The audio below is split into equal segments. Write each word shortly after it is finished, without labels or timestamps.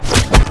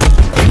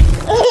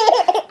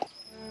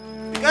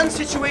gun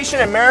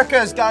situation in America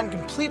has gotten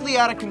completely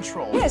out of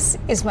control. This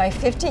is my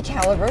 .50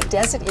 caliber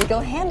Desert Eagle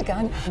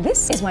handgun.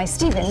 This is my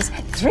Stevens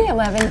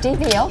 .311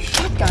 DVL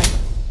shotgun.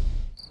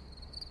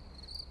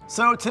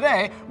 So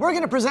today, we're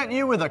gonna present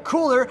you with a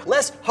cooler,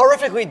 less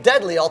horrifically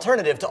deadly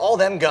alternative to all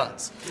them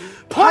guns.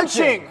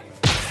 Punching!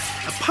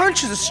 A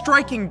punch is a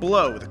striking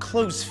blow with a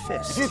closed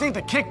fist. If you think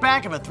the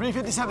kickback of a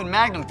 .357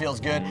 Magnum feels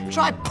good,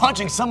 try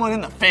punching someone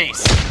in the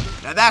face.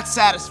 Now that's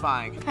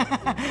satisfying.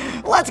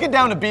 Let's get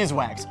down to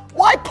beeswax.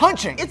 Why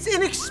punching? It's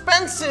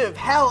inexpensive.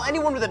 Hell,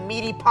 anyone with a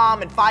meaty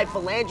palm and 5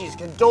 phalanges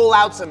can dole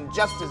out some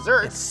just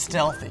desserts. It's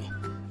stealthy.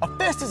 A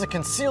fist is a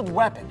concealed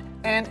weapon,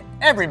 and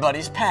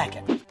everybody's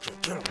packing.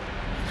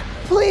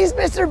 Please,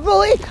 Mr.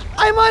 Bully,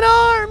 I'm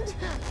unarmed.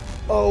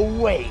 Oh,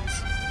 wait.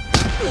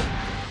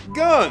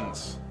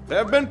 Guns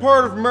have been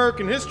part of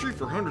American history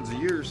for hundreds of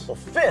years. Well,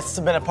 fists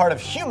have been a part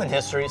of human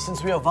history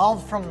since we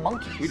evolved from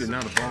monkeys. We did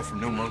not evolve from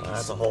no monkeys.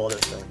 That's a whole other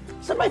thing.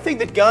 Some might think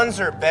that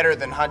guns are better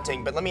than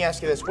hunting, but let me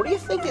ask you this. What do you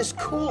think is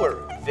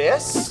cooler,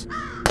 this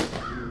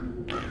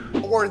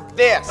or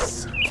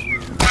this?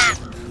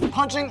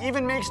 Punching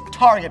even makes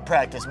target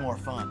practice more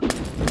fun.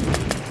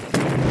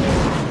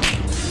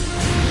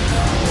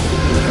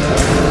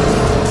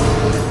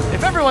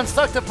 If everyone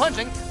stuck to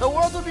punching, the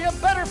world would be a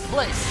better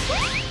place.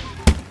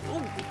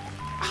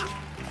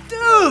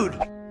 Dude!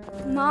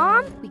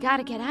 Mom, we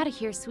gotta get out of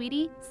here,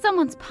 sweetie.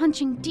 Someone's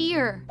punching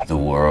deer. The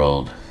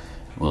world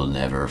will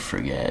never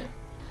forget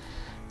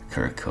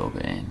Kurt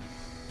Cobain.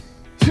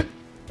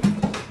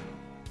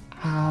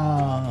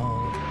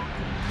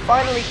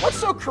 Finally, what's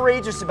so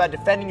courageous about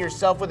defending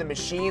yourself with a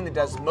machine that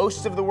does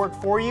most of the work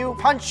for you?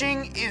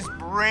 Punching is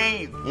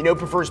brave. You know who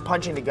prefers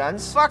punching to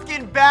guns?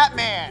 Fucking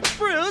Batman.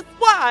 Bruce,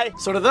 why?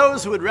 So to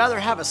those who would rather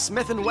have a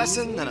Smith &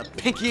 Wesson than a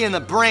pinky in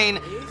the brain,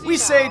 we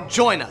say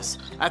join us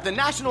at the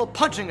National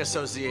Punching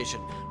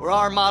Association, where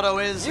our motto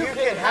is, You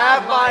can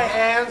have my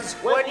hands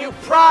when you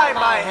pry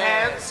my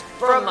hands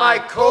from my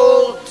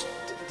cold,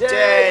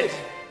 dead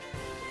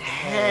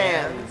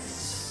hands.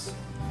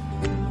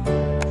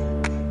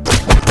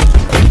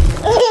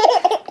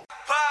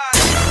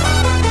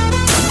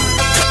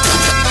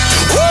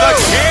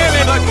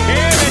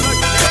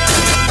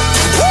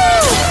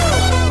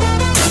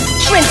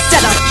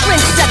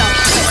 Trendsetter.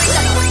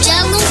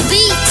 Jungle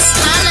Beats,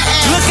 holla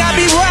at Look, I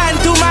be riding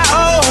through my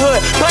old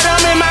hood, but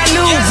I'm in my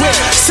new whip.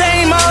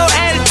 Same old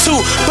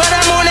attitude, but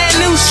I'm on that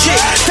new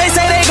shit. They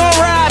say they gon'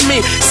 ride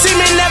me, see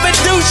me never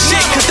do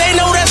shit, cause they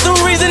know that's the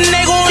reason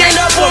they gon' end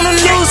up on the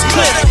news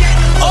clip.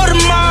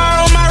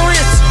 Audemars on my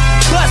wrist,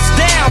 bust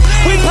down.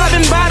 We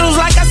popping bottles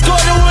like I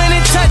scored a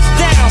winning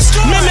touchdown.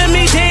 Remember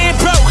me dead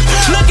broke,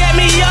 look at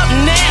me up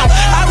now.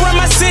 I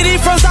run my city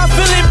from South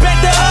Philly back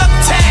to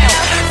Uptown.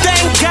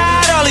 Thank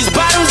God all these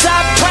bottles I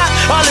pop,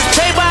 all this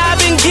paper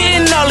I've been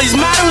getting, all these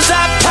models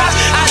I pop.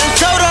 I done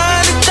sold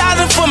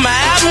 100,000 for my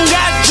album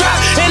got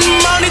dropped, and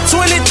I'm only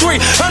 23.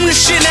 I'm the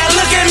shit, now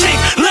look at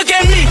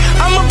me,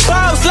 I'm a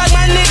boss like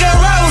my nigga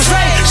Rose.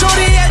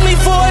 Shorty asked me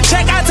for a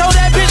check, I told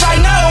that bitch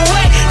like no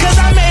way, cause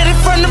I made it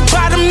from the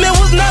bottom, it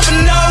was never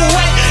no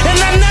way. And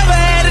I never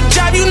had a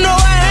job, you know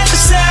I had to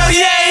sell,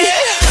 yeah.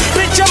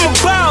 Bitch, I'm a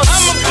boss,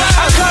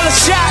 I call the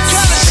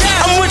shots.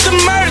 I'm with the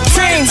murder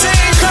team,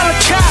 call the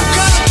cops.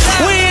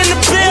 We in the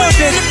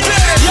building,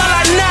 y'all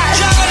are not.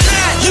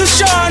 You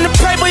showing the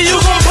paper, you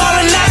gon' ball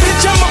or not.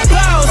 Bitch, I'm a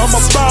boss,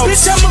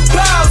 bitch, I'm a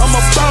boss.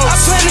 I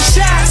plan the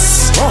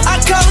shots, I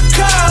call the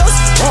calls.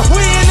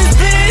 We in this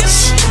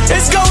bitch,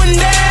 it's going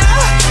down.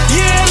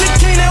 Yeah, the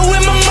king that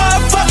with my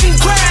motherfucking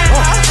crown.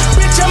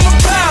 Bitch, I'm a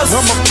boss,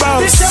 bitch, I'm a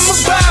boss. Bitch, I'm a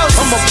boss,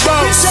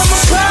 bitch, I'm a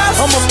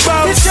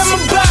boss. Bitch, I'm a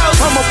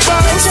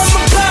boss, bitch, I'm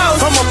a boss.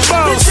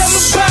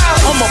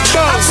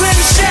 I plan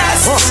the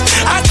shots,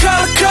 I call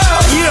the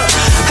calls.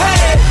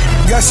 Hey.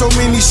 Got so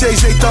many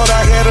shades, they thought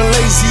I had a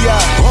lazy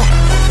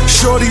eye.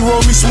 Shorty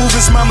roll me smooth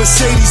as my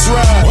Mercedes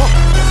ride.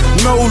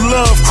 No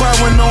love, cry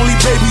when only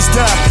babies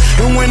die.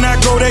 And when I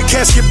go, that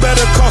casket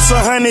better cost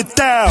 100,000.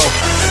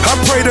 I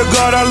pray to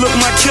God I look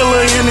my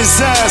killer in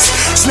his eyes.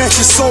 Snatch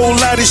his soul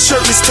out his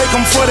shirt, let's take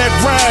him for that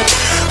ride.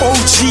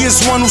 OG is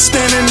one who's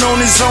standing on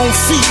his own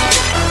feet.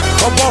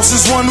 Our boss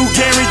is one who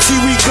guarantee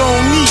we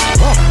gon' meet.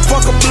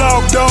 Fuck a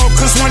blog, dog,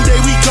 cause one day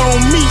we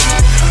gon' meet.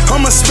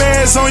 I'ma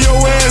spaz on your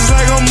ass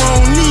like I'm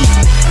on knee.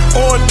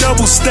 Or a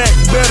double stack,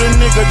 better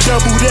nigga,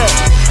 double that.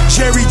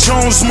 Jerry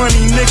Jones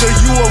money, nigga,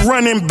 you a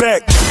running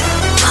back.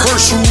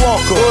 Herschel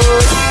Walker,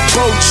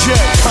 Bo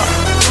Jack,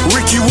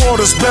 Ricky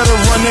Waters, better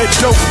run that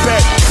dope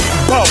back.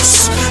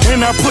 Boss,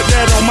 and I put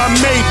that on my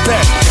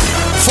Maybach.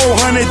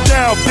 400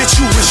 down, bitch,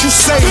 you wish you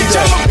saved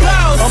that.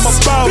 I'm a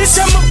boss, bitch,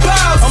 I'm a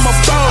boss.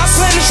 I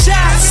plan the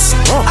shots,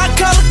 I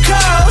call the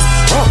calls.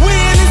 We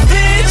in this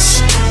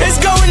bitch, it's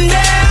going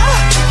down.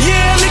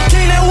 Yeah, I'm the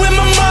king that with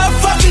my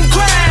motherfucking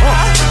crown.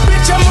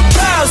 Bitch, I'm a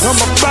boss, bitch, I'm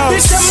a boss.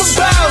 Bitch, I'm a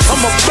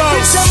boss,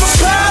 bitch, I'm a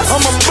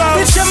boss.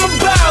 Bitch, I'm a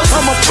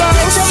boss,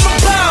 bitch, I'm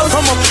a boss.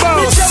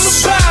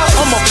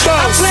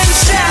 I plan the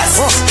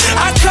shots,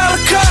 I call the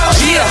calls.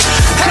 Yeah,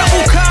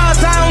 couple cars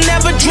I don't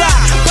never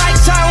drive,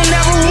 bikes I don't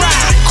never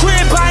ride,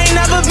 crib I ain't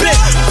never been,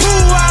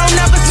 pool I don't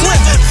never swim.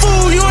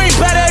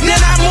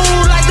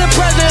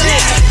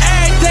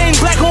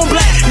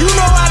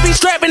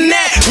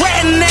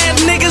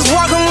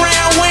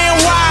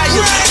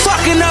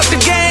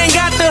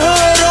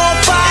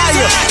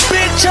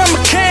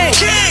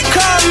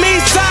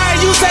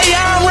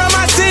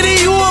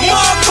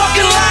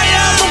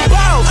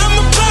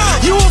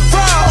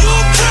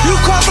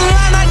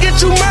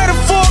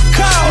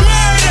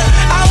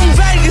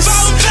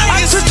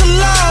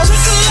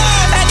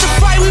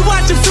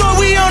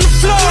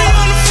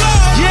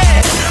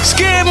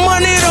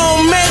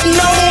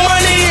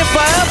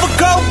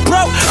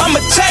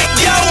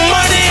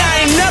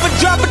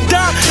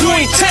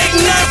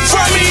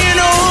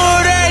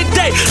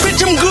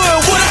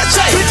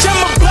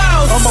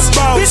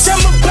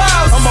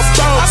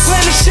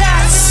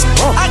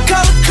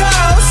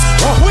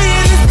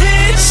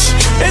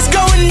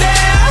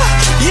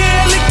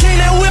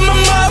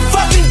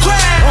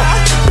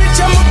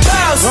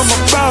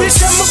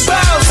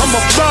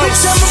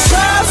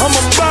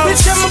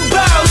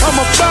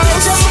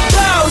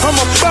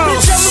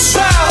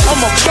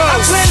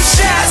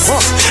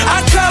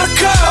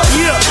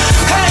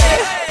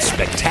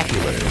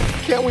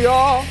 we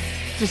all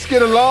just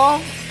get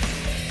along?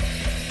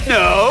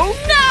 No.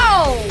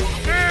 No!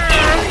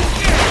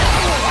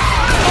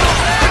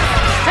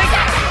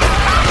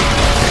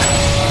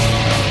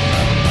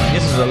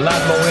 This is a lot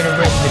more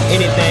interesting than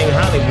anything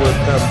Hollywood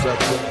comes up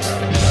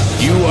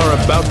with. You are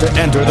about to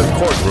enter the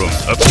courtroom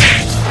of...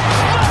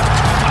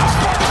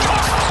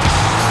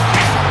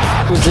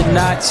 Did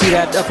not see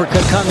that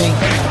uppercut coming,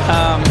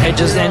 and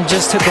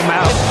just took him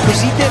out.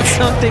 Because he did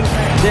something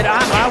that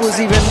I was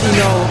even,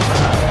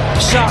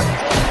 shocked,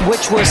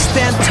 which was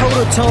stand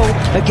toe-to-toe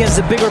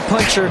against a bigger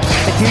puncher.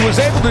 He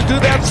was able to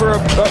do that for a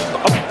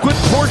good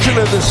portion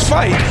of this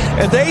fight,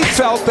 and they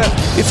felt that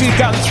if he'd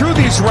gotten through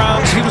these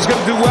rounds, he was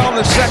going to do well in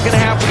the second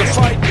half of the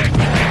fight.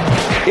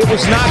 It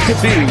was not to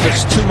be. It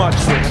was too much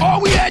for him.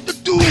 All we had to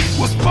do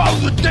was follow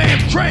the damn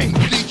train,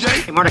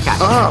 DJ. Hey, Mordecai.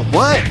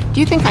 What?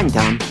 Do you think I'm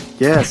dumb?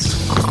 Yes.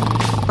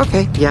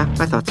 Okay, yeah,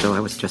 I thought so. I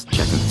was just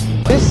checking.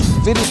 This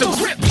video... Pistol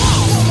grip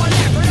on my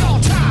lap at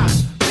all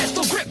times.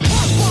 Pistol grip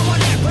on my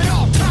lap at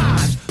all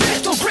times.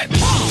 Pistol grip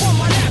on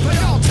my lap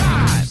at all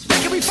times.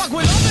 They can be fucking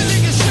with other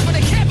niggas shit, but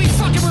they can't be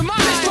fucking with mine.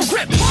 Pistol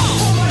grip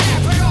on my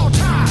lap at all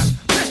times.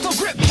 Pistol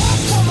grip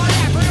on my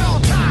lap at all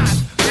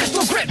times.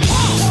 Pistol grip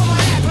on my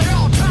lap at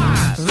all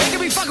times. They can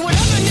be fucking with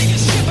other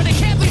niggas shit, but they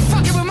can't be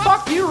fucking with mine.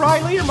 Fuck you,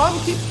 Riley. Your mom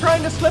keeps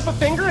trying to slip a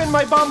finger in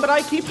my bum, but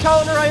I keep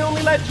telling her I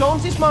only let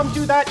Jonesy's mom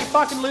do that, you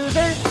fucking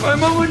loser. My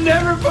mom would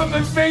never put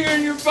my finger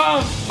in your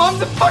bum.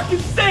 Mom's a fucking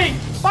saint.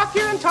 Fuck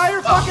your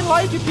entire fucking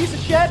life, you piece of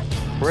shit.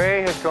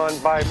 Ray has gone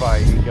bye-bye,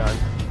 E-Gun.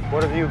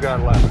 What have you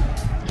got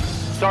left?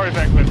 Sorry,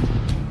 Venkman.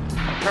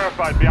 I'm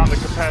terrified beyond the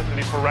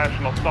capacity for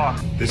rational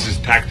thought. This is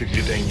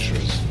tactically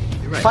dangerous.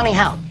 Right. Funny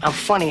how? I'm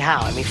funny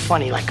how? I mean,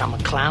 funny like I'm a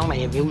clown, I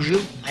amuse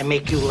you, I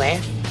make you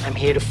laugh, I'm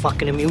here to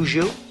fucking amuse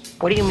you.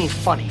 What do you mean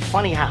funny?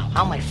 Funny how?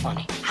 How am I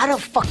funny? How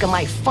the fuck am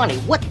I funny?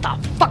 What the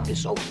fuck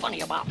is so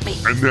funny about me?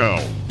 And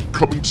now,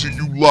 coming to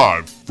you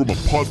live from a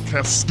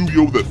podcast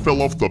studio that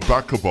fell off the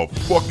back of a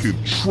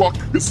fucking truck,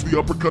 it's the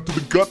Uppercut to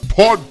the Gut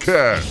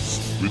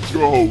podcast with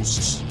your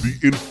hosts, the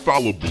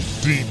infallible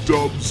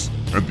D-Dubs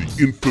and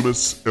the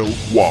infamous El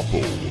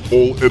Guapo.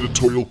 All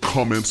editorial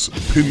comments,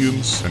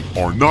 opinions, and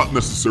are not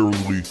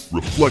necessarily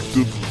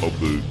reflective of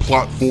the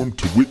platform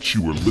to which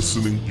you are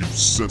listening, you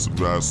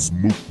sensitive ass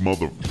mook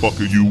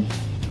motherfucker, you.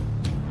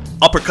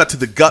 Uppercut to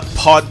the Gut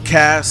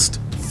podcast,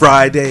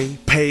 Friday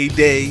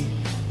Payday.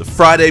 The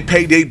Friday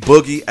Payday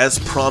Boogie, as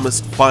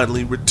promised,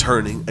 finally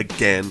returning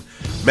again.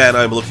 Man,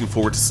 I'm looking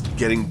forward to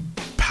getting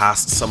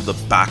past some of the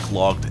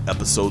backlogged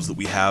episodes that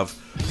we have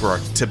for our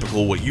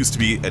typical, what used to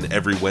be an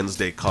every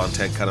Wednesday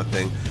content kind of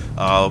thing.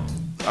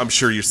 I'm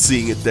sure you're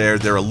seeing it there.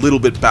 They're a little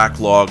bit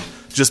backlogged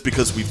just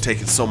because we've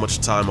taken so much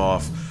time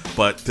off.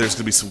 But there's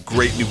going to be some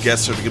great new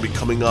guests that are going to be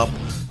coming up.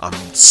 I'm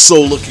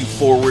so looking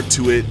forward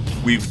to it.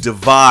 We've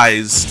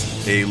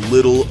devised a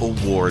little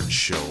award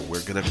show.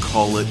 We're going to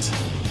call it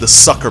the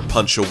Sucker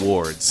Punch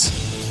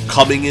Awards.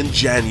 Coming in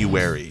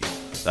January.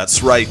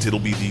 That's right, it'll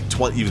be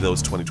even though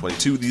it's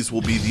 2022, these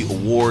will be the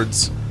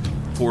awards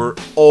for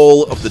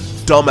all of the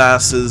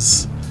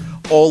dumbasses,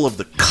 all of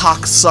the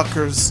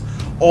cocksuckers,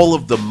 all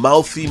of the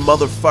mouthy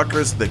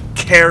motherfuckers, the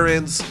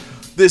Karens.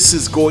 This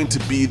is going to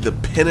be the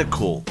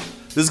pinnacle.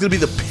 This is going to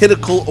be the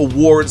pinnacle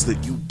awards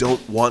that you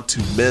don't want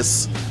to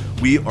miss.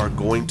 We are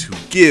going to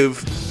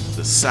give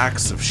the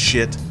sacks of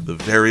shit the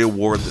very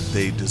award that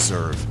they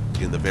deserve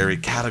in the very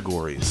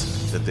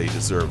categories that they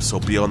deserve. So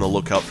be on the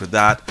lookout for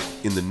that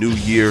in the new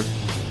year.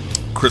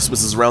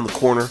 Christmas is around the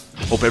corner.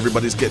 Hope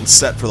everybody's getting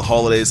set for the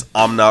holidays.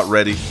 I'm not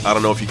ready. I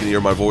don't know if you can hear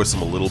my voice.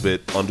 I'm a little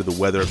bit under the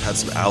weather. I've had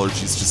some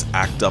allergies just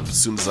act up as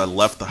soon as I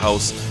left the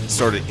house,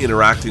 started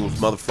interacting with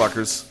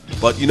motherfuckers.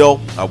 But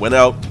I went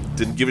out,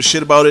 didn't give a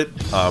shit about it.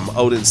 I'm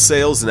out in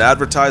sales and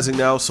advertising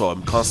now, so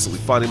I'm constantly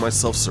finding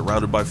myself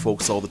surrounded by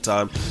folks all the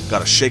time.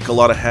 Gotta shake a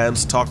lot of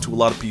hands, talk to a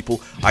lot of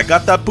people. I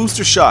got that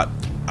booster shot.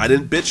 I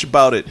didn't bitch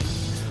about it.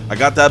 I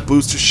got that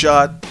booster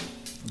shot,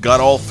 got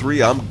all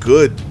three. I'm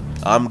good,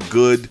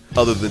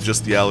 other than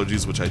just the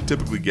allergies, which I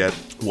typically get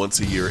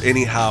once a year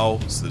anyhow,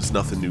 so there's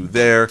nothing new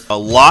there. A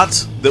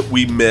lot that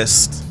we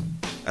missed,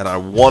 and I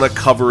want to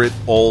cover it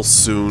all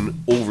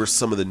soon over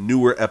some of the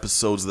newer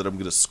episodes that I'm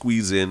going to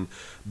squeeze in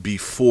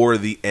before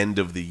the end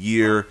of the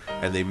year,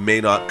 and they may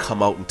not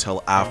come out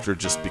until after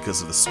just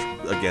because of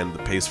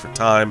the pace for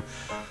time.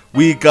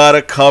 We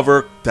gotta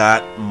cover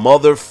that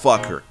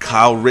motherfucker,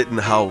 Kyle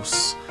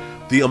Rittenhouse.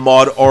 The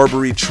Ahmaud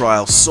Arbery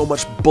trial. So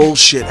much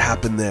bullshit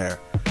happened there.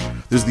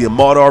 There's the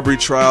Ahmaud Arbery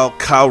trial,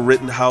 Kyle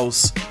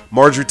Rittenhouse.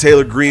 Marjorie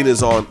Taylor Greene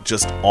is on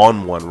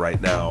one right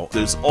now.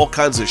 There's all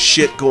kinds of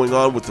shit going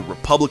on with the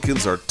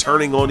Republicans are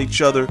turning on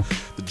each other.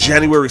 The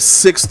January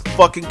 6th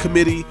fucking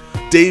committee.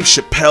 Dave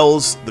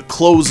Chappelle's The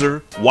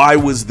Closer. Why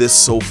was this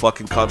so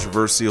fucking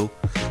controversial?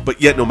 But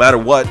yet, no matter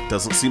what,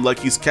 doesn't seem like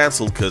he's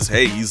canceled because,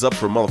 hey, he's up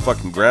for a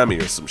motherfucking Grammy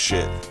or some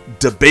shit.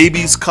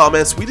 DaBaby's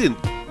comments, we didn't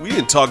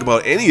talk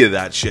about any of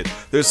that shit.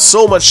 There's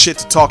so much shit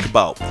to talk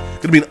about.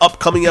 Gonna be an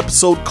upcoming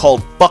episode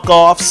called Fuck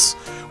Offs,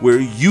 where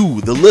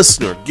you, the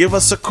listener, give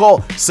us a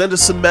call, send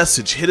us a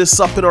message, hit us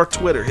up in our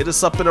Twitter, hit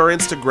us up in our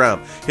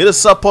Instagram, hit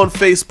us up on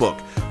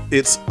Facebook.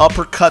 It's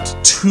Uppercut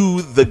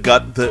to the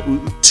Gut, the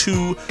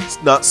two,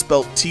 not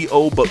spelled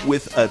T-O, but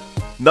with a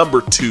number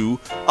 2,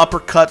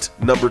 Uppercut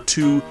number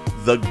 2,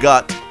 the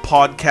Gut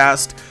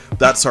podcast.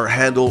 That's our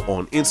handle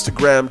on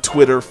Instagram,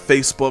 Twitter,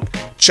 Facebook.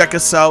 Check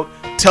us out.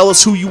 Tell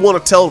us who you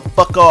want to tell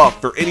fuck off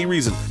for any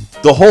reason.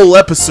 The whole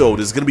episode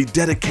is going to be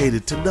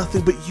dedicated to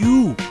nothing but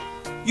you.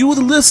 You,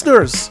 the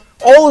listeners.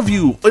 All of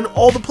you in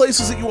all the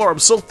places that you are. I'm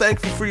so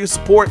thankful for your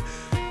support.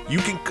 You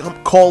can come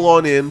call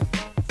on in.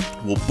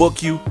 We'll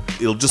book you.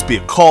 It'll just be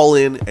a call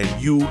in,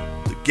 and you,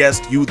 the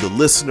guest, you, the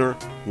listener,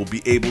 will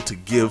be able to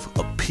give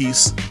a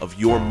piece of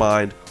your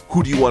mind.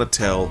 Who do you want to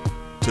tell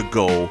to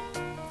go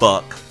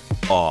fuck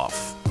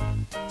off?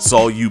 It's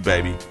all you,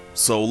 baby.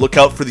 So look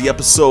out for the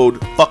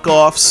episode Fuck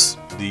Offs,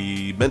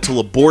 the mental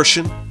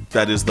abortion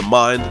that is the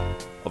mind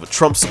of a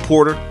Trump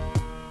supporter,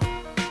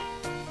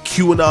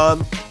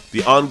 QAnon,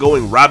 the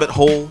ongoing rabbit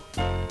hole.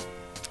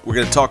 We're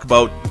going to talk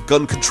about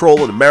gun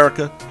control in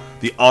America,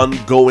 the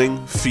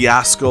ongoing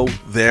fiasco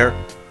there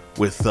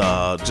with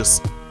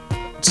just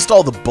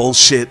all the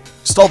bullshit,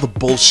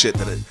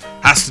 that it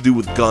has to do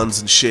with guns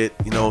and shit.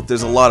 You know,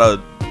 there's a lot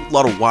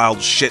of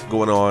wild shit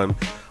going on,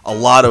 a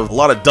lot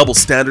of double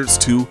standards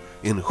too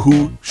in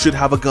who should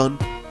have a gun.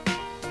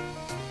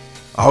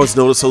 I always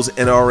notice those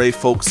NRA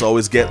folks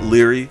always get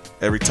leery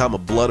every time a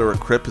Blood or a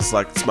Crip is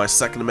like, it's my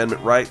Second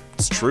Amendment right.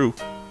 It's true.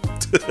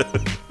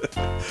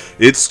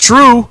 It's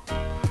true.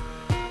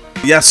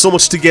 Yeah, so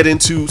much to get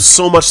into,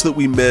 so much that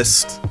we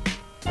missed.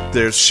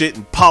 There's shit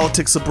in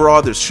politics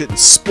abroad, there's shit in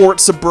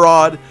sports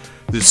abroad.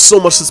 There's so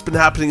much that's been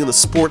happening in the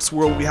sports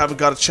world we haven't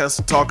got a chance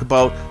to talk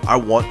about. I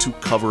want to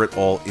cover it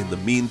all. In the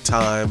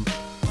meantime,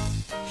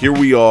 here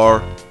we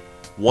are,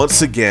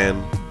 once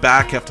again,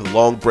 back after the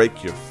long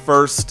break. Your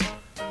first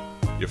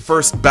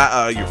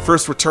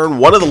return,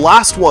 one of the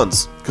last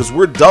ones, because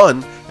we're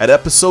done at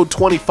episode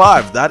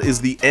 25. That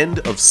is the end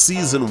of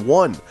season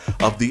 1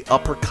 of the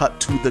Uppercut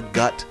to the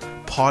Gut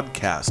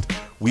podcast.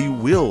 We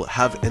will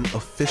have an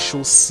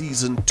official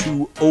season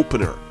 2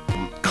 opener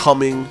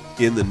coming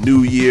in the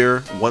new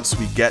year. Once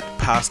we get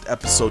past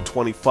episode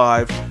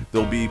 25,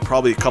 there'll be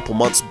probably a couple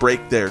months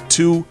break there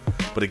too.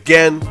 But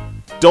again,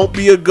 don't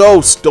be a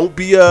ghost. Don't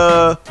be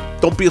a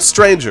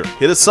stranger.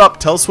 Hit us up.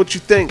 Tell us what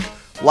you think.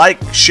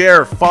 Like,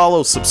 share,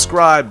 follow,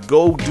 subscribe.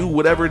 Go do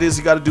whatever it is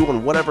you got to do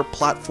on whatever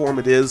platform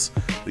it is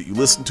that you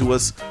listen to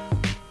us.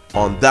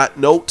 On that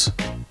note,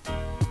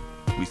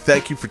 we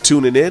thank you for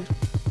tuning in.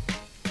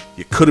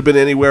 You could have been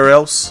anywhere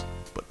else,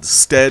 but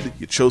instead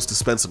you chose to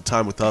spend some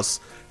time with us,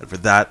 and for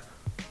that,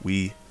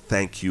 we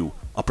thank you.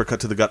 Uppercut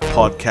to the Gut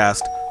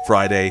podcast,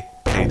 Friday,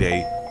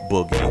 Payday,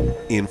 Boogie,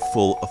 in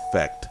full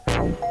effect.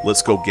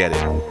 Let's go get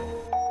it.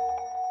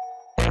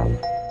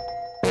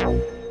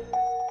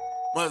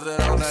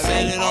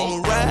 Said that I'ma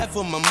ride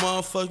for my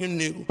motherfucking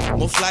nigga.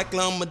 Most likely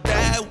I'ma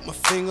die with my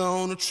finger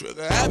on the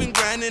trigger. I've been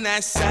grinding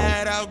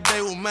outside all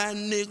day with my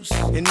niggas,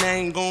 and I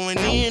ain't going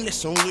in,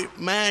 that's on with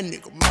my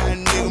nigga. My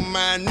nigga,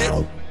 my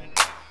nigga.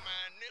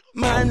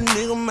 My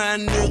nigga, my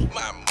nigga.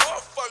 My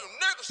motherfucking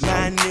niggas.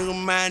 My nigga,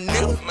 my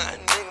nigga. My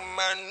nigga,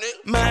 my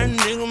nigga. My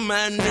nigga,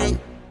 my nigga.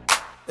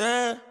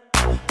 Yeah.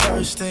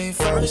 First thing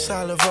first,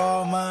 I love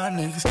all my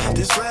niggas.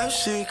 This rap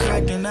shit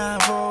cracked and I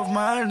involve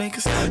my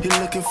niggas. You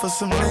looking for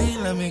some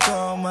lean, let me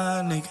call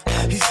my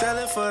nigga. He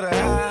sellin' for the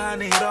high, I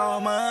need all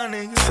my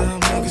niggas.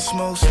 Some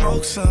niggas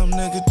smoke, some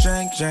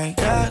niggas drink.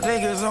 Got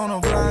niggas on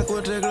the block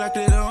with the Glock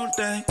they don't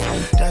think.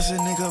 That's a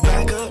nigga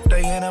back up,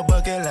 they in a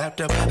bucket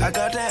laptop. I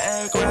got to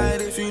act right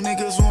if you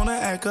niggas wanna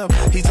act up.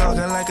 He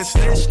talking like a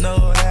snitch,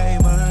 no, that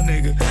ain't my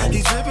nigga.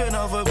 He trippin'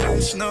 off a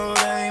bitch, no,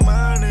 that ain't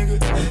my nigga.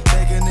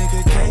 Take a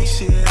nigga case,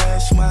 shit,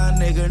 that's my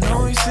nigga.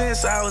 Know him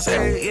since I was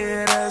 8,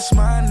 yeah, that's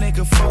my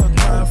nigga. Fuck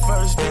my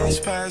first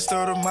bitch, passed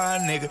her to my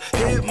nigga.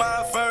 Hit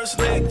my first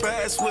lick,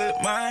 pass with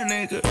my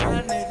nigga.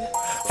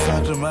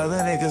 Fuck them other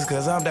niggas,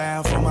 cause I'm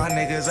down for my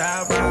niggas.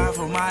 I ride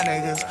for my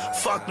niggas.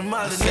 Fuck them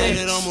other niggas.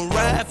 Said that I'ma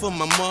ride for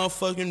my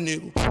motherfucking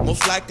nigga.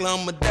 Most likely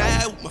I'ma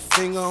die with my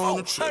finger on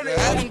the trigger.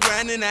 I've been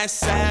grinding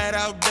outside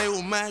all day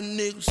with my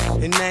niggas,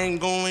 and I ain't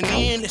going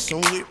in, that's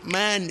on with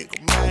my nigga.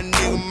 My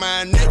nigga,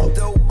 my nigga.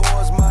 Dope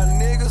boys, my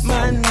niggas.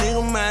 My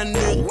nigga, my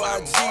nigga.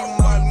 YG,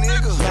 my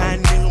nigga. My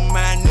nigga,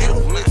 my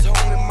nigga. Rich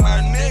homie,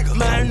 my nigga.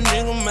 My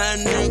nigga, my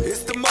nigga.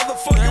 It's the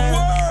motherfucking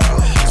world.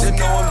 You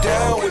know I'm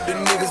down with the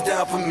niggas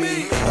down for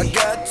me. I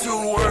got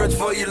 2 words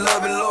for your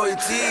love and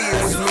loyalty.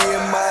 It was me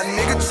and my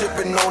nigga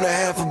tripping on a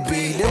half a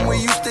beat. Then we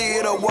used to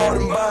hit a wall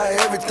and buy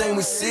everything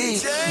we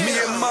see. Me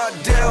and my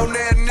down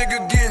there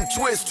nigga getting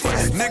twisted.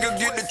 Nigga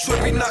get the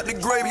trippy, knock the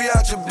gravy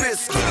out your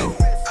biscuit.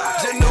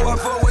 Just know I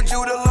fuck with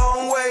you the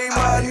long way,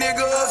 my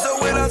nigga. So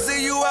when I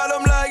see you out,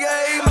 I'm like,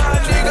 hey, my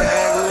nigga.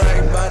 Act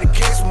right by the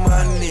case with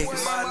my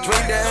niggas.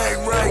 Drink the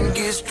act right and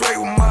get straight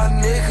with my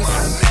niggas.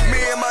 Me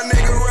and my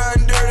nigga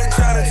riding dirty,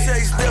 trying to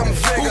chase them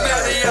figures. Who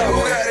got the yellow?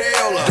 Who got the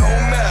yellow?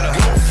 Don't matter.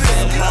 Go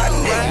fit my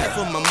nigga.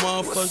 For my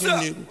motherfucking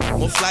motherfucking nigga.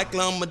 Most likely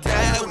I'ma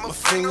die with my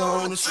finger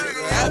on the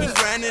trigger. I been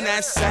grinding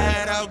that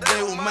side out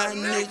there with my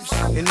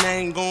niggas. And I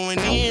ain't going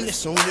in,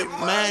 it's on with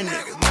my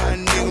nigga. My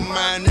nigga,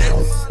 my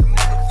nigga.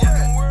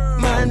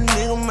 My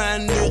nigga, my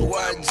nigga.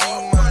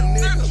 YG, my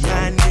nigga.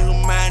 My nigga,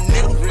 my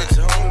nigga. Rich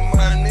homie,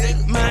 my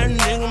nigga. My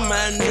nigga,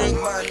 my nigga.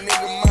 My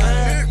nigga, my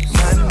nigga.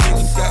 My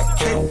nigga got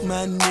cake,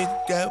 my nigga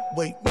got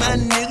weight. My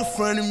nigga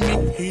front of me,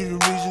 he the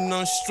reason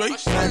I'm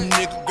straight. My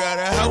nigga got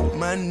a house,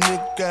 my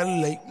nigga got a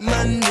lake.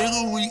 My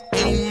nigga, we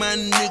eat, my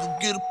nigga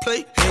get a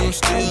plate. And I'm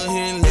still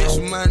here and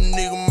listen, my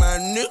nigga, my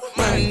nigga.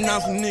 Running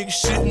off a nigga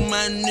shit,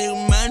 my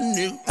nigga, my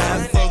nigga. I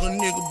fuck a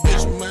nigga,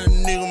 bitch, my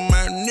nigga,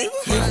 my nigga.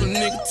 If a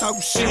nigga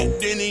talkin' shit,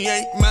 then he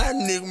ain't my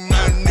nigga,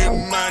 my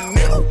nigga, my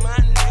nigga. My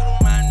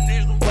nigga, my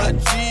nigga.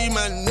 YG,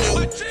 my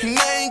nigga. And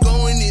I ain't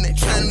going in, they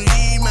tryna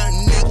leave my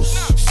niggas.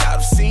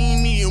 Should've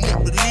seen me and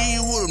won't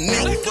believe with a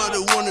nigga. But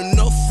they want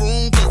enough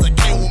room, cause I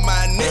came with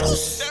my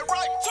niggas.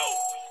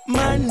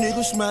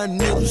 My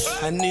niggas,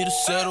 I need a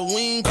set of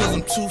wings, cause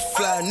I'm too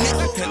fly,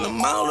 nigga. And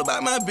I'm all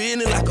about my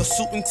business like a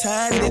suit and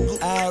tie,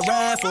 nigga. I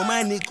ride for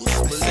my niggas,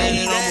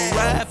 believe I'ma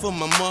ride for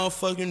my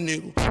motherfucking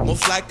nigga.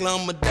 Most likely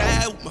I'ma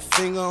die with my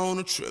finger on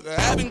the trigger.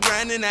 I been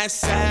grinding that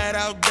side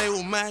out there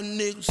with my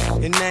niggas.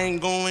 And I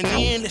ain't going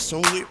in, that's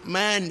on with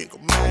my nigga.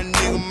 My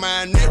nigga,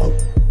 my nigga.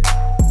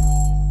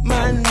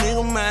 My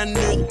nigga, my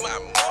nigga. My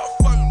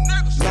motherfucking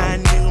niggas. My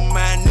nigga,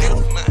 my nigga.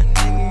 My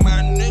nigga, my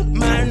nigga.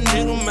 My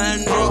nigga, my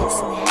nigga.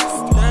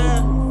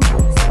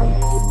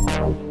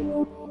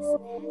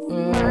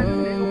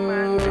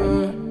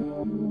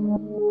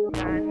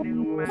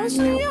 I see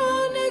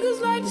young niggas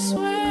like to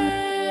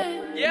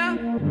sweat. Yeah.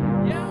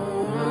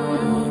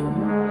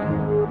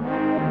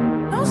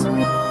 Know some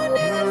young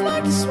niggas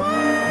like to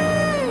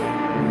sweat.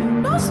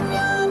 Know some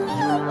young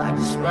niggas like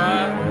to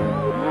sweat.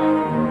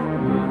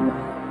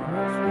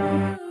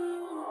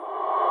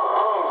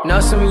 Know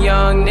some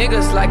young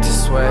niggas like to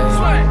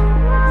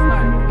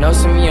sweat. Know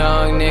some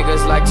young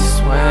niggas like to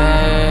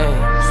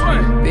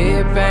swing.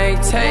 Big bang,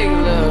 take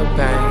little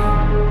bang.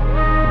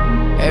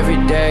 Every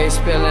day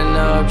spilling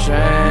up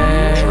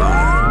drain.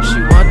 She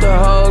want the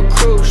whole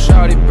crew,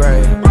 shawty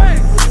brave.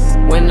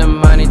 When the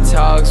money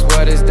talks,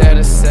 what is there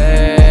to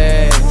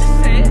say?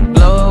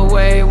 Blow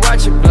away,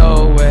 watch it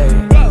blow away.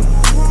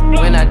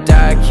 When I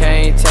die,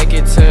 can't take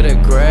it to the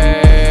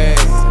grave.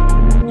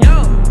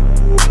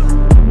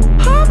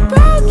 Hop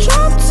out,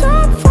 drop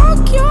top,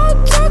 fuck y'all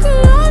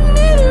talking, I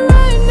need it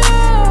right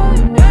now.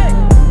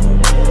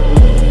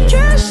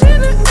 Cash in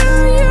the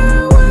area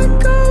where it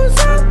goes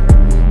up,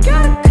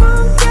 gotta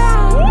come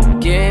down.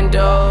 Getting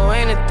dough,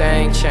 ain't a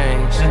thing changed.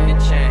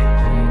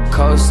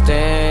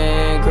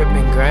 Coasting,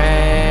 gripping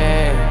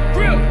grand.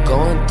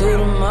 Going through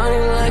the money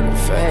like a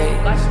fake.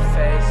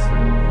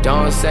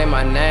 Don't say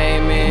my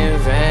name in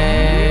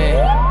vain.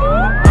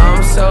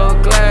 I'm so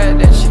glad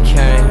that you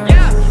came.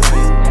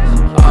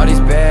 All these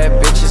bad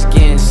bitches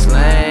getting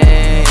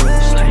slain.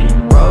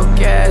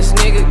 Broke ass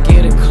nigga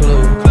get a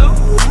clue.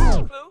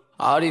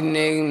 All these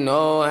niggas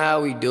know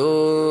how we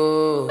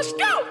do.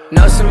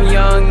 Know some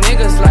young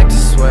niggas like to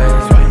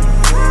sweat.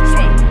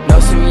 Know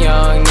some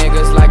young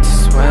niggas like to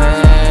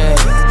swing.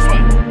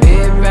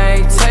 Big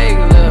bang, take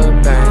little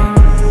bang.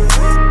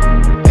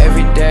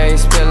 Every day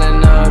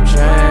spilling up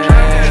drain.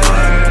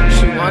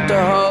 She want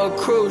the whole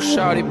crew,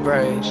 shawty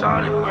brave.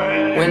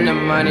 When the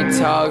money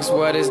talks,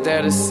 what is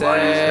there to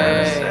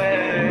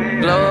say?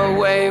 Blow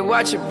away,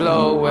 watch it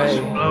blow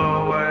away.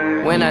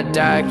 When I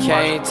die,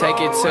 can't take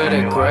it to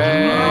the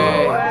grave.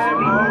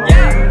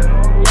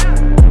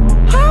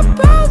 Hop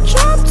out,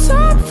 drop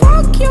top,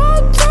 fuck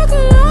y'all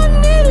talking, I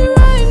need it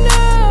right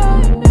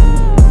now.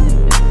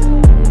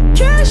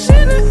 Cash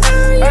in the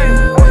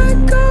area where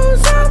it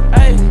goes up,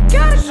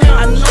 gotta come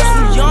I know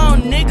some young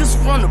niggas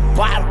from the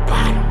bottom.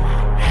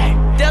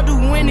 They'll do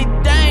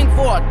anything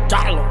for $1.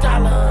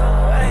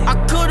 I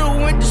could've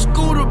went to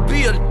school to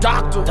be a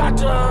doctor,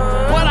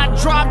 but I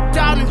dropped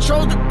out and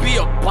chose to be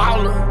a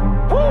baller.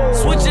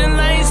 Switching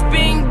lanes,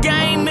 spin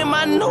game in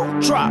my new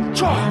drop.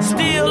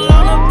 Still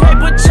on a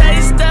paper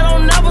chase that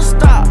don't never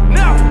stop.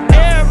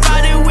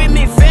 Everybody with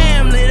me,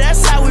 family,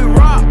 that's how we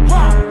rock.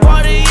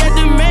 Party at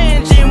the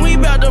mansion, we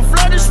bout to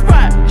flood the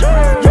spot.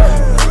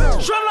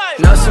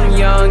 Know some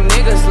young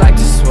niggas like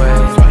to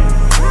sweat.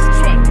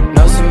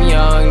 Know some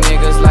young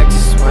niggas like to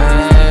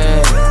swing.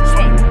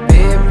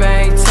 Big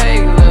bang,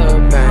 take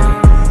little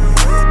bang.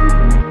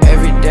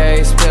 Every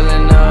day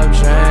spilling up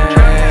drain.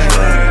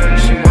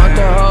 She want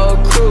the whole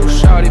crew,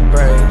 shawty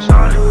brave.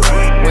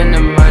 When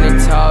the money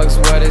talks,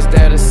 what is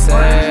there to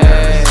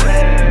say?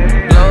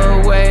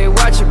 Blow away,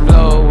 watch it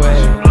blow away.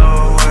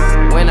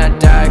 When I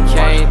die,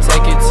 can't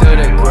take it to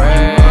the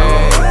grave.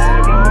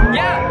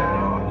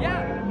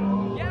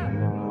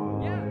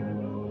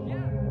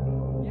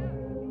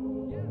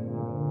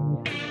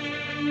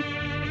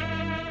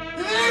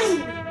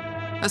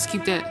 Let's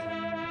keep that.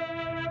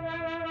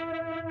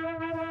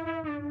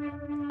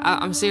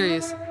 I'm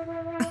serious.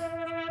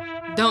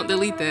 Don't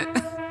delete that.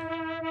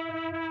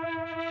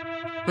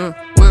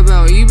 What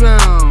about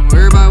E-bound?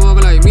 Everybody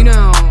walking like me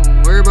now.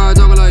 Everybody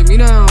talking like me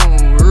now.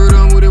 Heard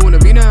I'm with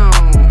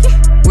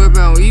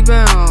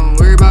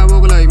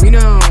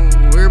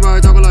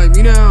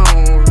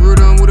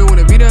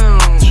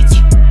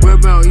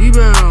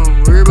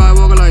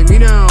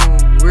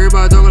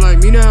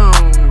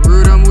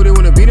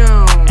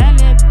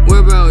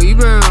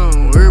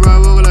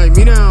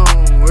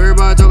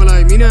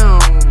now.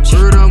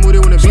 Word I'm with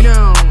it when it be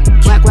now.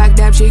 Whack, whack,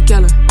 dab, she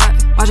killin'.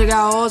 Watch it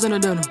got holes in the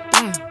dinner.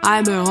 I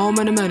ain't been home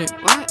in a minute.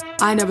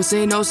 I ain't never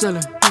seen no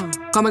ceiling.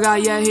 Call me guy,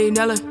 yeah, he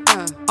nailin'.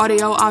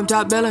 Audio, I'm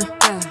top billin'.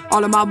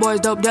 All of my boys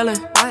dope dealin'.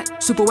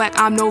 Super whack,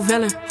 I'm no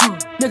villain.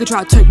 Nigga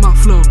try to take my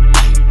flow.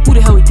 Who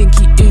the hell he think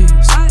he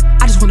is?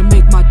 I just wanna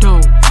make my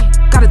dough.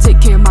 Gotta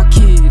take care of my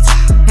kids.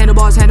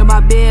 Handlebars, handle my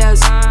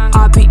beers.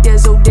 RP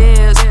Dizzle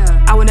Diz.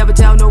 I would never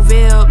tell no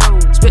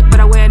Vib. Spit, but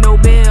I wear no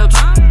bibs.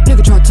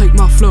 Nigga try to take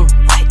my flow.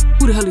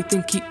 Who the hell he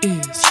think he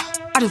is?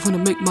 I just wanna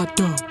make my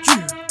dough.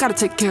 Gotta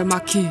take care of my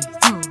kids.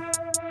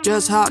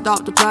 Just hopped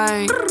off the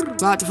plane.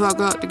 About to fuck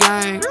up the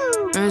game.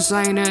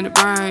 Insane in the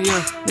brain,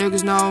 yeah.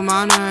 Niggas know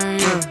my name,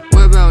 yeah.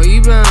 Whip out,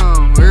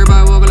 E-bound.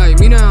 Everybody walking like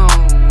me now.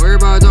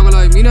 Everybody talking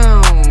like me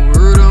now.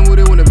 Word on with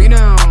it when it be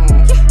now.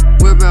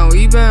 Whip out,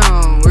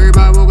 E-bound.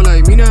 Everybody walking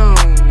like me now.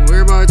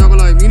 Everybody talking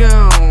like me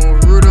now.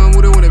 Word on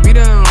with it when it be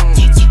down.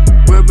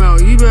 Whip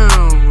out,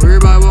 E-bound.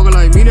 Everybody walking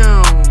like me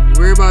now.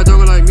 Everybody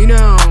talking like me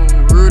now.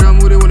 Word on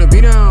with it when it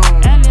be down.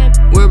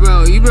 Whip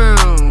out,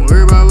 E-bound.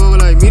 Everybody walking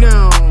like me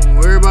now.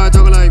 Everybody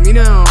talking like me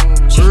now.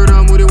 Word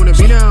on with it when it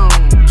be down.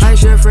 I ain't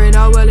shit afraid,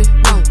 no Willie.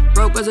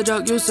 Broke as a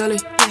joke, you silly.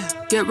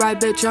 Get right,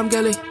 bitch, I'm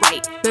Gilly.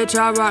 Bitch,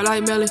 I rock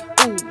like Millie.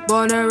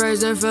 Born and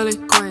raised in Philly.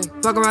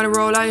 Fuck around and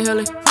roll like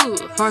Hilly.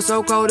 Heart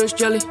so cold, it's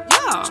jelly.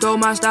 Stole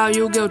my style,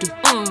 you guilty.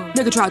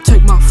 Nigga try to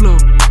take my flow.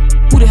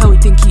 Who the hell he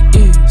think he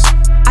is?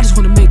 I just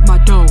wanna make my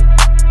dough.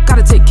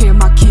 Gotta take care of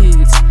my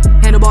kids.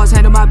 Handlebars,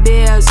 handle my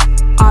beers.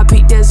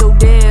 RP Dizzle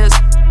Diz.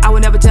 I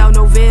would never tell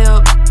no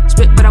Vib.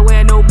 Spit, but I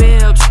wear no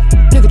bibs.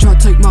 Nigga try to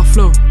take my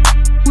flow.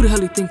 Who the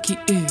hell he think he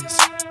is?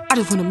 I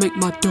just wanna make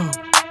my dough.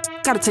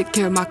 Gotta take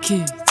care of my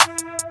kids.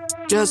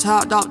 Just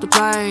hopped off the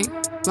plane.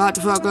 About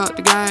to fuck up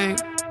the game.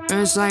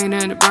 Insane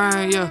in the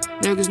brain, yeah.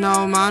 Niggas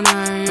know my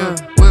name, yeah.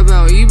 Whip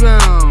out,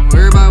 E-bound.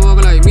 Everybody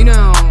walking like me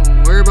now.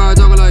 Everybody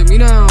talking like me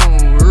now.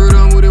 Word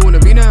on with it when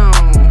it be now.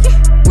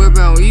 Whip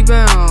out,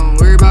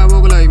 E-bound. Everybody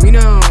walking like me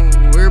now.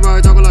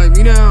 Everybody talking like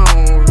me now.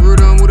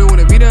 Word on with it when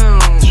it be down.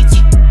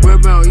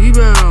 Whip out,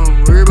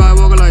 E-bound. Everybody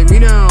walking like me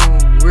now.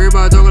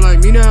 Everybody talking like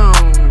me now.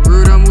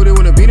 Word on with it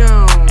when it be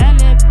down.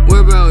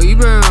 Whip out,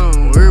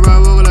 E-bound.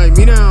 Everybody walking like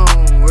me now.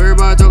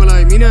 Everybody talking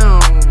like me now.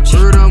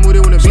 Word on with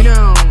it when it be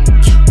down.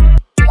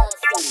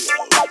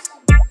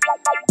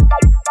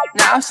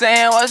 Now I'm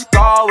saying what's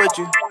gone with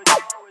you.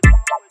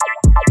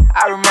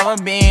 I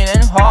remember being in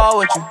the hall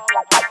with you.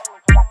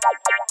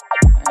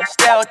 I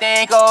still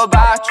think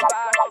about you.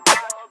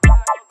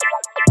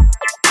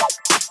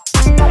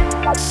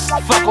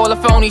 Fuck all the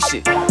phony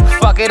shit.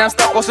 Fuck it, I'm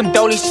stuck on some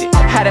dolly shit.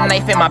 Had a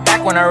knife in my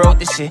back when I wrote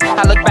this shit.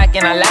 I look back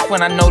and I laugh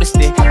when I noticed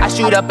it. I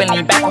shoot up and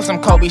lean back on some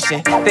Kobe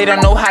shit. They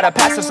don't know how to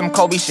pass with some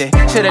Kobe shit.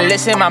 Should've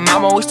listened, my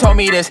mom always told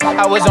me this.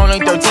 I was only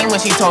 13 when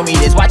she told me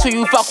this. Watch who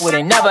you fuck with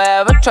and never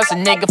ever trust a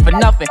nigga for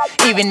nothing.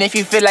 Even if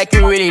you feel like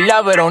you really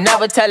love her, don't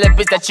never tell a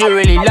bitch that you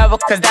really love her.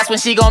 Cause that's when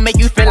she gon' make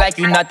you feel like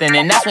you nothing.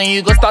 And that's when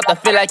you gon' start to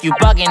feel like you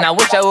bugging. I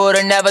wish I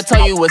would've never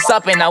told you what's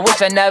up. And I wish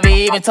I never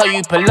even told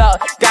you pull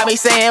up. Got me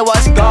saying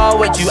what's gone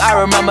with you. I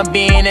remember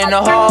being in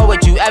the hall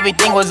with you.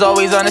 Everything was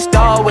always on the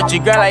stall with you.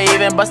 Girl, I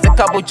even bust a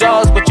couple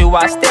jaws with you.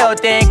 I still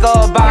think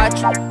about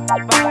you.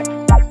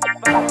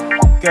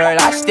 Girl,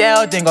 I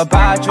still think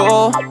about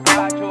you.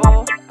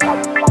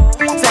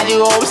 Said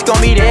you always gon'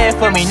 be there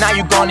for me. Now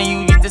you gone and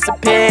you just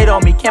disappeared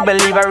on me. Can't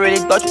believe I really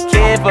thought you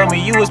cared for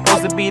me. You was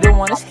supposed to be the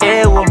one that's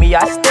here with me.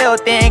 I still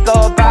think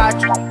about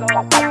you.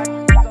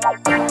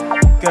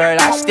 Girl,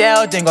 I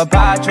still think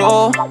about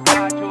you.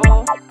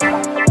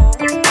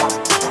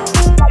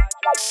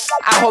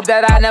 I hope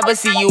that I never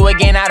see you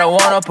again. I don't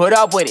wanna put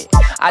up with it.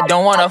 I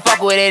don't wanna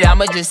fuck with it.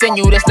 I'ma just send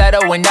you this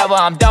letter whenever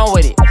I'm done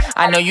with it.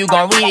 I know you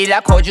gon' read it.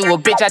 I called you a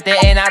bitch at the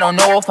end. I don't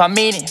know if I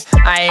mean it.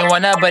 I ain't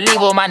wanna believe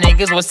what my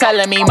niggas was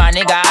telling me. My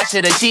nigga, I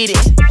should've cheated.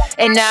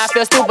 And now I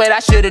feel stupid. I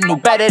should've knew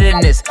better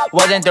than this.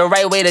 Wasn't the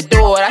right way to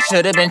do it. I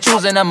should've been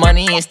choosing the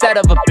money instead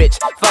of a bitch.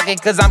 Fuck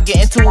it, cause I'm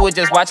getting to it.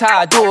 Just watch how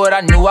I do it.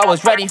 I knew I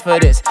was ready for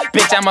this.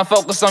 Bitch, I'ma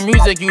focus on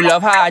music. You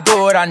love how I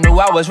do it. I knew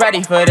I was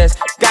ready for this.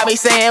 Got me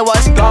saying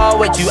what's gone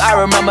with you. I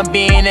remember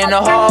being in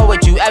the hall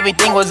with you.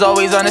 Everything was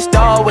always on the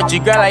stall with you.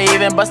 Girl, I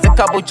even bust a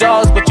couple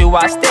jaws with you.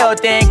 I still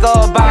think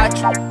about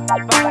you.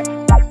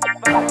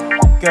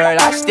 Girl,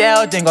 I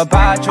still think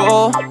about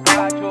you.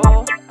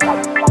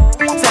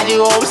 Said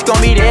you always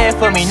gon' be there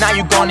for me. Now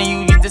you gone and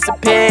you just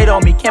disappeared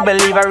on me. Can't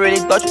believe I really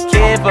thought you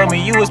cared for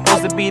me. You was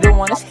supposed to be the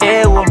one that's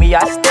here with me.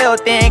 I still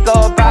think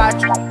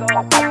about you.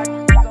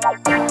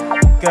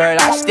 Girl,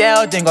 I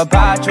still think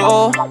about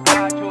you.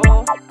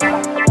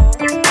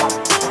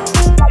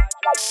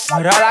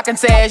 But all I can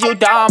say is you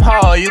dumb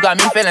hoe. You got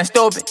me feeling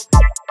stupid.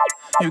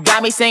 You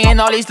got me singing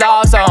all these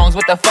love songs.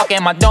 What the fuck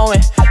am I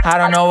doing? I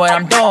don't know what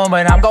I'm doing,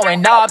 but I'm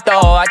going up though.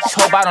 I just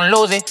hope I don't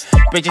lose it.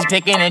 Bitches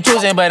picking and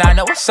choosing, but I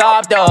know what's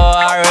up though.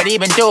 I already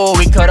been through,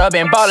 we could've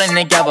been ballin'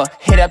 together.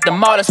 Hit up the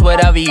mall,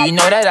 whatever. You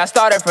know that I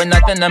started for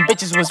nothing. Them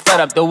bitches was fed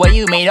up the way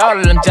you made all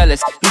of them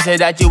jealous. You said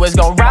that you was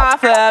gon' ride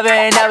forever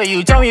and ever.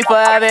 You told me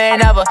forever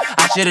and ever.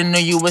 I should've knew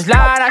you was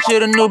lying. I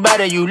should've knew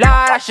better. You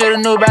lied. I should've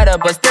knew better.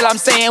 But still I'm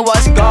saying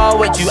what's good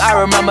with you. I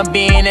remember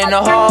being in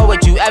the hole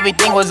with you.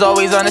 Everything was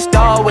always on the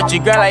stove with you.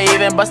 Girl, I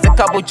even bust a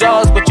couple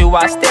jokes with you.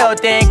 I still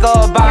think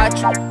about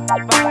you.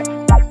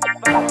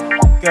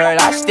 Girl,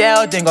 I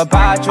still think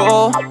about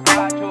you.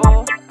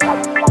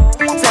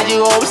 Said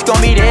you always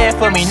gon' be there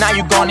for me. Now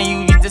you gone and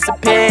you just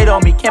disappeared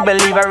on me. Can't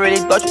believe I really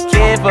thought you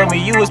cared for me.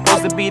 You was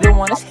supposed to be the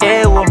one that's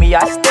here with me.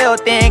 I still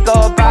think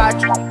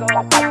about you.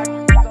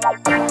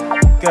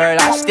 Girl,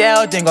 I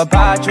still think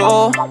about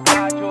you.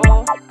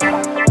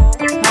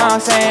 Now I'm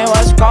saying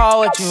what's wrong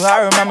with you.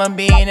 I remember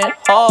being in the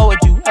hole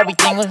with you.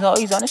 Everything was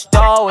always on the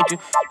store with you.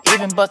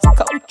 Even bust a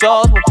couple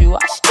jaws with you.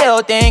 I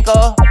still think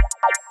of.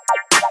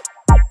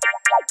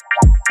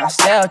 I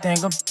still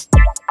think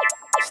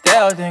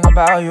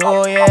about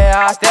you,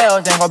 yeah. I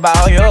still think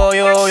about you.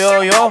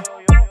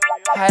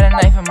 Had a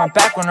knife in my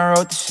back when I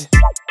wrote this shit.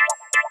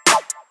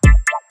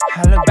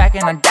 I look back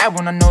and I died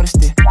when I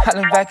noticed it. I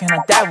look back and I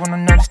died when I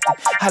noticed it.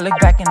 I look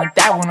back and I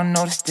died when I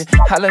noticed it.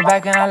 I look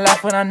back and I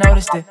laughed when I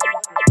noticed it.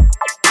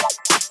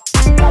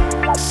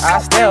 I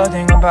still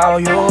think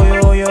about you.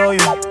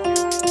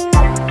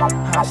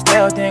 I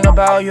still think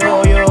about you.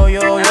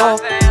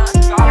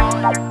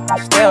 I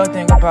still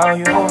think about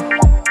you.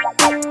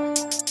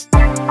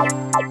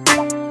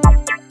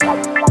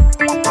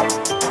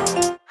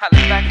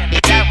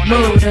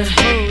 Murder,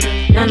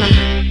 nana,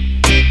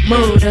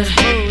 murder,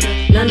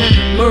 nana,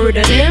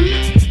 murder them.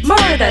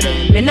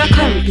 In a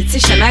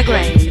competition I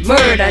grind,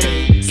 murder them.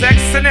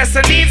 Sexiness,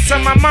 I need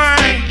some of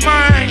mine.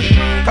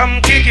 Come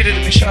kick it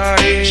with me,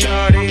 shawty.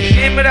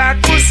 Give me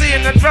that pussy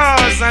in the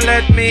drawers and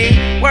let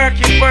me work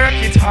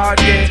it hard,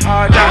 get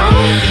harder.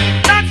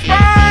 That's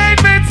fine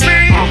with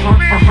me.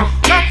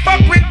 Come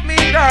fuck with me,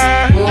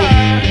 girl.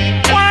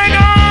 Why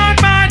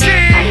not, my G?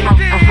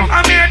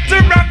 I'm here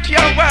to rock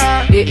your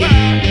world.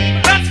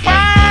 That's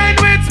fine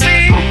with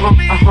me.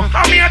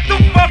 I'm here to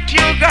fuck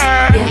you,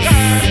 girl.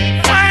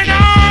 Why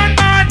not,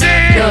 my G?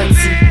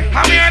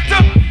 I'm here to.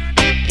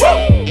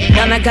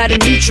 Now I got a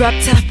new drop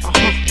top.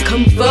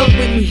 Come fuck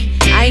with me.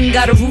 I ain't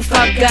got a roof,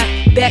 I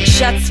got back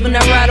shots when I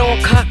ride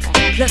on cock.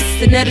 Plus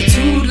an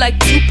attitude like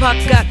Tupac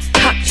got.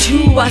 Cock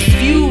chew, I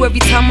spew every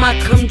time I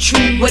come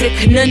true. What a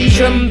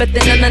conundrum, but the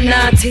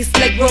na-na-na tastes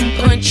like rum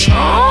punch.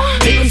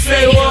 Make them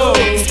say, whoa,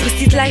 this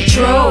pussy's like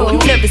dro. You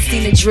never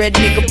seen a dread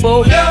nigga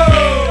bow.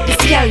 This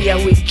gal, ya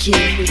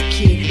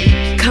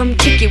wicked. Come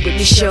kick it with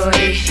me,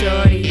 shorty.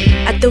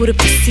 I throw the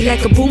pussy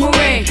like a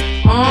boomerang.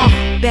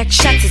 Back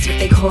shots is what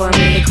they call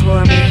me.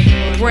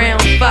 Brown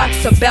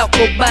fox about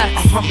go box.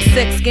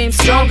 Sex game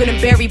stronger than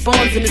Barry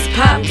Bonds in his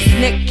pops.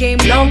 Neck game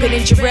longer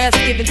than giraffes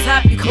giving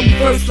top. You come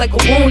first like a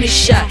wanted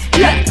shot.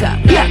 Black guy.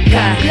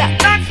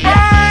 That's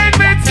fine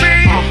with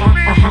me.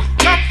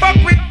 Come fuck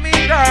with me,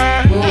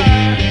 girl.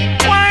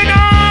 Why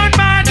not,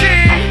 my G?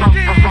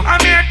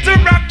 I'm here to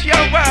rock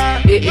your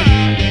world.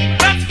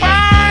 That's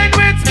fine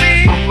with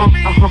me.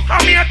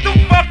 I'm here to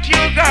fuck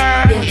you,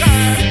 girl.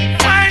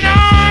 Why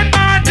not,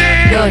 my G?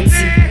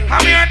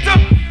 I'm here to.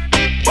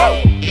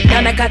 Now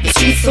I got the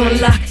streets on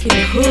lock. In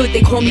the hood,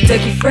 they call me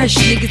Dougie Fresh.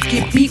 Niggas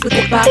get beat with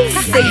the box.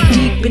 Stay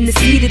deep in the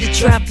seat of the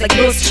drop like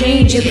lost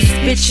change. And this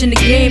bitch in the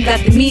game got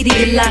the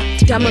media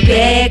locked. I'm a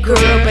bad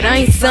girl, but I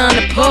ain't signed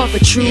a paw for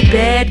true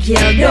bad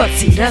girl.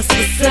 Naughty, that's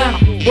what's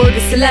up. Word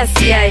of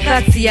Selassie,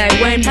 Fatsy,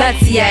 Wayne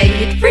Batsy,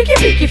 get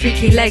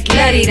freaky like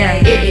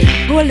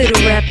Lottie-Dye. All of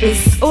the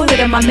rappers, all of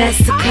them I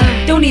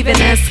massacre. Don't even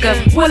ask her,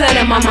 all of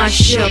them I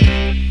mash up.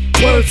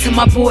 Word to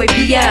my boy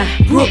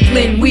B.I.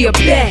 Brooklyn, we are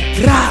back.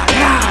 Rah.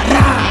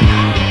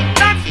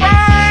 That's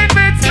fine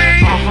with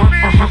me.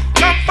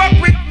 Come fuck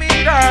with me,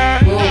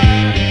 girl.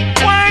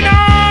 Why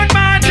not,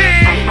 my G?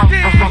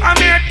 I'm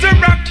here to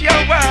rock your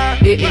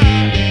world.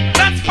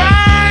 That's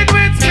fine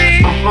with me.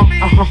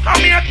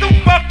 I'm here to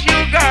fuck you,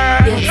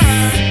 girl.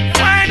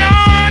 Why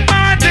not,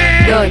 my G?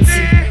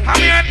 I'm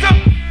here to.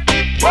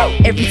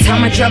 Every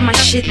time I drop my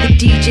shit, the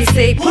DJ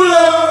say pull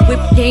up. Whip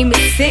game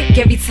is sick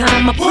every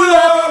time I pull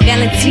up.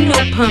 Valentino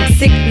pump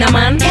sick, nah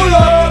man. Pull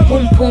up.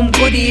 Pum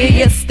goodie,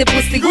 yes the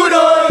pussy good.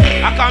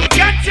 I come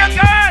get your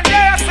girl,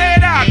 yeah, say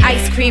that.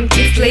 Ice cream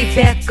kicks lay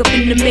back up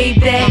in the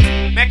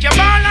Maybach. Make your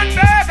ball and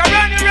bag, I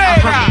run your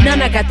radar.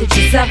 None I got the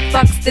juice up,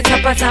 fox the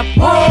top of top.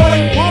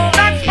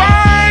 That's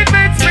fine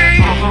with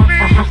me.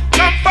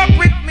 Come fuck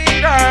with me,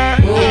 girl.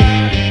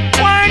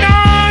 Why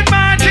not,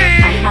 my G?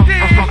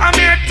 I'm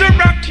here to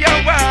rock your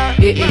world.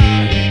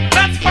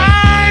 That's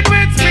fine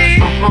with me.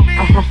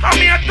 I'm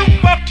here to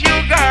fuck you,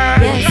 girl.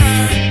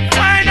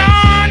 Why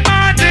not,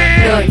 my G?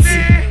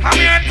 I'm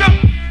here to.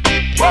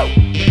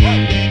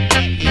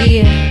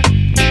 Yeah.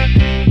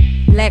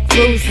 Black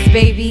roses,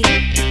 baby.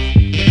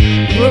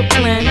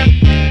 Brooklyn.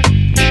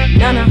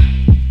 Nana.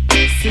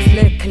 This is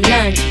Lil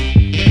Kalonji.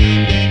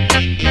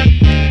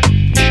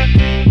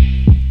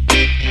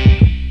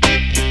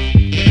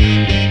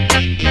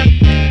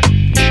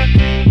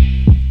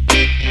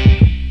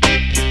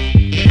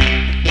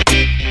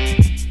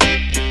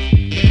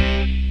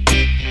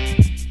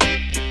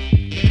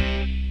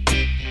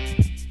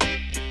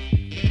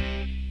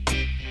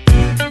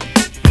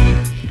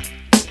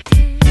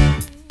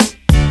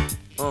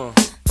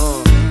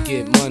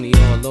 get money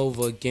all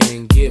over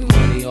again, get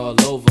money all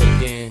over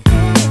again.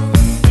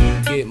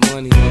 Get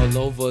money all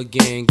over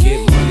again,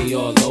 get money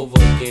all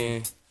over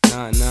again.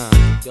 Nah,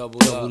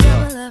 double up,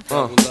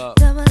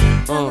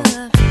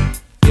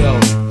 Yo,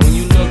 when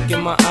you look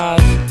in my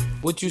eyes,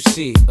 what you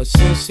see? A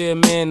sincere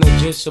man or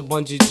just a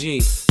bunch of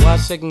G? Why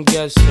second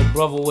guess a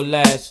brother will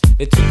last?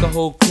 It took a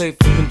whole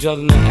clip from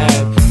Magellan to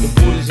Ave.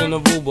 The booties in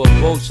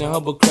Aruba, boats and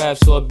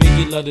hovercraft. So a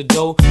biggie love the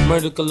dough,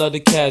 Murdica love the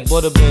cash.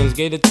 Butter Benz,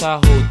 gave the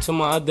Tahoe to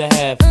my other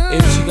half.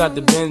 If she got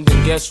the Benz,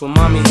 then guess what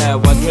mommy had?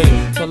 Why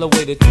Drake tell her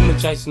wait, too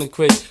much ice in the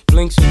crib.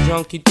 Blinks so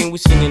drunk, he think we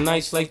singing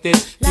nights like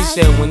this. He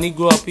said when he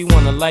grew up, he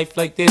want a life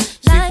like this.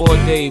 Sleep all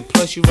day,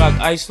 plus you rock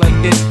ice like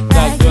this.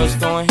 Got girls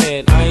throwing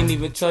head, I ain't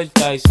even touch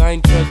dice. I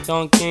ain't trust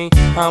Don King,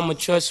 I'ma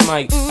trust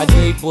Mike. I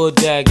date bull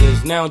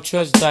daggers, now I don't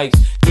trust dykes.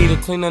 Need a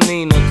cleaner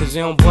Nina, cause they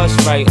don't bust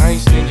right. I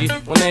ain't stingy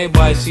when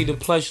everybody see the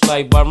plush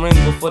light. By ring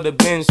before the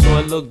Benz, so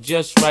it look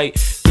just right.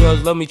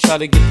 Girls love me, try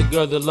to get the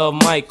girl to love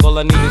Mike. All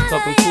I need is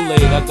cup and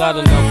Kool-Aid, I got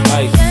enough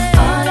ice.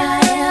 All I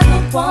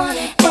ever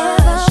wanted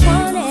was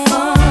you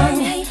for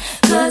me.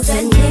 Cause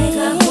that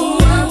nigga who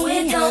I'm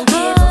with don't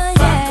give a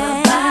fuck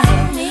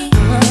about me.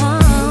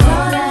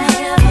 All I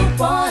ever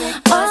wanted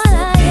was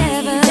to be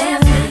there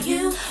for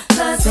you.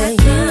 Cause that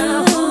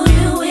girl who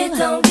you with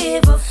don't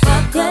give a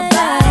fuck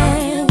about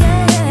you.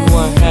 You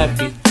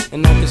unhappy,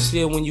 and I can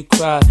see it when you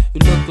cry. You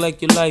look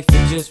like your life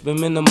has just been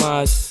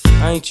minimized.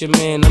 I ain't your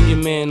man, I'm your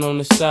man on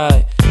the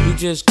side. You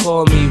just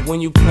call me when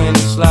you plan to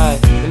slide.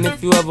 And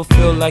if you ever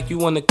feel like you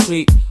wanna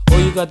creep, all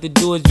you got to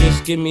do is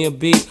just give me a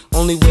beat.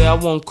 Only way I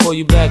won't call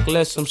you back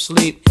unless I'm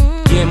sleep.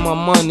 Get my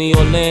money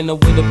or land her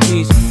with a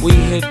piece. We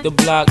hit the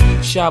block,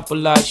 shop a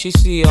lot. She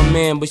see a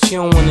man, but she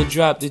don't wanna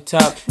drop the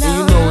top. And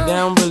you know that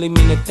don't really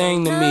mean a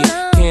thing to me.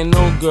 Can't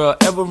no girl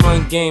ever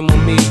run game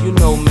on me. You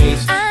know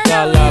Mace,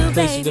 got a lot of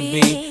places to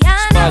be.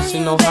 Spots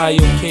in Ohio,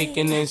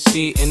 kicking and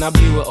seat. And I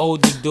be with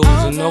older dudes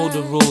and know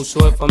the rules.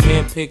 So if a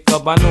man pick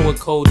up, I know what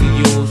code to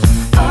use.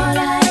 All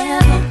I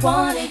ever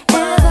wanted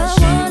was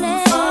you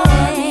for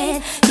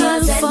me.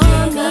 Cause that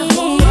nigga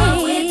who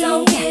I'm with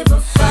don't give a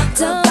fuck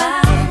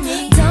about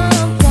me.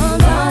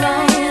 All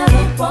I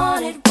ever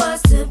wanted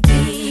was to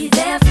be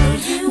there for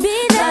you.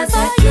 Cause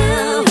that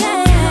girl who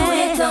you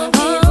with don't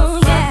give a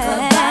fuck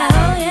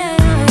about you.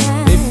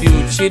 If you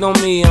cheat on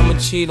me, I'ma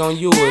cheat on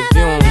you. If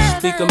you don't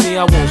speak of me,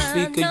 I won't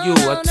speak of you.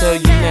 I tell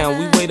you now,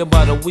 we wait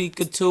about a week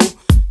or two.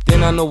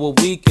 Then I know what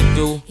we could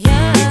do.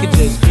 We could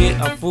just get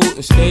our food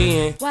and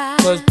stay in.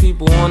 Cause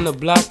people on the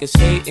block is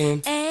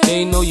hating.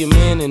 They know your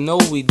man and know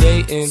we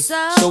dating.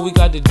 So we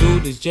got to do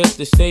this just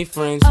to stay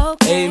friends.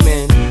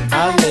 Amen.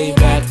 I lay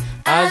back,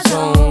 I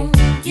zone.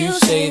 You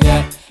say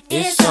that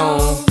it's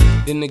on.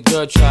 Then the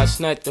girl tried to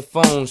snatch the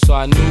phone. So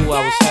I knew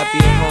I was happy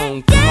at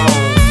home. Come on.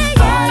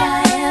 All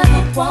I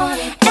ever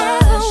wanted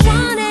was you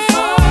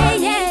for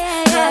me.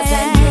 Cause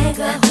that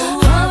nigga who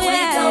I'm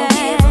with don't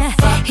give a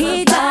fuck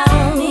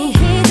about me.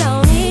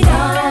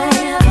 All I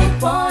ever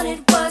wanted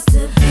was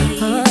to be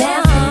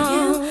there for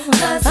you.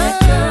 Cause that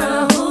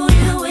girl who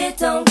you with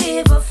don't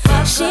give a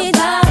fuck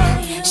about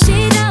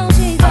you.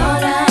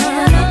 All I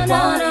ever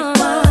wanted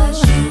was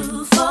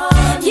you for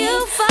me.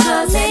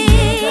 Cause that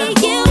nigga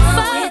who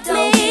I'm with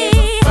don't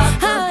give a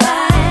fuck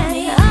about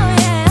me. All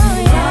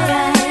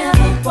I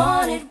ever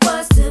wanted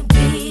was to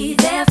be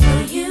there for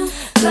you.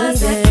 Cause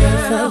that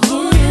girl who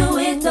you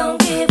with don't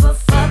give a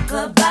fuck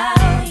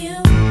about you.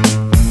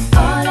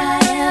 All I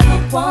ever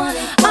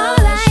wanted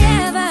was you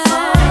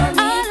for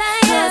me.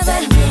 Cause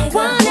that nigga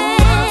who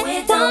I'm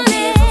with don't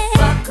give a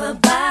fuck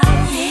about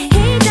me.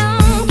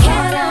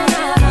 All I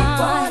ever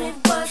wanted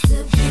was to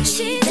be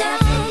there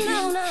for you.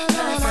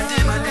 My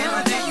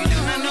day, you do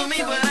not know me,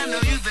 but I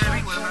know you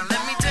very well. Now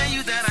let me tell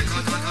you that I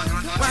could.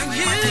 My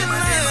day, you do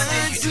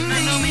not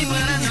know me,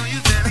 but I know you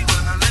very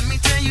well. Now let me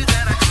tell you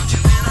that I could.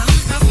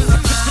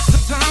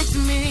 Talk to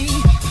me,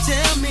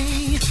 tell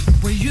me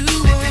where you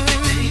were.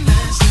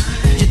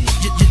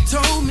 You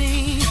told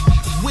me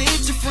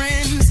with your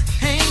friends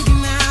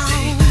hanging out.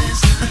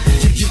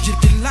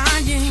 You're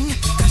lying,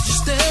 cause you're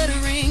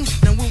stuttering.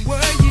 Now where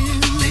were you?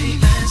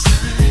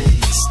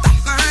 Stop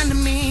lying to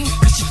me,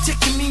 cause you're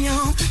ticking me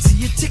off. See,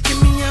 you're ticking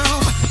me off.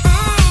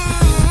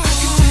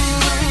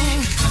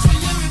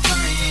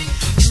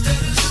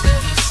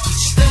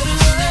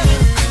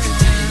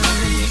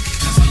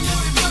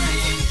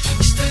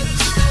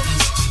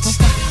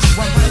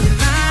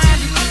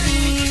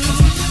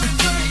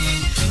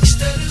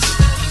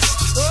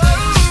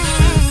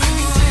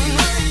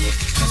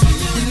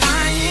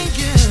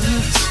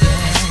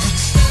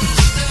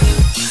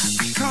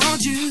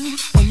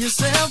 Your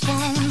cell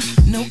phone,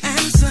 no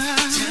answer.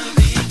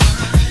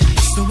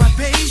 So I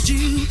paged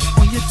you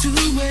on your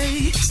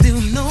two-way,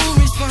 still no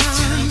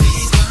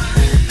response.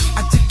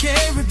 I took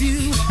care of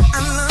you,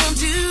 I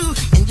loved you,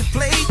 and you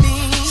played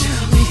me.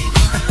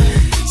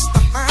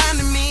 Stop lying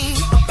to me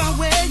about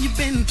where you've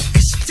been,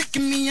 cause you're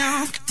ticking me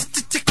off,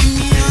 ticking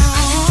me off.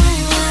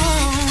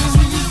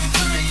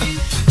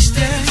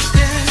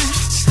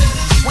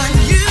 Why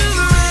you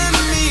lie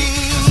to me?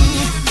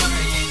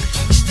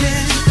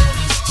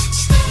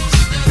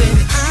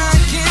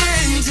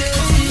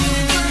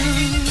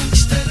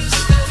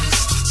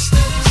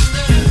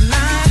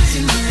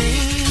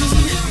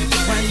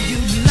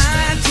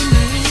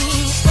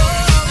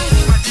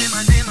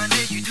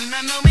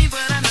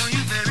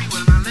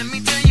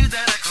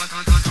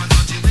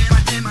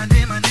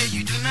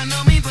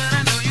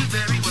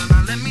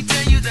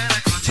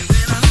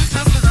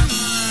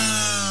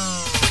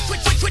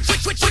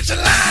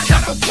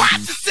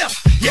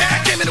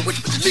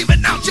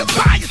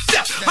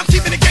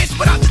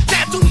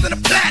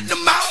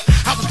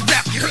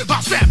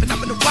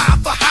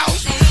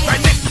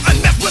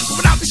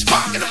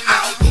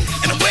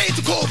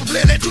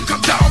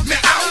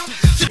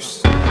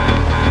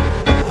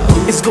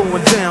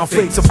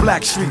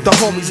 Blackstreet, the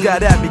homies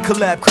got at me,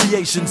 collab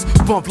creations,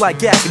 bump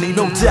like acne,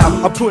 no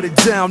doubt. I put it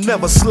down,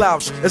 never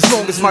slouch. As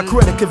long as my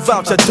credit can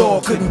vouch, a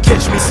dog couldn't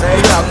catch me.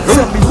 Stay out.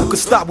 Tell me who could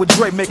stop with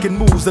Dre making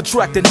moves,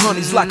 attracting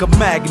honeys like a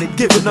magnet,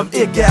 giving them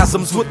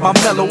orgasms with my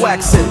mellow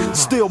accent.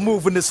 Still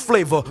moving this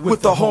flavor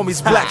with the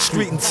homies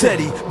Blackstreet and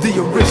Teddy, the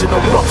original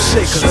rough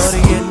shakers.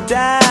 Shorty get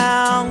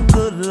down,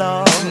 good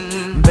lord.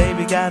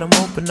 Baby got 'em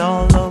open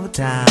all over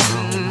town.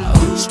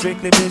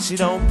 Strictly bitch, you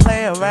don't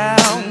play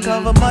around.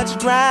 Cover much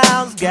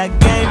grounds, got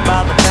game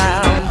by the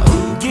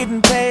town.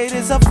 Getting paid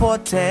is a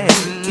forte,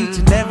 each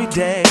and every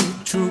day.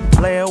 True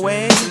play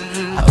away.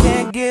 I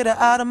can't get her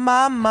out of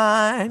my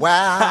mind.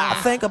 Wow. I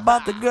think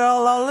about the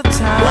girl all the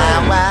time.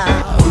 Wow,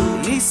 wow.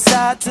 East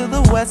side to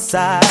the west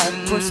side,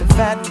 pushing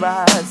fat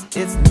rides,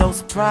 it's no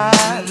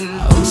surprise.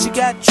 She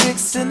got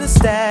tricks in the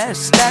stash,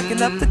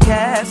 stacking up the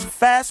cash,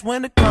 fast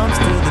when it comes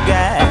to the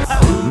gas.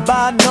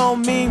 By no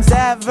means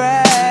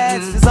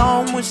average, it's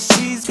on when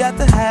she's got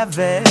to have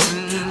it.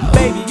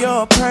 Baby,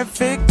 you're a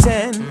perfect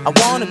 10, I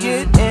wanna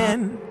get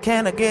in.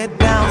 Can I get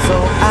down so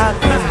I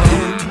can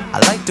win? I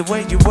like the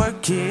way you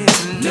work it,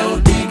 no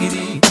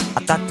diggity.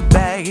 I got to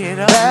bag it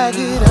up, bag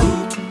it up.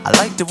 I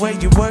like the way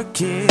you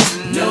work it,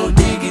 no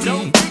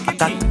diggity. I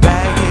got to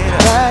bag it up,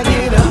 bag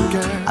it up,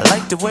 girl. I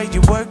like the way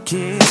you work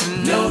it,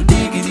 no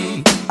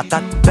diggity. I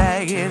got to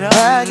bag it up,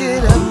 bag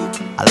it up.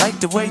 I like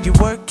the way you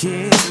work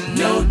it,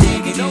 no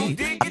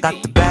diggity. I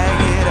got to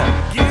bag it up.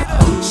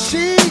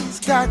 She's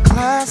got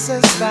class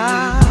and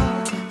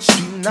style,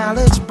 street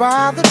knowledge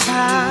by the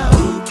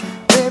pound.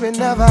 Baby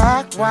never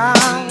act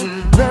wild,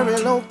 very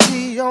low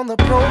key on the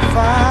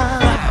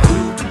profile.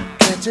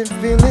 Catching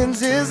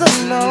feelings is a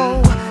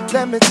no.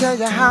 Let me tell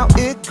you how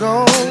it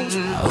goes.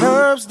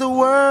 Curves the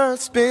word,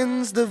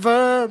 spins the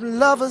verb.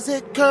 Lovers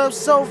hit curves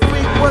so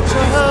freak what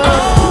you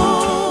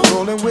heard.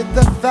 Rolling with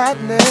the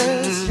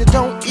fatness, you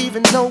don't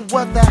even know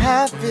what the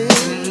half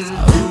is.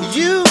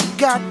 You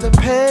got to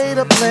pay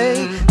to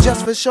play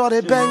just for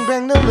shorty bang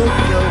bang to look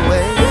your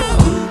way.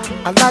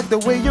 I like the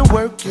way you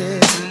work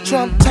it,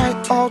 Trump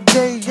tight all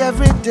day,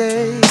 every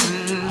day.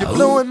 You're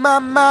blowing my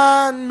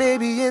mind,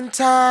 maybe in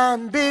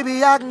time,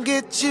 baby, I can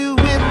get you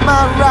in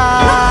my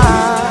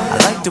ride. I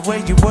like the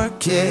way you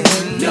work it,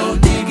 no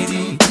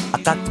diggity.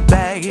 I got to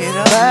bag it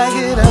up, bag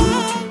it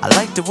up. I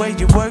like the way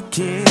you work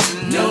it,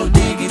 no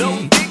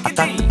diggity. I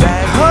got to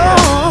bag it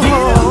up,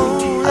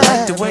 yeah. I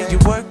like the way you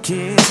work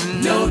it,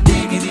 no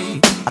diggity.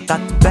 I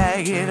got to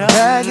bag it up,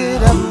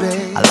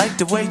 babe. I like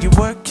the way you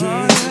work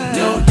it,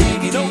 no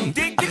diggity.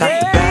 I got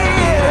to bag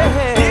it up.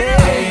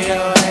 Hey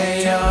yo,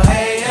 hey yo,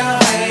 hey yo,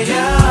 hey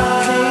yo.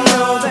 Hey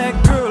yo, that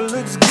girl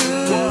looks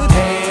good.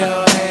 Hey yo,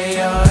 hey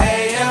yo,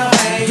 hey yo,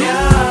 hey yo.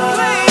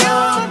 Play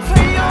on,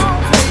 play on,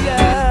 play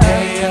on.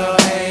 Hey yo,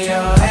 hey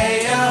yo, hey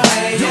yo,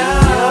 hey yo.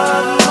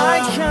 You're my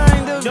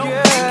kind of girl.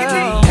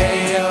 Hey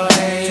yo,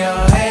 hey yo,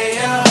 hey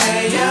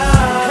yo,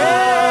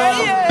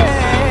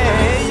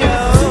 hey yo.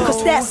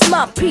 Cause that's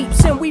my peeps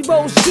and we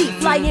rose deep.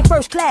 Flying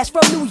first class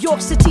from New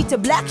York City to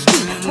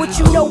Blackstreet. What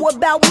you know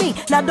about me?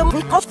 Now the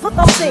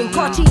thing,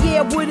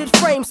 Cartier wooded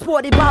frame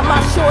sported by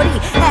my shorty.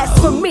 As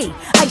for me,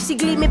 icy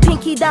gleaming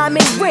pinky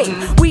diamond ring.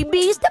 We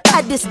bees the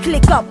baddest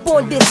click up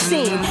on this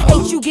scene.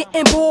 Ain't you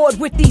getting bored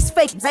with these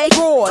fake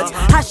broads?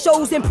 High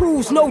shows and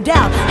proves, no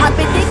doubt. I've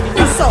been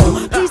thinking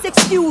so. Please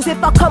excuse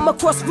if I come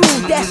across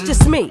rude. That's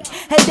just me,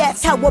 and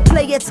that's how a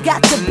player's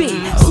got to be.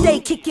 Stay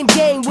kicking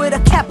game with a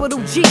capital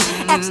G.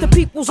 Ask the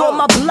peoples on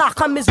my block,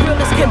 I'm as real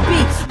as can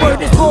be.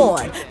 Word is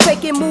born,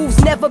 faking moves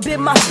never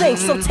been my thing.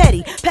 So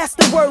Teddy, pass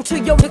the word to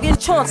your nigga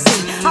Chauncey.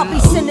 I'll be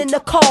sending the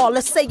call,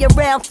 let's say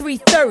around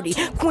 3:30.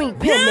 Queen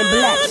Pen and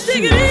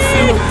Blackstreet. I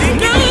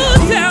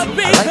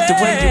like the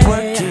way you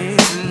work it,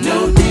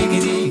 no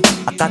diggity.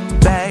 I got to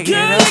bag it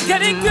up. I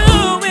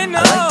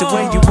like the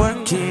way you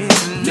work it,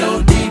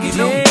 no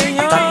diggity.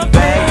 I got to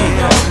bag it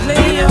up.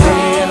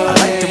 I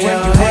like the way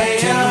you work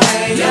it,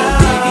 no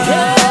diggity.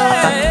 I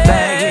got to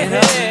bag it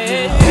up.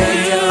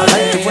 I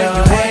like the way you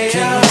work it,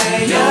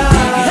 no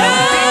diggity.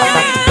 I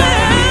got to bag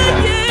it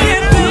up.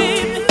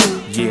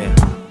 Yeah.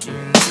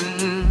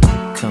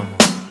 Come on.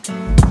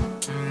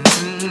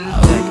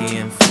 Becky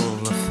in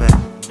full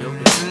effect.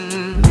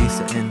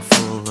 Lisa in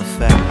full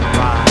effect.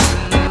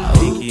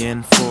 Pinky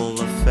in full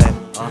effect.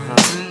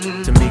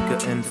 Tamika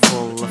in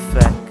full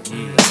effect.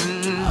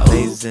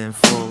 Lazy in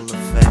full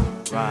effect.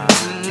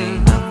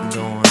 Ain't nothing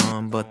going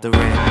on but the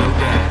red.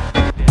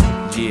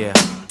 Yeah.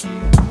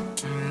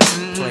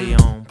 Play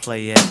on,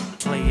 play it.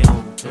 Play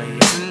on, play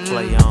it.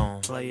 Play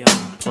on, play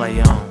on,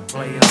 play on,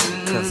 play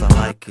on. Cause I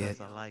like it.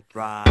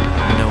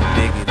 No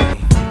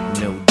diggity,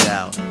 no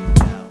doubt.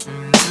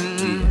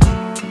 Yeah.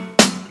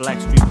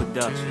 Blackstreet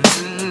Productions.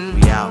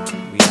 We out,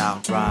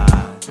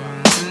 ride.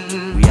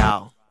 We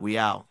out, we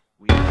out.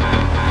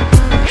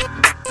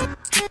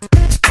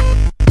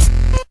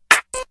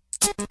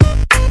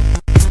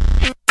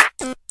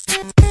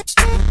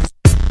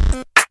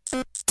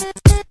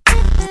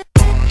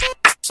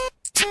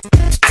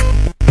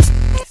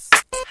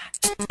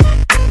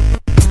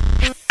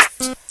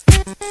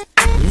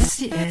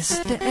 Yes,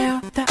 the L,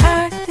 the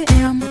I, the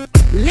M.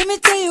 Let me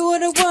tell you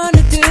what I wanna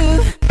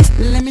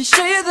me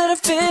show you that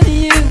I've been to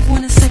you.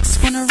 Wanna sex,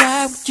 wanna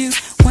ride with you.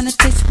 Wanna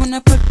taste when I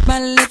put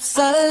my lips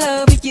all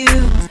over you.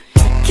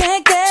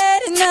 Can't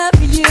get enough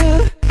of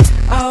you.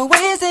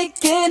 Always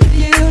thinking of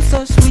you.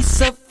 So sweet,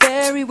 so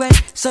very wet.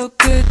 So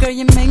good, girl,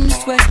 you make me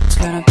sweat.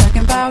 Girl, I'm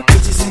talking about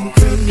bitches and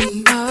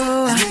cream.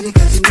 Oh,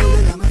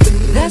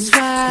 that's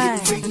right.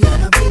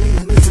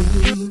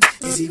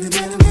 It's even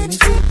better when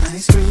it's with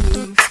ice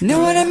cream. Know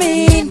what I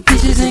mean?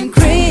 Peaches and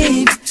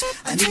cream.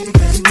 I need it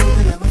 'cause you're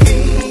moving on my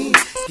feet.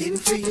 Getting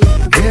free.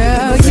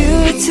 Girl, you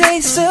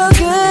taste so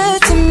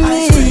good to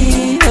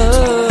me.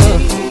 Oh,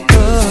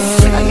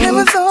 oh. I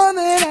never thought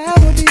that I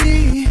would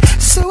be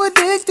so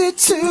addicted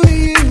to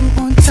you.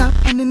 On top,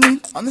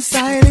 underneath, on the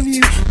side of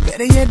you.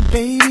 Better yet,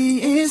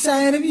 baby,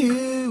 inside of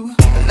you.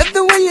 I love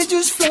the way you're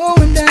just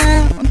flowing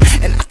down.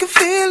 And I can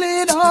feel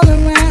it all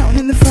around.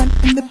 In the front,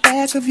 in the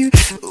back of you.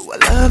 Ooh, I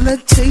love the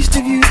taste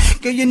of you.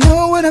 Girl, you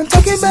know what I'm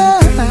talking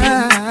about.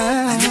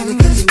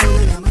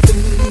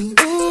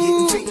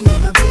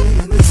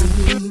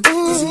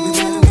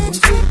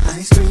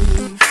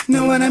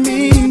 Know what I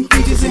mean?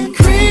 Peaches and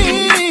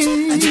cream.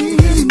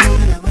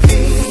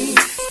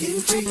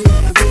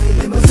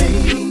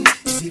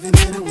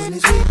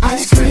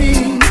 Ice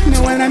cream.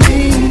 Know what I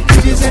mean?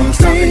 Peaches and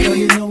cream. Girl,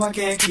 you know I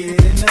can't get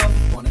enough.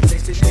 Wanna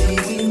taste it,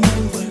 baby,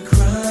 when we're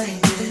crying.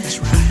 That's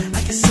right.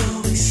 I get so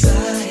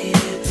excited.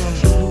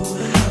 Oh,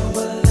 how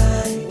I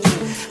like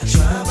it. I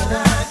try, but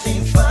I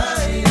can't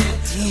fight it.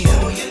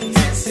 Oh, you're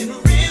dancing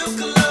real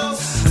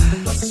close.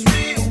 Plus it's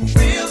real,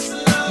 real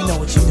slow. You know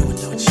what you're doing,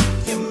 don't you?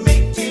 You're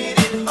making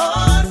it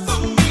hard for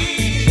me.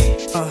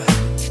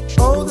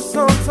 Oh, the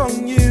song's on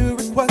you.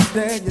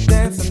 Requested you're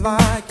dancing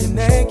like you're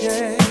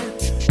naked.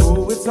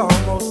 Oh, it's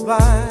almost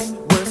like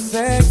we're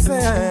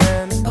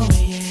sexing. Oh,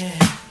 yeah.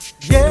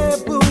 Yeah,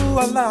 boo,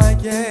 I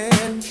like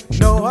it.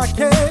 No, I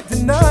can't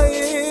deny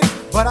it.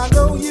 But I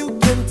know you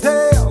can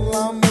tell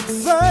I'm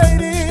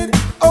excited.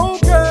 Oh,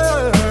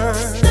 girl.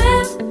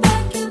 Step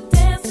back, you're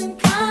dancing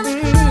kinda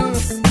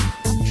close.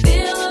 I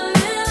feel a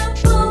little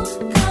pull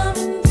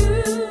coming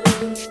through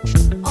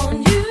on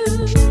you.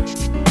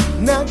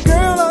 Now,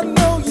 girl, I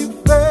know you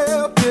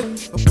felt it.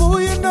 But boo,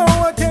 you know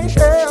I can't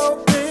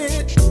help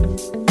it.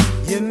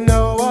 You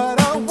know what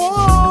I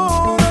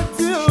wanna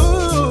do.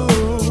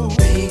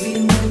 Baby,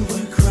 when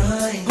we're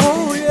crying.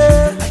 Oh,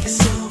 yeah. I get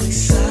so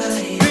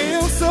excited.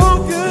 Feel so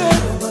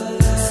good.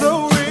 So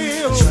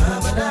real. I try,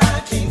 but I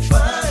can't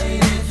fight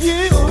it.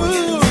 You. Oh,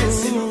 you're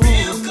dancing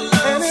real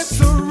close. And it's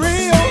a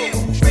real,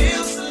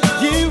 real slow.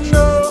 You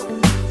know.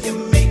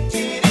 You're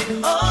making it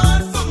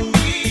hard for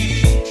me.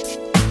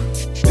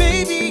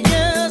 Baby,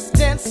 yes,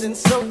 dancing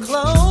so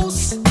close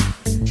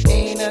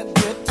ain't a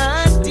good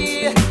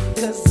idea.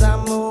 'Cause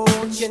I'm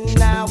on you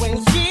now and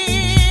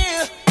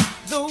here.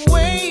 The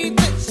way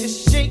that you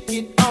shake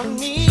it on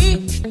me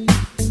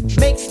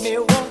makes me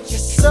want you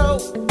so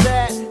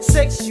bad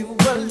sexually.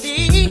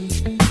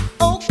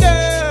 Oh,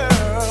 girl.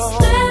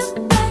 Step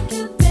back,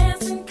 you're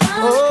dancing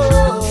kinda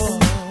close.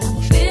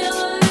 Feel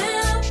a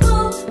little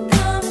pull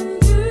coming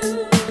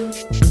through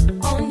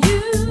on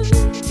you.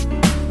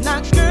 Now,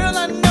 girl,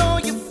 I know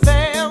you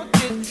felt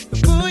it. But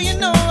boo, you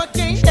know I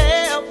can't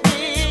help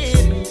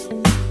it.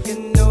 You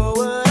know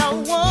what I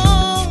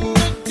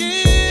wanna do.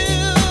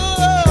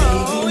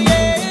 Oh,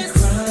 yes.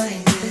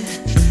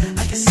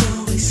 I get so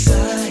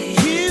excited.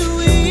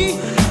 Kiwi.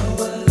 Oh,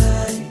 how I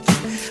like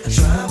it. I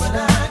try, but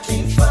I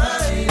can't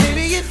fight it.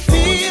 Baby, it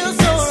feels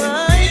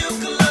alright.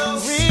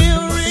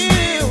 Real,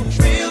 real,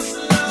 real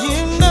slow. You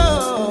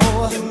know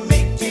you're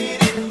making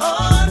it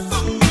hard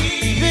for me.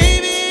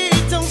 Baby,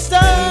 don't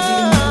stop.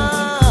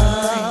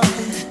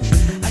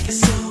 I get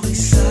so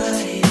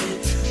excited.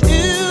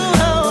 Ooh,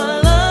 how I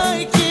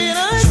like it.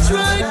 I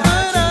tried,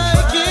 but I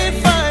can't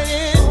find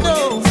it. No.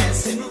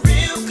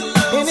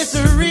 And it's a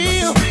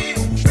real,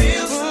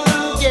 real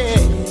slow. Yeah.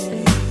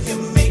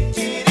 You're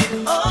making it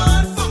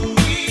hard for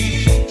me.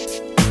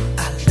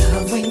 I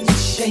love when you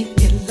shake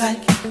it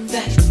like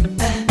that.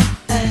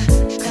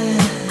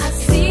 I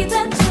see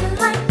that you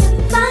like it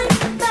like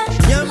that.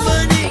 Your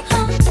money.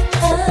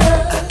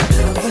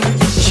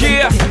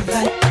 Yeah.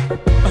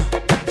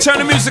 Turn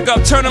the music up,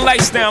 turn the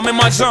lights down, I'm in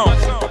my zone.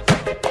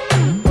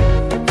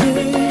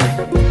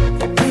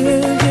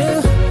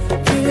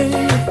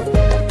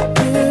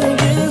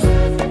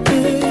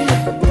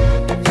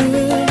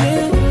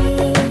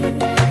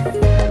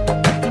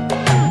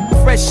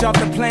 Fresh off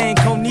the plane,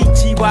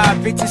 Konichiwa,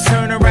 bitches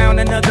turn around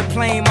another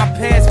plane. My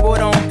passport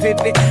on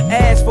pivot,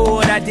 asked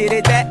for it, I did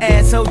it. That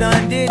asshole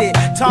done did it.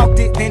 Talked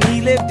it, then he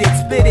lived it,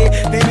 spit it,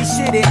 then he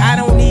shit it. I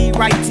don't need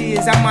right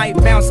tears, I might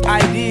bounce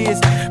ideas,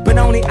 but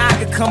only I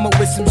could come up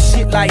with some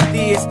shit like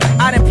this.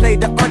 I done played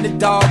the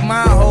underdog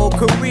my whole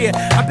career.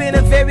 I've been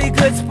a very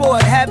good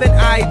sport, haven't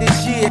I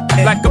this year?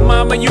 Like a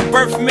mama, you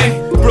birthed me.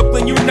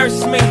 Brooklyn, you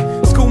nursed me.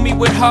 School me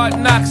with Hard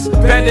Knocks,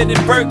 better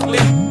than Berkeley.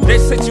 They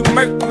said you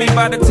murked me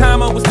by the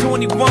time I was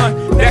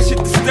 21. That shit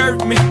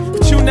disturbed me,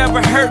 but you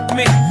never hurt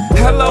me.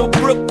 Hello,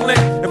 Brooklyn.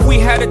 If we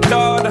had a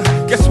daughter,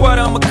 guess what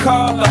I'ma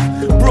call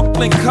her?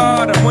 Brooklyn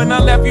Carter. When I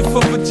left you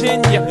for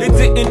Virginia, it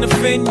didn't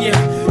offend you,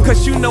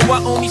 cause you know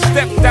I only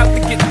stepped out to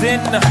get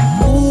dinner.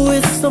 Ooh,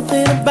 it's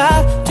something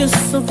about, just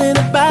something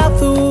about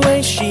the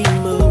way she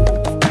moves.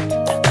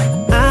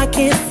 I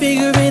can't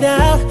figure it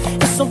out,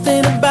 it's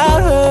something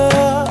about her.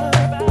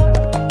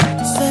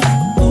 Say,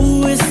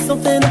 ooh, it's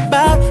something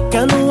about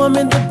kind of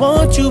woman that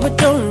wants you but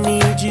don't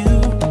need you.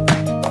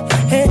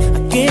 Hey, I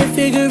can't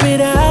figure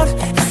it out,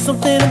 it's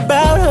something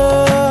about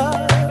her.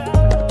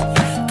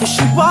 Cause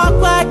she walk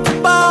like a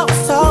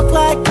boss, talk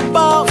like a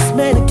boss,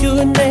 manicure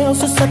and nails,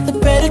 just set the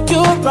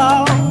pedicure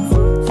off.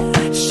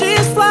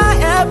 She's fly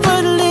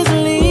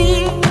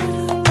effortlessly,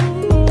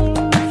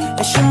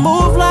 and she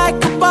move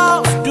like a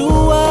boss, do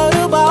what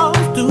a boss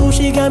do.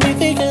 She got me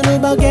thinking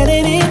about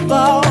getting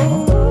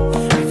involved.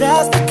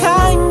 That's the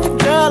kind of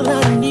girl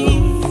I need.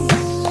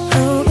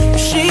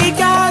 She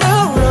got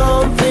her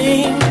own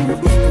thing,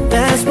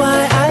 that's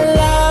why I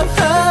love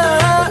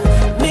her.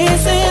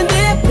 Miss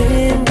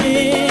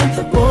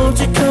Independent, won't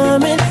you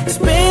come and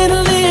spend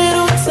a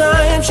little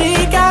time?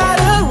 She got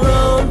her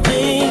own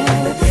thing,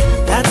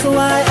 that's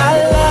why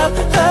I love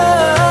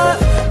her.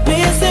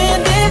 Miss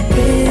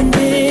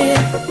Independent,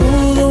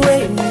 ooh, the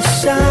way you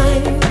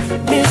shine.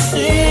 Miss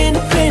Independent,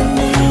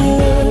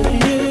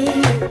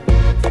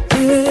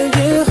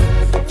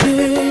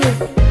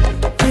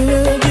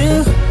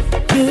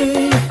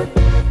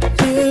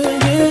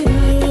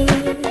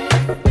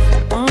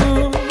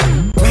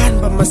 riding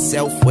by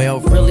myself, well,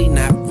 really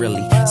not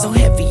really. So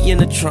heavy in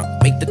the trunk,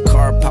 make the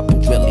car pop a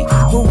wheelie.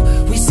 Ooh,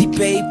 we see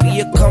baby,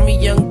 you call me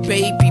young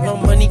baby. My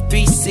money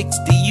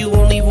 360, you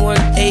only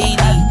 180.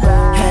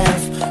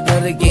 Half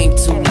of the game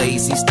too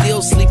lazy,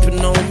 still sleeping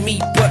on me,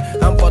 but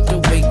I'm about to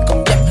wake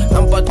 'em. Yeah,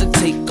 I'm about to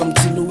take 'em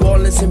to New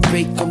Orleans and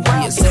bake 'em.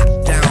 Yeah, it's hot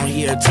down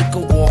here, take a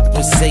walk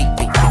with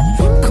Satan.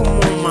 Come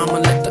on, mama,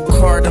 let the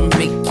Carter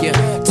make ya.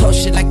 Toss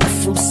shit like a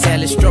fruit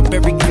salad,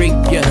 strawberry grape,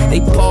 yeah. They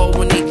ball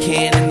when they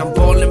can, and I'm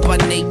balling by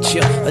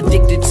nature.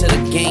 Addicted to the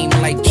game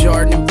like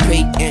Jordan and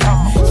Payton.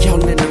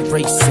 Y'all in a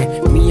racing,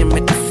 me, I'm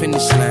at the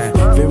finish line.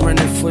 Been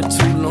running for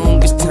too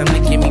long, it's time to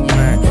give me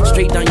mine.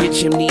 Straight down your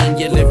chimney in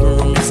your living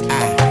room is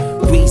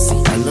Weezy,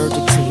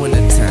 allergic to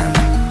wintertime.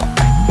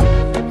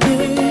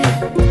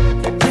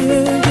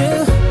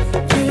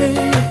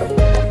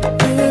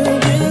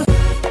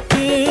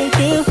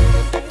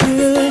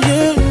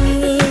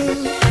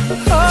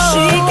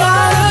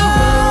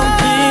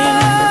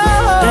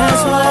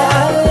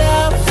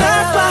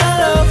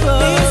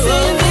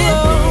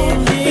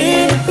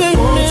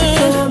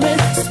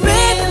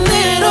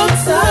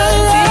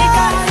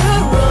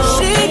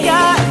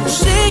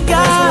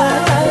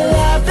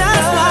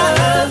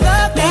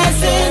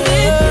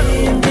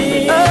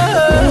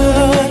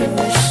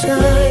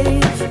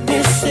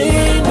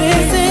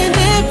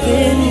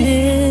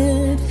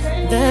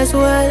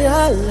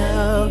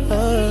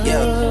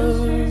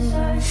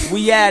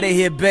 We out of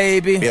here,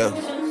 baby. Yeah.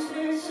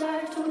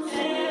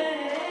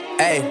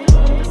 Hey,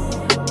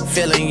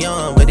 feeling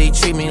young, but they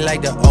treat me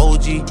like the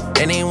OG.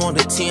 And they want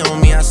the T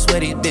on me, I swear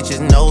these bitches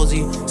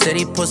nosy. Said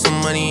he put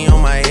some money on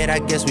my head, I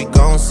guess we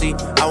gon' see.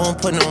 I won't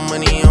put no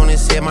money on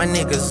his head, my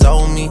niggas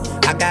owe me.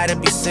 I gotta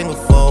be single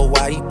for a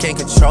while, you can't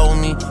control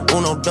me.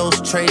 Uno, those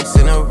traits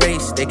in a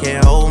race, they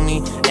can't hold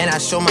me. And I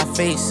show my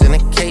face in a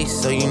case,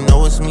 so you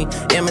know it's me.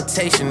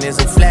 Imitation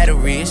isn't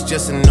flattery, it's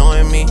just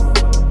annoying me.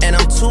 And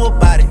I'm too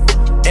about it.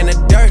 And the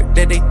dirt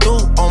that they threw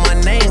on my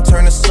name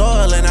turned to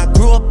soil, and I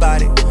grew up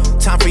about it.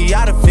 Time for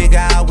y'all to figure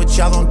out what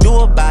y'all gon'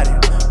 do about it.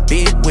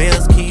 Big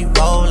wheels keep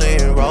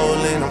rolling,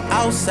 rolling. I'm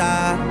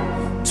outside,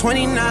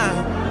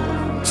 29,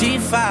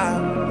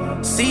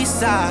 G5,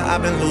 Seaside.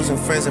 I've been losing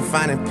friends and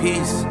finding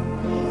peace.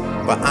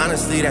 But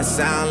honestly, that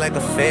sound like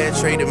a fair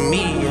trade to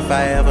me. If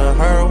I ever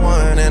heard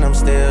one, and I'm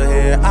still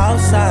here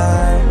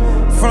outside,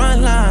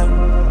 front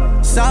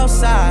line, south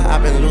side.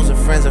 I've been losing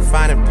friends and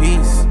finding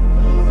peace.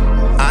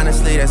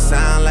 Honestly, that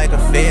sound like a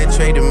fair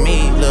trade to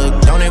me.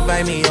 Look, don't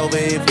invite me over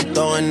if you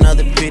throw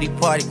another pity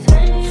party.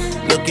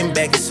 Looking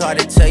back, it's hard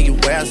to tell you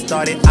where I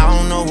started. I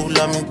don't know who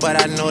loved me,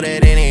 but I know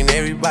that it ain't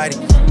everybody.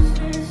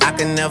 I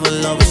can never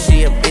love her,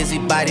 she a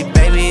busybody.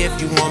 Baby,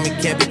 if you want me,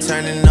 can't be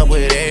turning up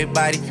with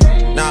everybody.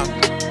 Nah,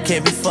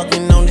 can't be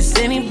fucking on this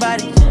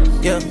anybody.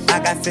 Yeah, I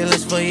got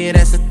feelings for you,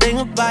 that's the thing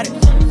about it.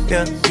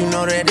 Yeah, you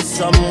know that it's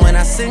something when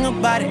I sing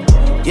about it.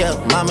 Yeah,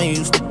 mama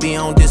used to be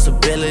on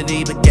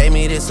disability, but gave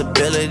me this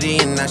ability.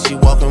 And now she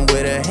walking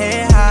with her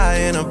head high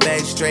and her back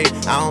straight.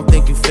 I don't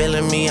think you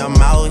feeling me, I'm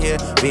out here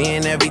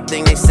being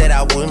everything they said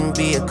I wouldn't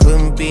be or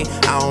couldn't be.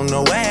 I don't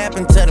know what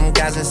happened to them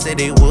guys that said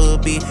they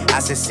would be. I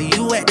said see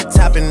you at the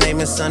top and they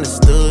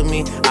misunderstood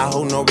me. I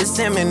hold no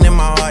resentment in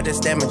my heart, that's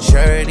that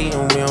maturity.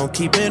 And we don't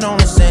keep it on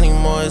us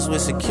anymore, it's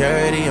with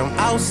security. I'm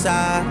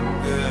outside,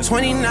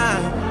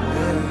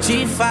 29,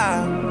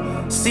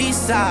 G5,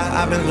 Seaside.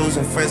 I've been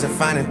losing friends and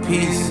finding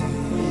peace.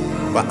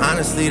 But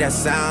honestly, that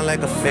sound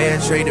like a fair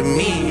trade to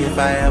me. If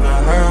I ever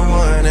heard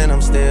one, and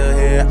I'm still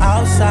here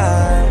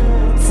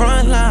outside.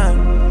 Front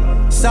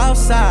line, south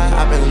side.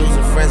 I've been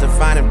losing friends and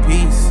finding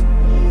peace.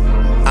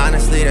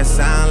 Honestly, that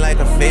sound like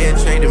a fair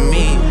trade to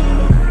me.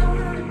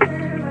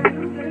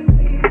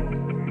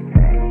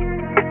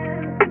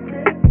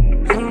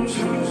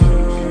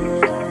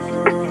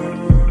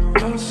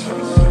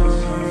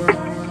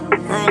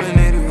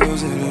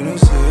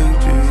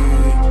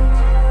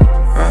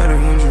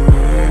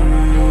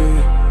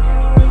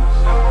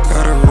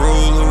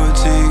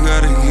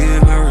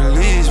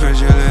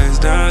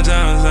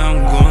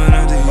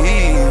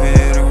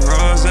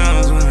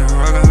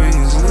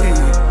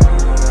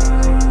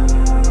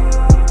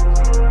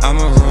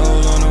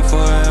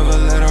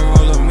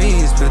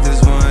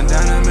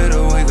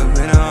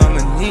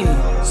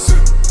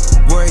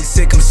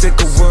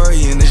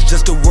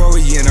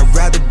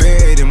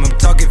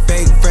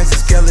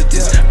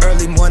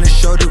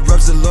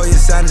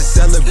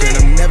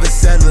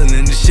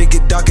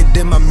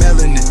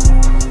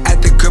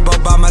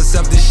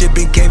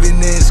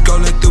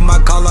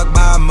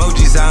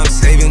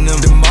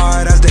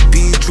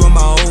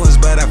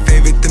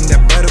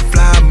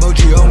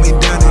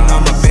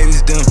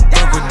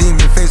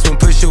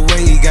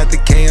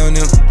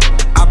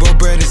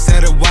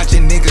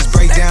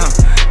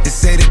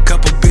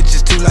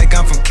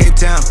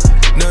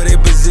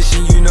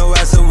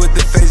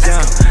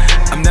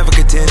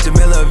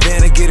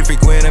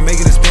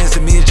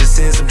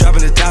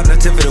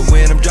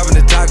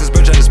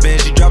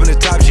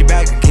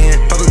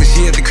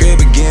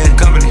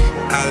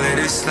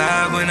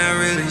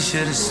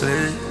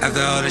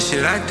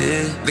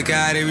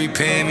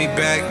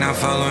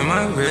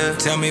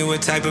 Tell me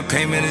what type of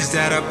payment is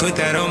that? I put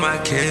that on my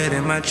kid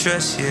and my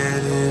trust, yeah,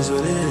 it is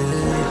what it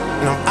is.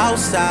 And I'm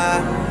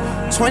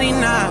outside,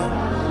 29,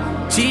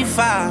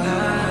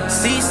 G5,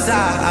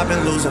 Seaside. I've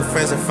been losing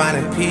friends and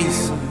finding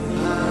peace.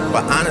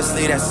 But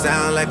honestly, that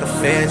sound like a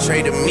fair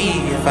trade to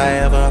me. If I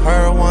ever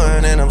heard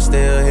one, and I'm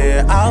still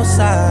here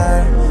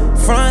outside.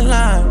 Front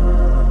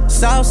line,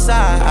 south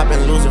side. I've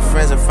been losing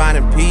friends and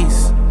finding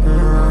peace.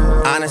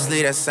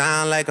 Honestly, that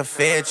sound like a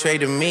fair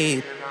trade to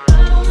me.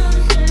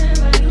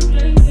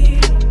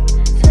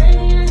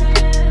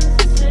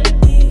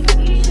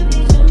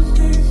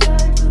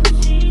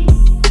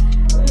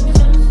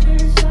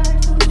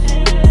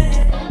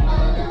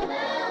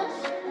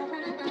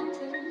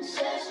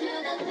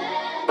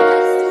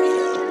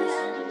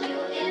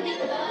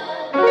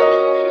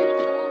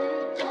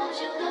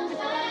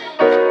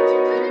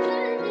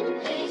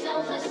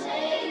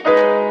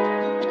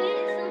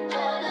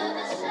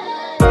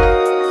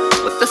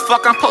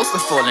 Fuck, I'm supposed to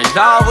fall in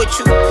love with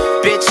you,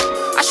 bitch.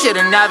 I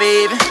should've never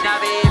even.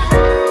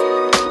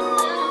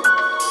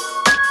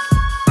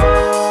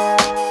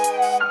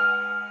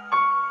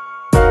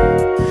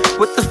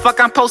 What the fuck,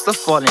 I'm supposed to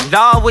fall in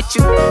love with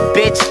you,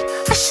 bitch.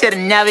 I should've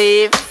never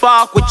even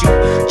fuck with you.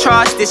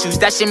 Trust issues,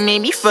 that shit made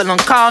me feel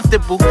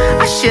uncomfortable.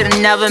 I should've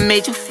never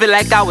made you feel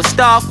like I was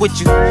stuck with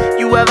you.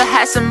 You ever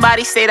had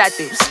somebody say that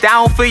they was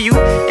down for you?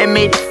 It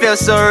made it feel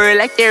so real,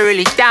 like they're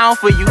really down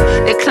for you.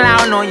 They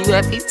clown on you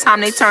every time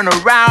they turn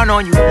around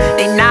on you.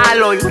 They not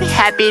loyal, they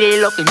happy,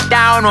 they looking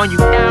down on you.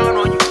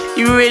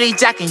 You really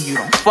jacking, you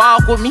don't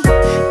fuck with me.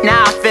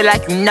 Now I feel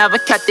like you never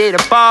kept it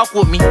a buck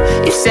with me.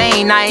 You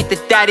saying I ain't the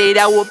daddy,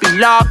 that would be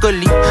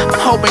luckily. I'm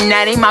hoping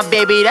that ain't my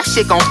baby, that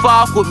shit gon'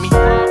 fuck with me.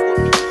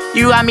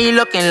 You got me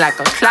looking like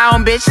a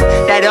clown, bitch.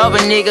 That other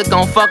nigga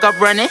gon' fuck up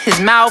running his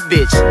mouth,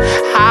 bitch.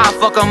 How I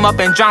fuck him up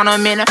and drown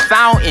him in a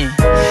fountain.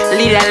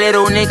 Leave that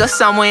little nigga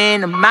somewhere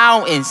in the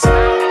mountains.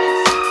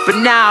 But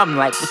now I'm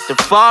like, what the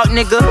fuck,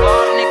 nigga?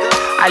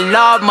 I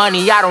love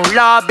money, I don't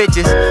love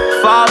bitches.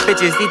 Fuck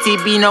bitches,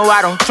 DTB know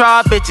I don't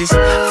trust bitches.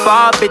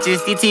 Fuck bitches,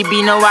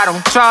 DTB know I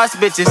don't trust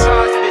bitches.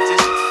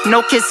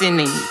 No kissing,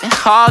 ain't even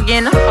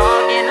hugging her.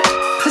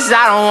 Cause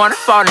I don't wanna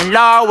fall in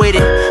love with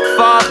it.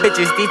 Fuck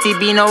bitches,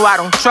 DTB know I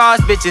don't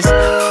trust bitches.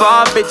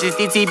 Fuck bitches,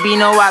 DTB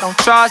know I don't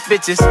trust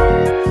bitches.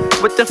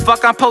 What the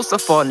fuck, I'm supposed to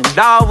fall in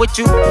love with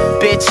you,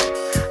 bitch?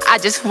 I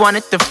just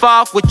wanted to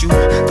fuck with you.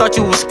 Thought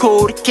you was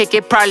cool to kick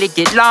it, probably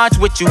get lunch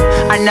with you.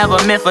 I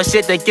never meant for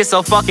shit to get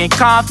so fucking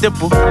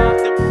comfortable.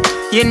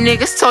 Your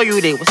niggas told you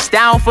they was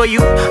down for you,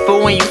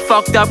 but when you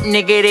fucked up,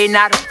 nigga, they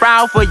not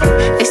around for you.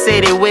 They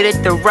say they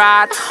waited to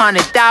ride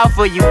 100 down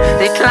for you.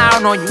 They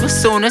clown on you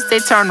as soon as they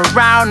turn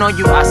around on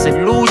you. I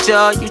salute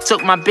ya, you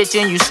took my bitch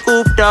and you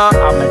scooped her.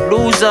 I'm a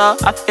loser,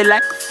 I feel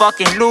like a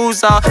fucking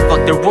loser.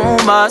 Fuck the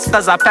rumors,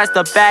 cause I passed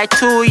the bag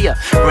to ya.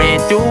 Ran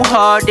through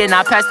her, then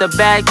I passed the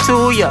bag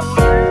to ya.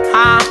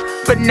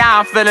 But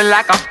now I'm feeling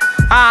like I'm,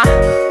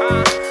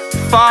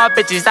 fuck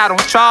bitches, I don't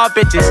trust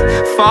bitches.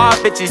 Fuck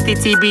bitches,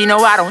 DTB know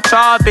I don't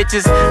trust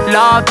bitches.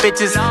 Love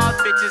bitches,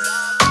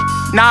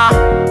 nah.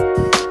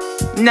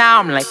 Now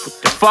I'm like,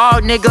 what the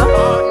fuck, nigga?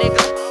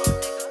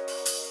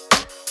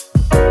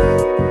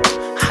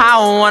 I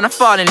don't wanna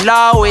fall in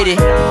love with it.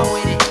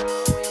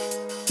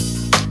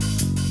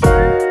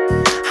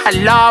 I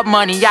love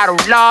money, I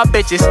don't love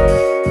bitches.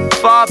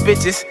 Fuck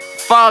bitches,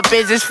 Fuck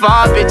bitches,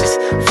 fuck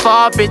bitches,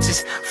 fuck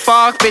bitches,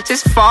 fuck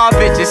bitches, fuck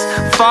bitches,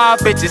 fuck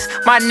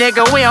bitches. My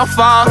nigga, we don't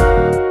fall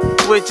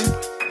with you.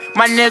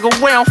 My nigga,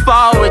 we don't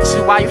fall with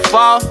you. Why you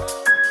fall?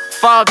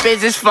 Fuck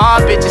bitches,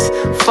 fuck bitches,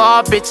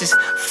 fuck bitches,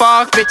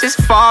 fuck bitches,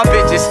 fuck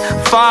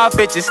bitches, fuck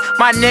bitches.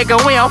 My nigga,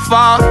 we don't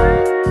fall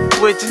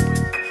with you.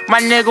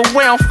 My nigga,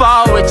 we don't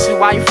fall with you.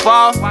 Why you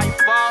fall?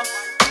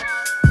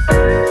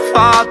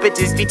 Fuck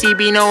bitches,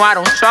 DTB know I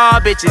don't try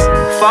bitches.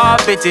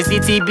 Fuck bitches,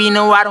 DTB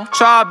know I don't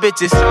try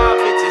bitches.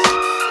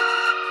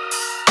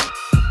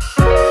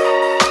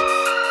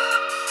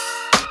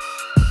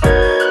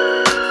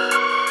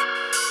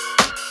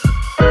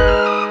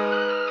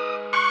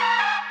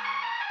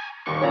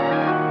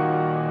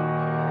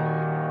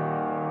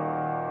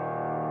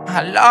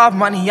 I love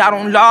money, I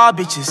don't love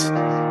bitches.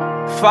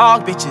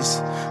 Fuck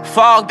bitches,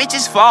 fuck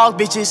bitches, fuck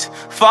bitches,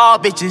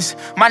 fuck bitches.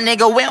 My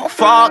nigga, we don't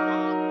fuck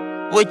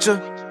with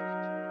you.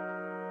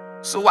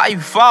 So why you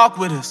fuck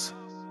with us?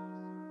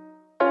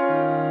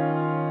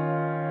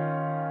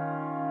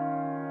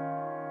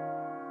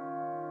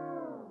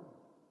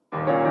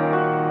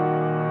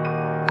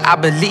 I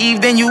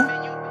believed in you.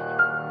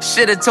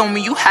 Should've told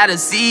me you had a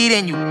seed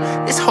in you.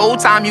 This whole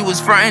time you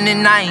was frontin'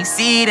 and I ain't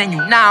see it in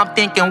you. Now I'm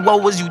thinking,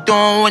 what was you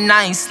doing when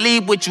I ain't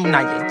sleep with you?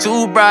 Now your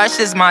toothbrush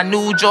is my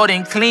new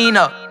Jordan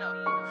cleaner.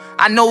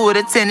 I know what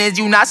a 10 is,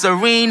 you not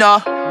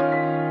Serena.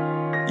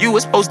 You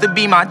was supposed to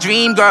be my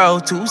dream girl,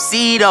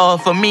 two-seater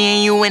for me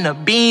and you in a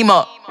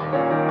Beamer.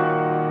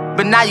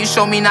 But now you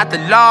show me not to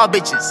love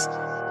bitches.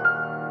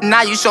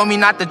 Now you show me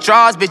not to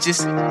draws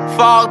bitches.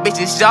 Fuck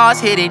bitches, jaws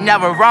hit it,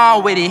 never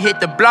wrong with it. Hit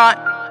the blunt,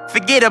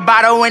 forget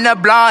about it when the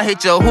blonde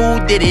hit you.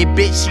 Who did it,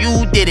 bitch?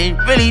 You did it.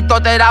 Really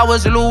thought that I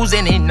was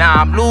losing it, now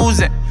I'm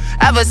losing.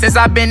 Ever since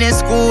I've been in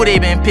school, they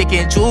been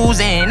picking,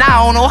 choosing.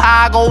 I don't know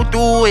how I go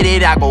through with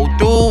it, I go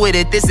through with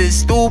it. This is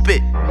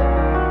stupid.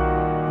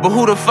 But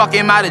who the fuck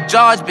am I to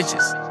judge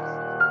bitches?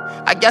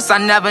 I guess I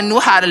never knew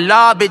how to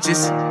love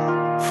bitches.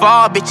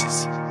 Fall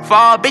bitches,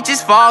 fall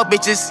bitches, fall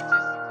bitches.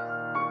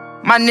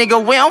 My nigga,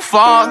 we don't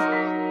fall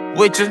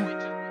with you.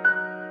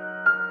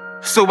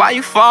 So why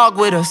you fuck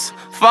with us?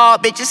 Fall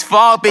bitches,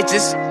 fall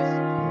bitches.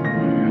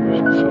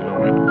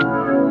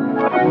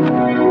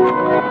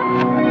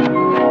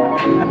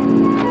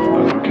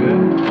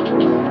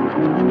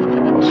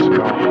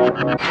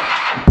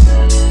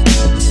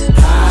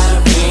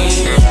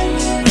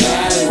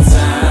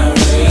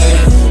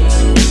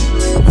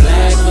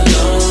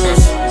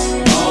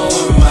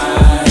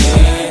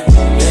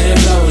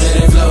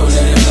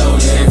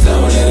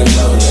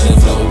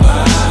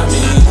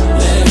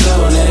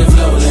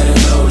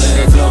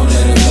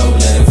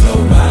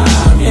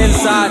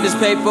 Inside this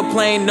paper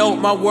plane note,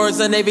 my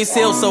words are Navy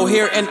SEAL, so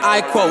here and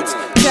I quote.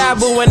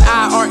 Taboo and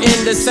I are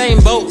in the same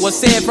boat. What's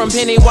said from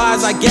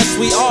Pennywise, I guess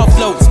we all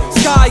float.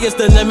 Sky is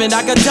the limit,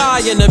 I could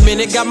die in a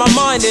minute. Got my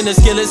mind in a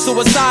skillet,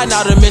 suicide,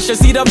 not a mission.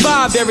 See the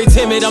vibe, very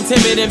timid, I'm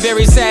timid and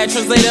very sad.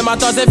 Translating my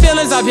thoughts and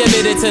feelings, I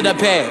pivoted to the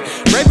pad.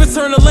 Rapers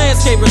turn to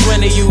landscapers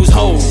when they use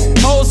hoes.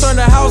 Hoes turn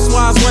to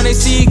housewives when they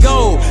see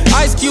gold.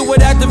 Ice Cube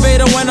would activate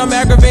it when I'm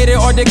aggravated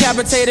or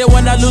decapitated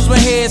when I lose my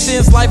head,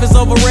 since life is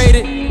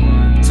overrated.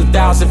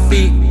 2,000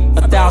 feet,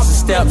 1,000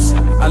 steps.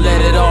 I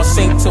let it all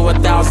sink to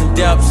 1,000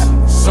 depths.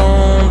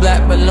 Soon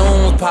black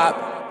balloons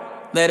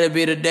pop. Let it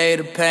be the day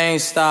the pain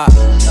stop.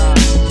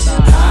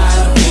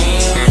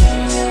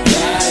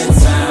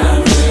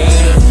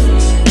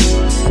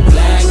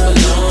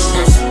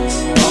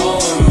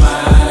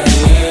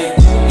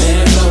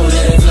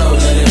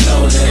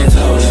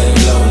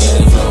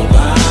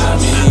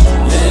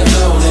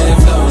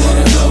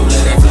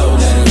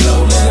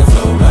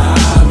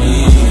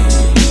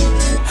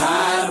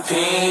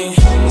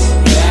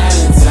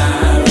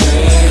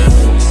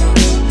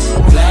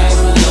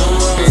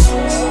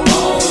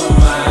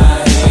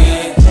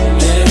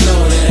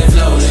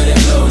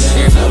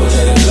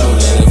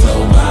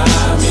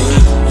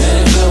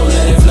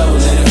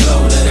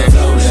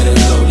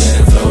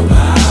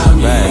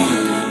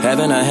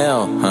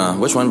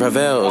 Which one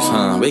prevails,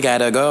 We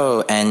gotta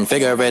go and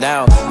figure it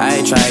out.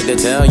 I tried to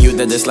tell you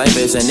that this life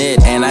isn't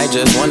it, and I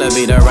just wanna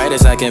be the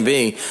rightest I can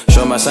be.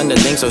 Show my son to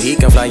think so he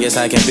can fly as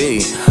I can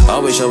be.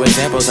 Always show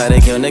examples how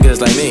they kill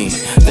niggas like me.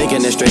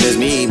 Thinking as straight as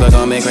me, but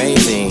gon' me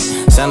crazy.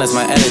 Silence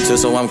my attitude,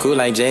 so I'm cool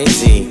like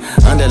Jay-Z.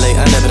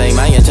 Underplay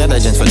my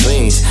intelligence for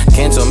tweets.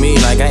 Cancel me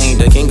like I ain't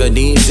the king of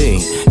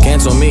DC.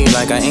 Cancel me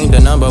like I ain't the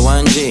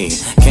 #1 G.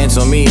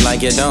 Cancel me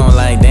like you don't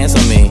like dance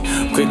on me.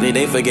 Quickly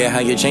they forget how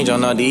you change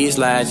on all these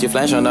lights. You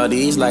flash on all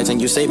these lights and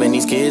you saving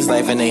these kids'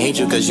 life, and they hate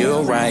you cause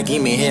you're right.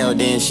 Give me hell,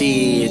 then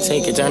shit.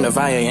 Take it, turn the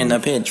fire in a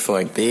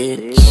pitchfork,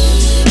 bitch.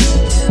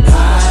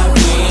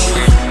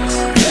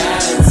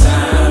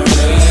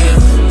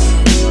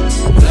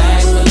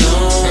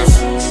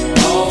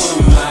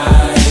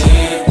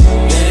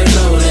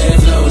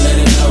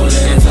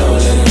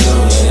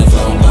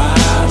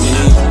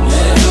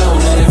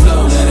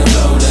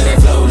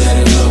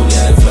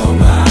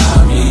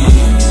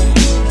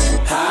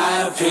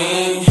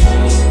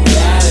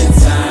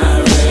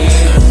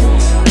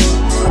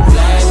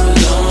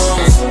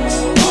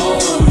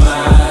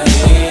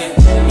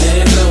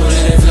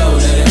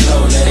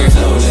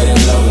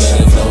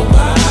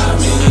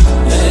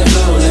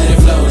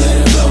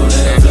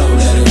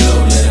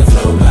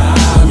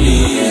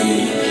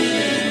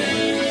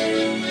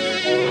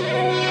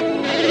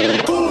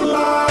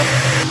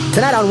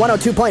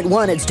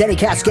 102.1, it's Denny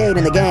Cascade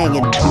and the gang.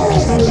 And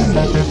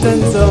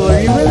Denzel, are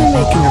you really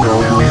making a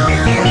movie?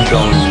 I'm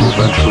telling you,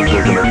 eventually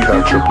they're gonna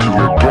catch up to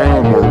your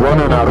game. We're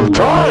running out of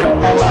time.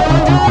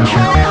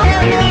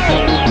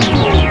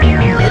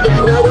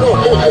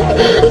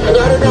 It's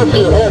not enough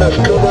you had us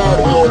come out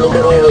here in the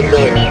middle of the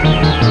night.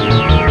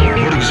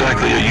 What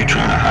exactly are you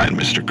trying to hide,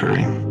 Mr.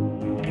 Curry?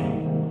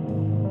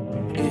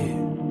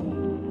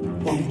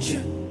 Won't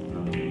you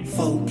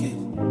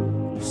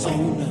focus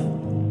on the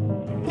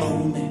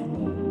moment?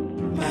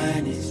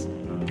 Mine is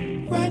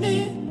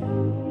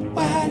running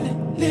wild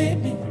and let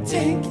me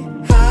take it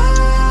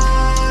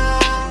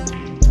high.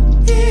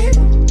 Yeah.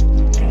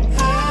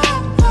 High.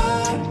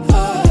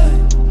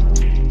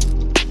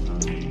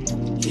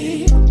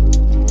 Yeah.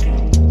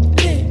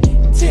 Let me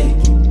take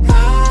it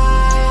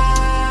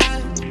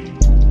high.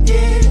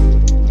 Yeah.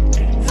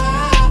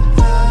 High.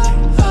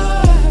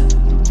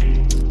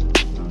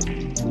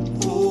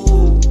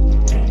 Ooh.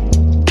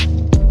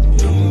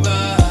 You're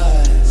my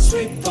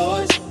sweet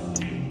poison.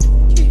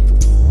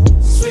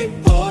 Sweet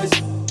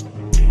poison.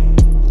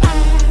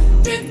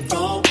 I've been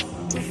wrong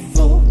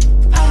before.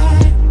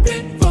 I've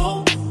been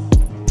wrong.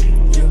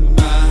 You're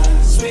my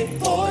sweet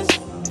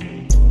poison.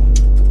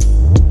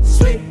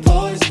 Sweet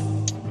poison.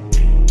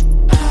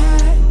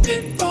 I've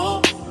been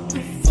wrong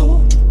before.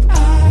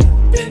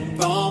 I've been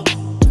wrong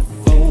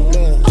before.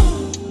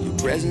 Your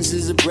presence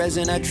is a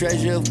present I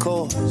treasure, of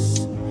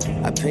course.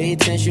 I pay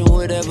attention,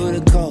 whatever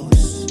the cost.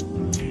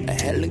 A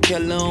hella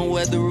color on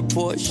weather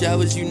report.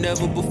 Showers you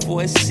never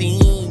before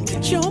seen.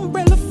 Get your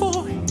umbrella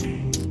for it.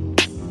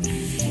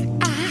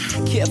 I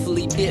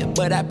carefully dip,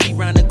 but I be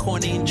round the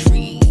corner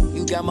intrigued.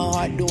 You got my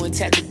heart doing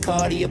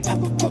tachycardia.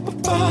 Pop, pop,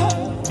 pop, pop.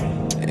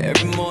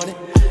 Every morning,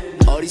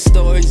 all these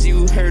stories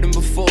you heard them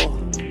before.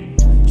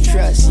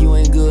 Trust you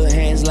in good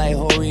hands like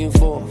Hori and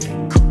Forth.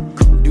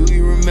 Do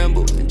you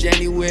remember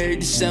January,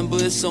 December,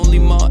 it's only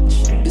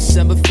March.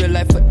 December feel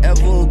like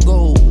forever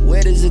ago.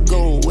 Where does it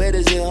go? Where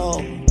does it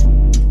hold?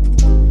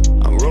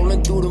 I'm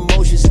rolling through the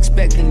motions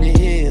expecting to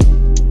heal.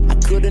 I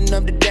could've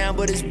numbed it down,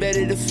 but it's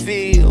better to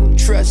feel.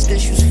 Trust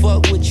issues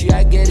fuck with you,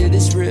 I get it,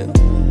 it's real.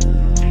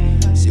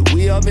 See,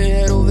 we all been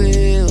head over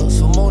heels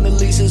for Mona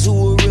Lisas who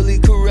were really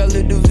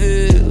Corella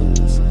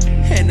DeVilles.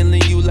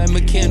 Handling you like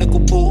mechanical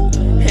bull.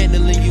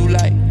 Handling you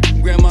like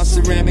grandma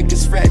ceramic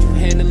is fragile.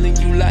 Handling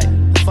you like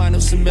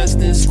final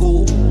semester in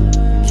school.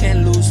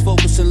 Can't lose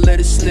focus and let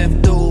it slip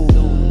through.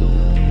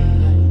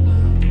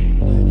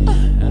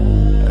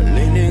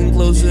 Lean in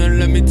closer and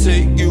let me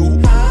take you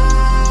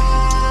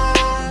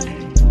high.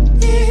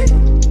 Yeah.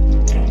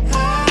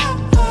 High.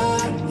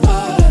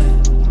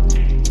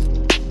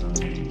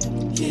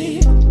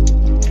 Yeah.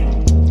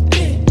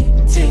 Let me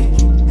take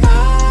you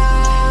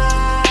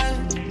high.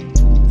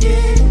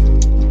 Yeah.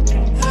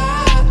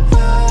 High.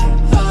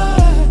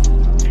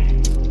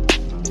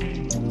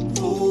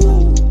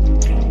 Ooh.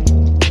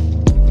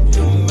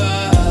 You're my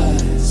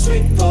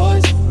sweet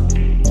poison.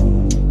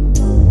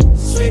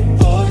 Sweet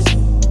poison.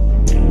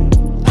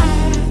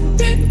 I've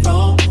been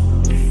wrong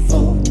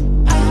before.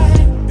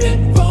 I've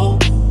been wrong.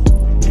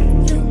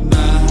 You're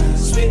my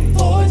sweet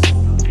poison.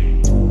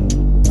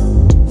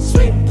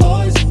 Sweet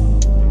poison.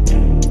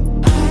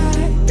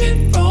 I've been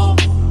wrong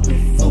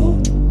before.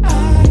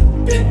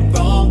 I've been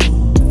wrong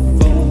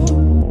before.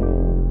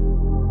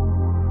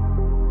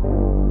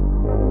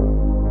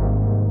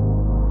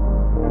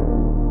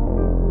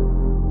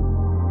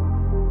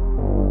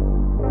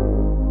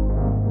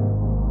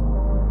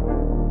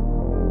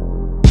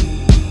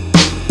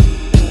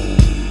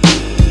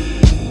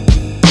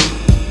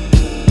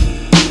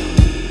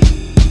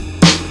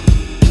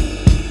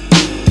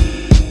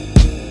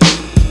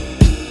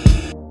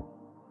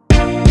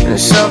 And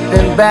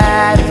something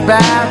bad is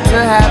about to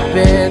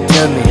happen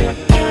to me.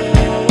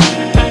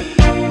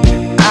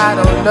 I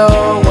don't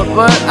know what,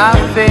 but I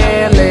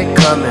feel it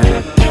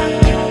coming.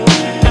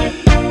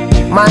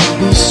 Might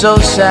be so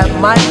sad,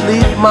 might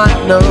leave my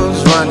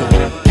nose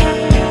running.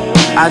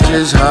 I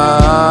just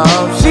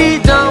hope she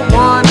don't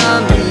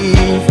wanna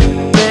leave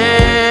me.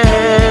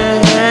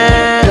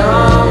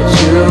 Don't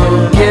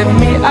you give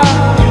me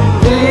up,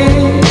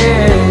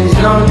 please.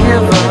 Don't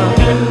give up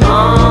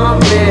on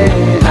me.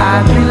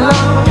 I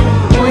belong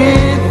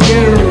with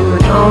you,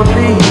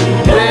 only you,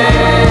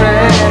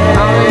 baby.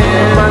 Only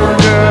you, my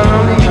girl,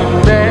 only you,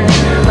 baby.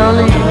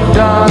 Only you,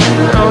 darling,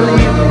 only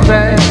you,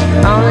 baby.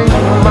 Only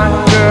you, my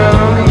girl,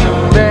 only you,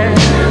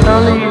 baby.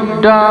 Only you,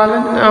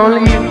 darling,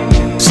 only you.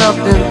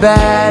 Something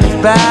bad is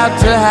about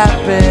to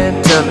happen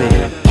to me.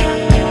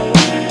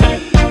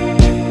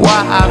 Why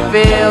I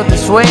feel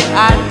this way,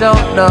 I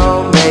don't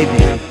know,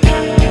 maybe.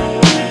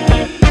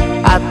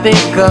 I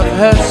think of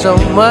her so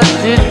much,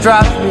 it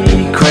drives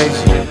me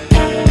crazy.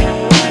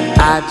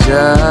 I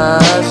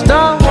just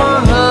don't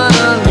want her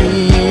to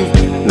leave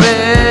me.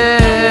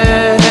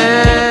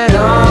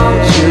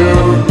 Don't you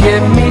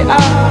give me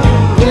up,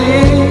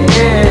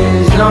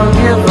 please. Don't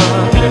give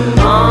up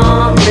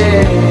on me.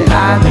 I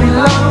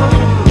belong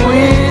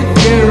with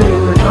you,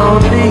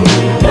 only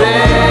you,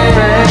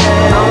 baby.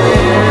 Only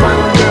you, my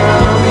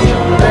girl, only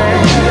you,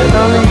 baby.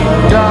 Only you,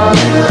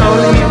 darling.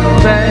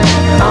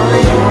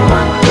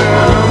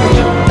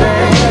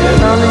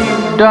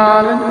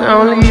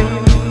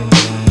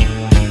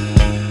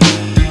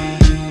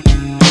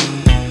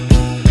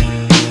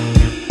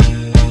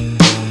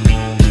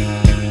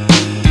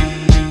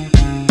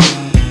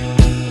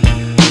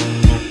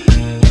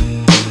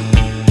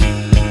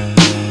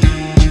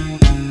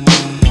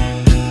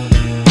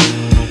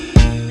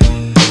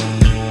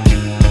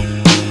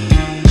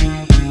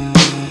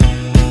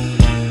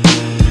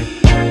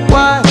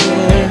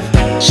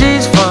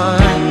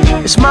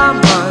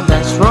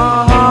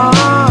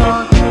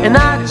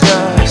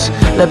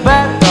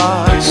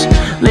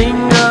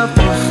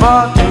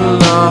 fall too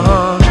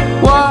long?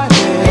 What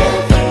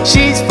if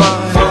she's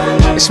fine?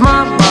 It's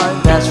my mind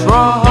that's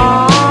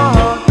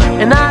wrong,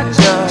 and I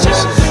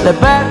just let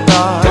bad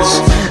thoughts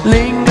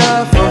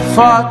linger for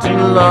far too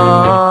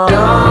long.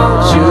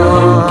 Don't you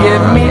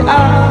give me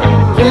up,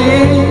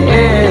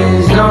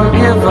 please don't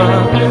give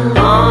up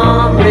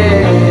on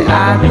me.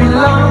 I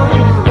belong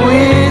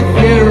with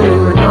you,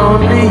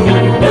 only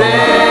you,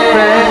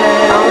 babe.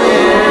 Only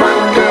you, my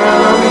girl,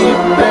 only you,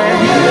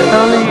 babe.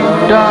 Only you,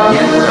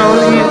 darling,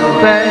 only you,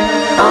 babe.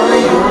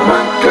 Only you,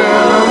 my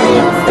girl, only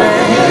you,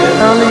 babe.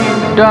 Only you,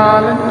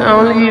 darling,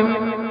 only you.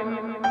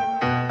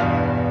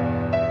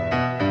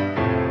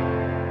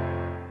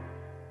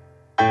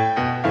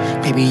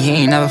 Baby, you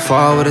ain't never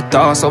fall with a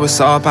thought, so it's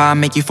all about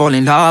make you fall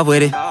in love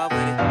with it.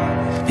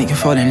 Make you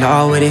fall in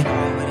love with it.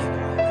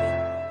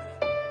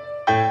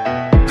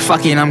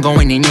 Fuck it, I'm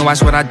going in, you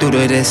watch what I do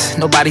to this.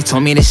 Nobody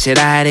told me this shit,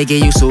 I had to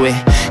get used to it.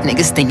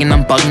 Niggas thinking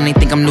I'm bugging, they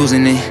think I'm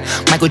losing it.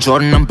 Michael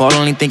Jordan, I'm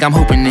ballin', they think I'm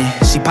hooping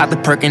it. She popped the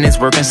perk and it's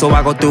working, so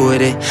I go through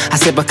with it. I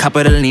sip a cup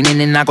of the lean and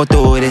then I go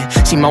through with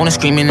it. She moaning,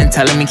 screaming and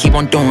telling me keep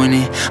on doing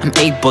it. I'm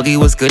A Boogie,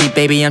 what's goody,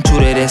 baby, I'm true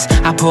to this.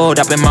 I pulled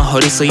up in my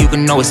hoodie so you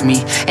can know it's me.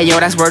 Hey yo,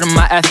 that's word of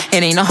my F,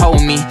 it ain't no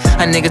hold me.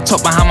 A nigga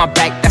talk behind my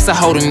back, that's a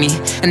hold of me.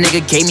 A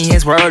nigga gave me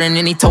his word and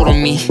then he told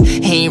on me.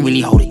 He ain't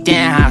really hold it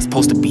down how it's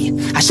supposed to be.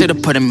 I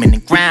should've put him in the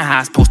ground how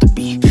it's supposed to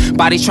be.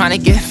 Body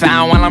tryna get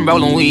found while I'm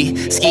rolling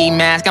weed. Ski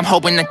mask, I'm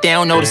hoping that they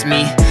don't notice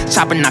me.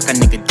 Chopper knock a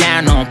nigga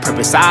down on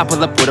purpose. I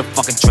pull up with a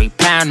fucking straight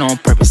pound on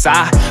purpose.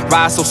 I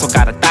ride so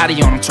got a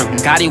thotty on him. Truckin'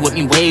 Gotti with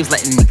me waves,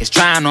 letting niggas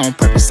drown on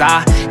purpose.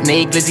 I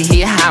nade glizzy,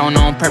 he a hound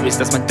on purpose.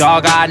 That's my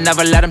dog, I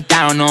never let him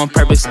down on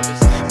purpose.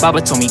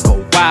 Baba told me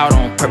go wild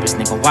on purpose,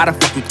 nigga. Why the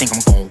fuck you think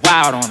I'm going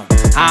wild on him?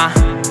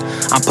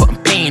 I'm putting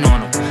pain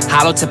on him.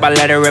 Hollow tip, I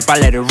let it rip, I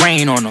let it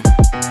rain on him.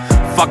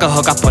 Fuck a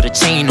hook, I put a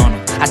chain on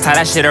him. I tie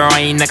that shit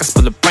around your neck, I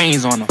spill the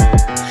brains on him.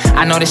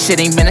 I know this shit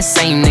ain't been the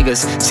same,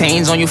 niggas.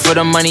 Chains on you for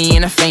the money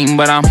and the fame,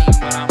 but I'm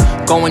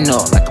going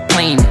up like a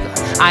plane,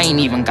 nigga. I ain't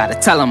even gotta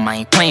tell him I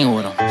ain't playing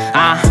with him.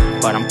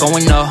 But I'm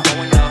going up.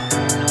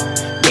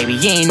 Baby,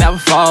 you ain't never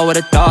fall with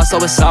a thought, so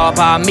it's all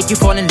about make you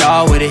fall in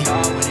love with it.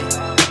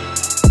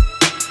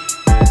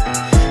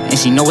 And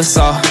she know it's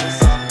all.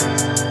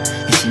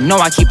 And she know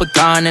I keep a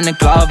gun in the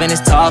glove and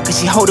it's tall, cause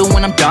she hold it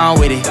when I'm done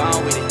with it.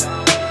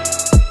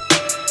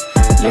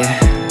 Yeah,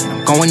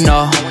 I'm going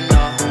up.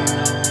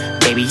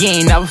 Baby, you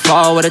ain't never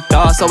fall with a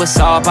thought, so it's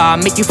all about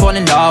make you fall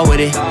in love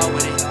with it.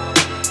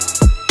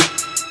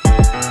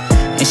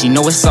 And she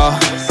know it's all.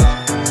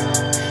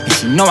 And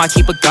she know I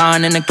keep a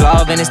gun in the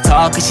glove and it's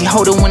tall, cause she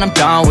hold it when I'm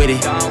done with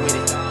it.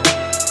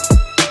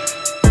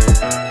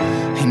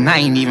 And I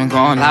ain't even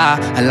gon' lie,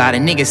 a lot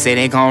of niggas say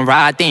they gon'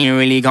 ride, they ain't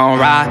really gon'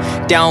 ride.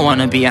 They don't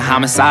wanna be a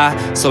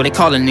homicide, so they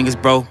callin' niggas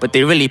broke, but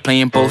they really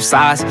playin' both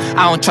sides.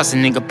 I don't trust a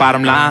nigga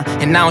bottom line,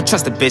 and I don't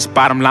trust a bitch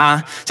bottom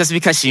line. Just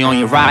because she on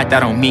your ride, that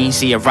don't mean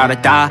she a ride or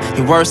die.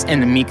 Your worst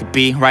enemy could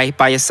be right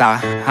by your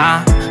side,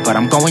 but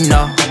I'm going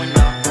up.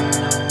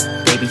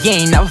 Baby, you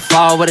ain't never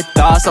fall with a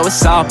thought, so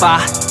it's all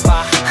by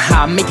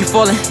I'll make you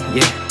fall in,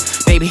 yeah.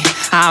 Baby,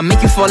 I'll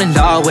make you fall in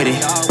love with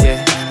it,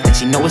 yeah. And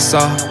she know it's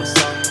all.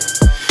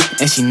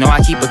 And she know I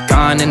keep a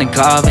gun in the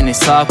glove and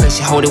it's up, cause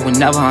she hold it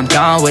whenever I'm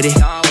done with it.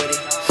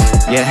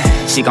 Yeah,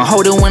 she gon'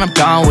 hold it when I'm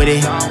done with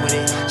it.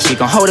 She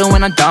gon' hold it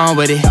when I'm done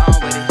with it.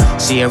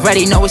 She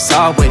already know it's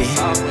all with it.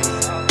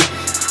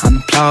 I'm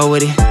in plug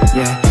with it,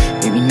 yeah.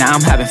 Baby, now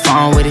I'm having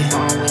fun with it.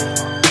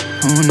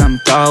 I'm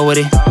through with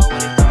it.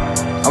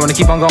 I wanna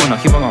keep on going though,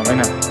 keep on going right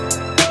now.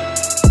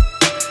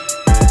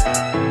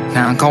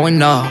 Now I'm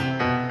going up.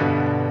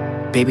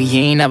 Baby, you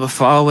ain't never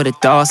fall with a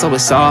thought, so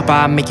it's all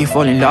about make you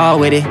fall in love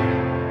with it.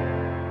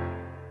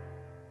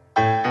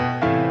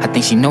 I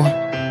think she know it.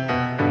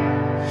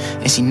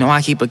 And she know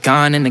I keep a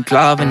gun in the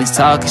glove and it's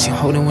tall, cause she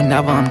hold it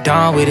whenever I'm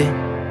done with it.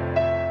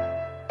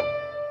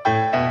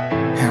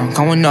 And I'm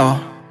going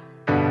up.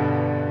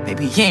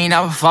 Baby, you ain't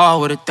never fall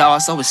with a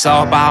thought, so it's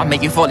all about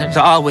make you fall in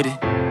love with it.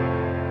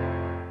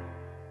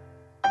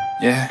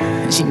 Yeah,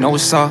 and she know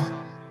it's all.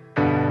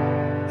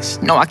 And she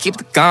know I keep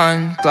the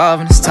gun, glove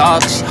and it's tall,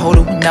 cause she hold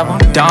it whenever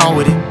I'm done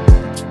with it.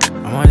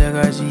 I'm on that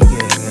girl, she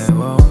get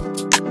whoa.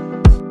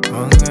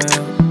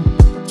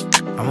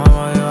 I'm on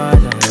my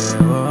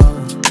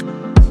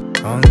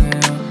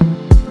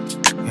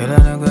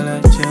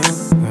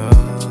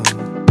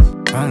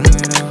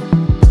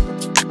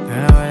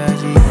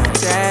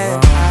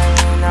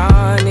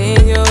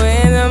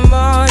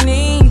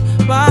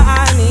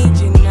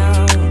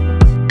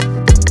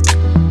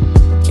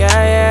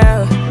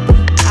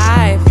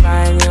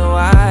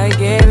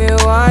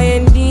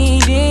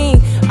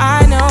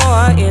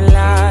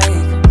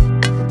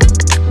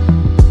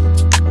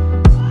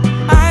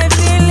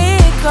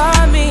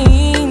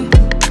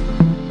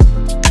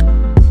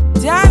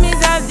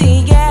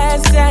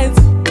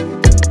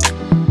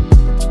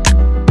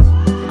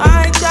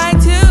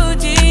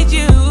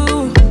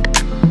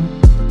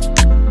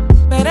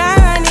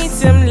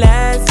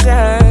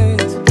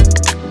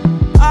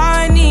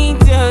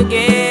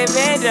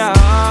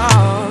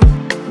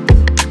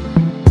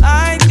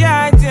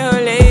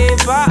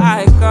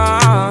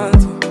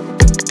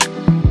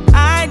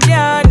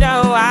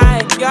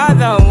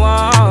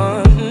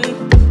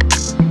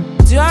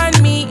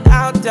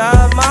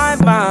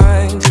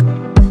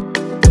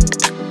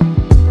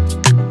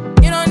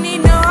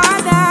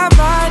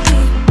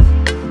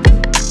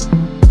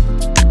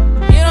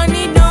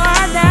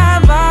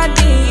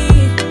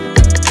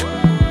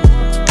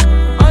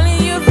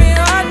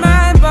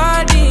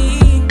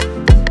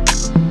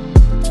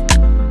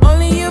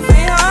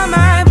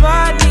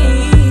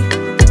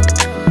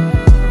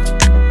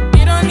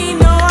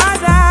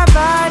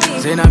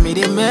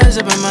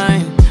up your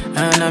mind.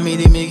 And I mean,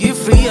 they make you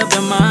free up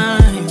your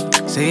mind.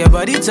 Say your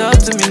body talk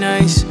to me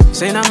nice.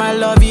 Say now my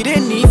love you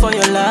didn't need for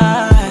your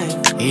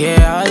life.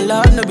 Yeah, our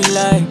love no be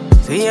like.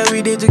 Say yeah,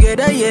 we did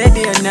together, yeah,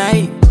 day and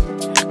night.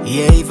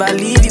 Yeah, if I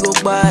leave, you go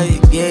by.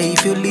 Yeah,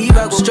 if you leave,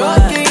 I go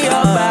stroking by.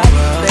 Your body,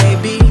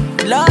 baby.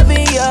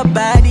 Loving your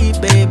body,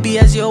 baby.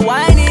 As you're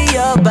whining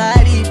your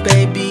body,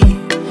 baby.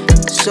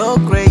 So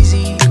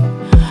crazy.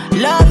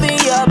 Loving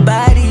your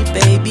body,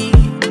 baby.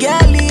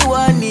 Girl, you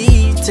want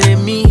need to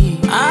me.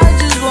 I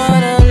just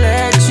wanna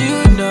let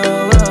you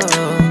know.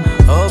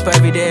 Hope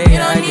every day you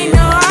don't need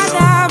no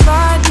other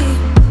body.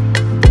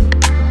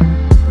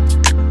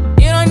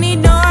 You don't need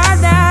no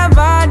other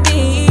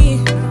body.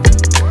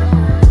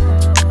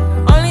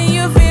 Only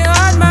you feel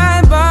on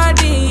my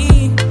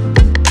body.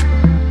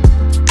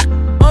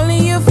 Only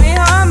you feel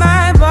on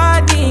my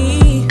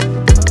body.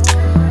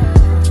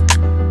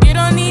 You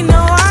don't need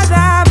no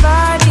other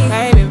body.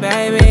 Baby,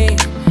 baby,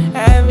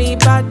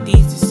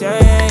 everybody's the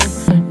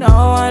same. No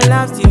one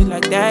loves you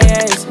like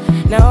this.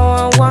 No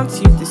one wants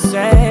you the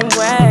same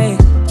way.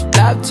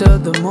 Love till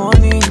the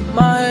morning.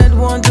 My head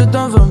wants to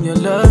turn from your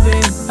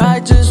loving. I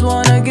just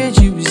wanna get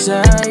you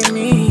beside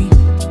me.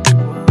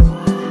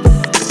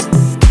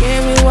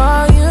 Give me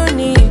all you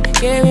need.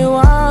 Give me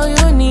all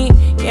you need.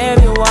 Give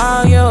me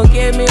all you.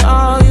 Give me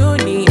all you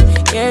need.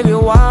 Give me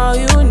all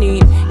you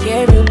need.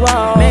 Give me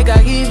all. Make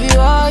I give you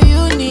all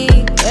you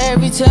need.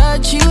 Every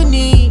touch you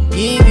need.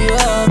 Give you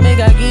all. Make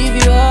I give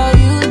you all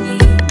you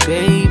need,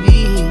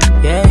 baby.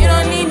 Yeah. You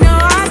don't need no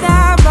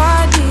other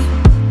body.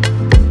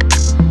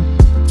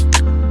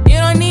 You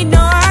don't need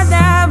no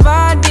other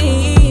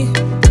body.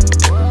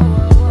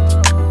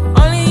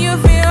 Only you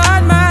feel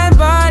on my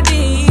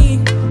body.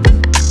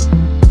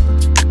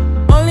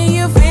 Only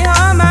you feel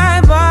on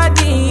my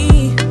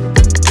body.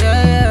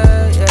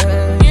 Yeah,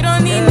 yeah. You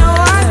don't need no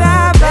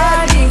other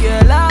body.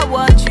 Girl, I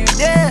want you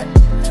there.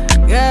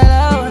 Girl,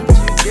 I want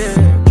you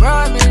there.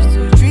 Promise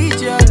to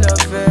treat your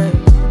love fair.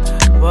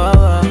 Whoa,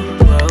 whoa,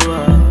 whoa,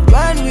 whoa.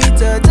 When we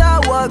touch, I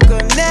will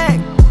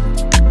connect.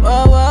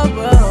 Whoa, whoa,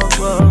 whoa,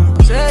 whoa.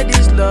 Say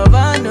this love, I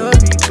no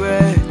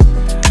regret.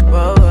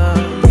 Whoa, whoa,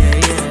 yeah,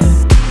 yeah.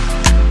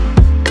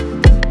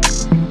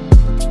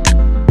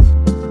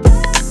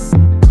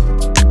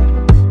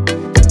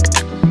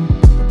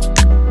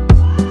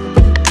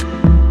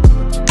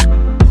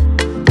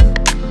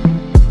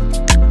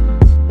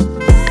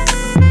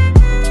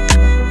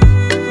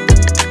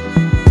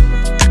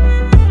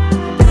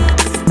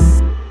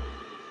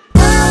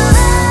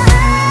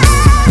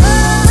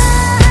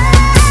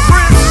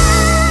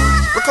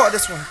 Record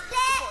this one.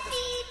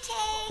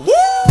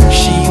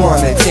 She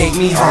wanna take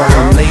me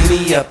home, lay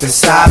me up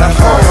inside her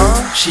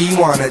home. She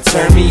wanna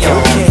turn me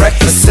on,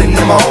 breakfast in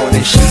the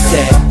morning. She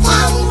said,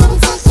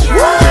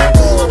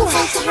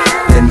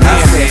 and I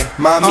said,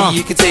 mommy,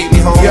 you can take me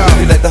home.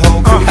 You let the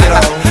whole crew get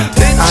on.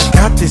 I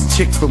got this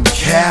chick from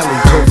Cali,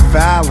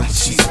 profiling.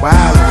 She's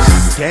wildin',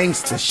 she's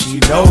gangster, she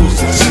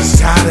knows it. She's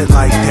got it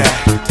like that.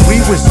 We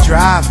was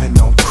driving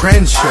on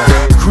Crenshaw,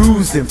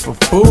 cruising for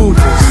food.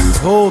 She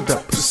pulled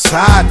up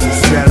beside me,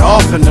 set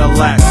off in the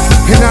lap.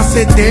 And I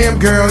said, damn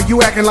girl,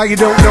 you acting like you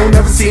don't know,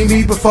 never seen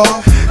me before.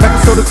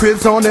 Episode of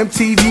Cribs on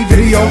MTV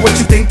video, what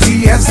you think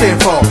TS stand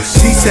for?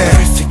 She said,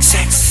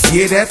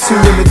 yeah, that too,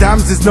 and the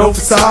diamonds is no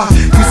facade.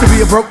 Used to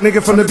be a broke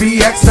nigga from the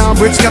BX, now I'm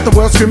rich, got the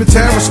world screaming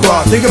terror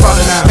squad. Think about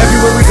it now,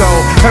 everywhere we go,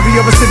 every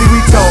other city we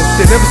told,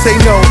 they never say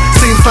no.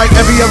 Seems like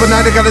every other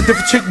night I got a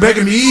different chick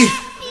begging me.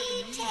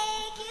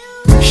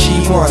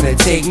 She wanna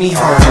take me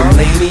home,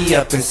 lay me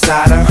up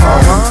inside her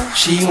home.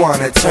 She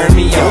wanna turn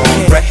me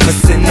on,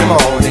 breakfast in the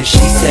morning.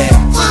 She said,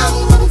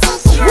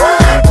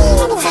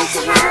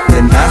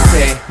 then I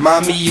said,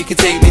 mommy, you can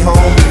take me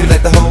home. You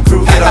let the whole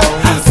crew get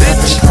on.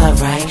 Club,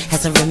 right?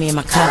 Had some Remy in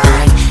my cup,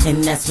 right?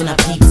 And that's when I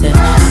peeped him.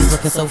 He's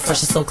looking so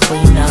fresh and so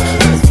clean up.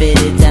 He was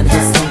fitted down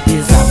his stump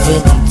is I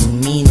really do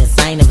mean this.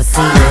 I ain't never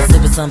seen this.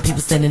 There was some people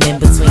standing in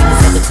between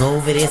us. Had to go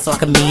over there so I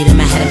could meet him.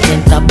 I had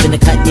him pent up in the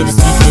cut, yeah, the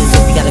speakers.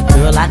 If you got a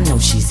girl, I know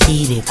she's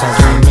heated. Cause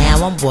right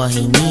now I'm boy,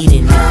 he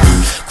needing it.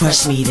 He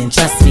crush me, then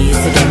trust me. It's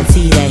a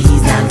guarantee that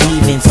he's not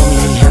leaving. Told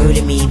me he heard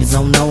of me, but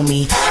don't know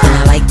me. And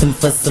I liked him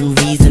for some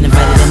reason.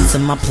 Invited him to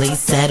my place,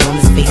 sat on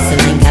his face.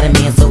 And I ain't got a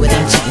man, so it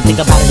ain't cheating. Think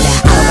about it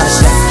now, I don't gotta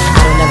stress. I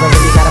don't never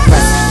really gotta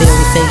press. They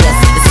always say yes.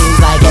 It seems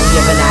like every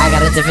other night I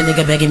got a different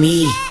nigga begging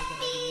me.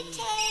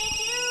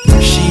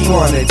 She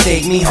wanna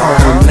take me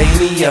home, lay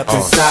me up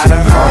inside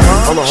her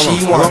home.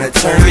 She wanna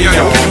turn me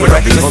on,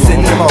 breakfast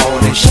in the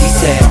morning. She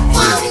said,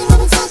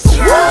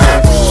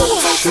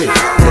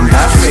 and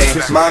I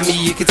said, mommy,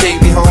 you can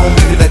take me home.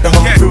 You let the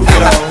whole crew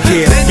get on.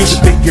 Yeah, You're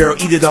the big girl,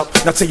 eat it up.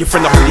 Now tell your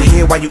friend to hold your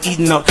hand while you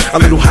eating up.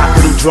 A little hot,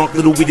 little drunk,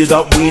 little weeded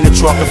up. We in the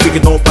truck, I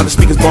figured don't by the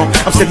speakers bump.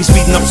 I'm steady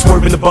speeding up,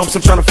 swerving the bumps.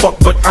 I'm trying to fuck,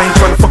 but I ain't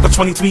trying to fuck the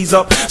 23s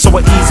up. So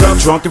I ease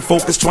up, drunk and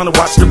focused, trying to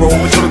watch the road.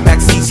 Until the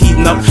backseat's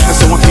heating up, and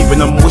so I'm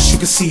creeping them. Wish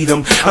you could see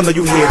them. I know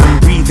you hear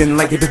them breathing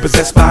like they've been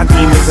possessed by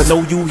demons. I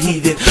know you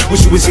heeded.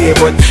 Wish you was here,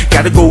 but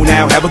gotta go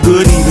now. Have a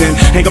good evening.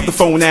 Hang up the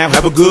phone now.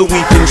 Have a good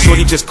weekend.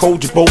 Shorty just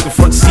cold your boat in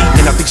front seat,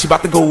 and I think she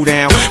about to go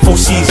down.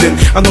 Full season.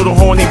 I know the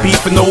horn ain't beat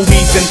for no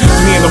reason.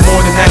 Me in the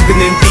morning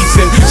acting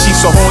indecent. She's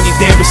so horny,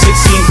 damn, but shit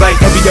seems like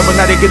every other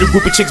night I get a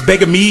group of chicks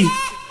begging me.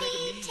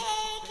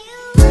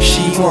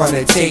 She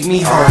wanna take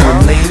me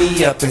home, lay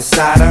me up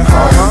inside her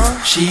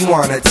home. She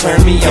wanna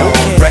turn me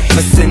on,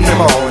 breakfast in the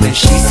morning.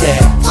 She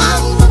said,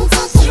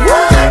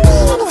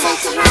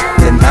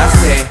 then I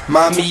said,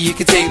 mommy, you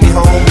can take me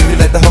home. You can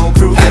let the whole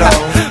crew get on.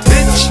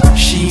 Bitch,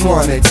 she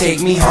wanna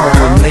take me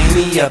home, lay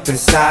me up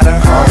inside her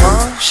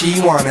home. She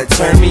wanna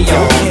turn me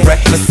on,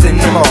 breakfast in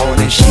the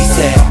morning. She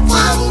said,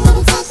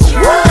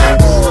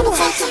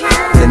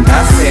 then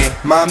I said,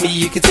 mommy,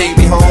 you can take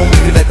me home.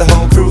 You can let the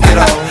whole crew get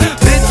on.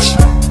 Bitch.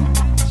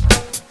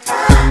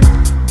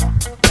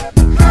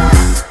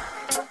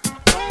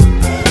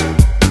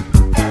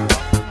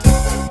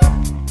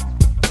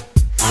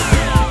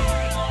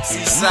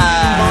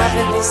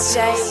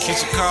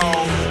 Kitchen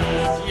Cole.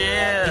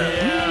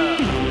 Yeah.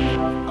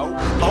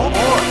 Oh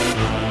boy.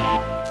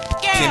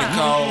 Kenny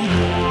Cole.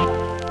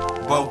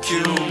 Bo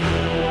Q.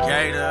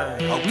 Gator.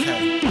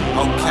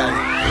 Okay.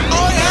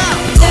 Oh yeah.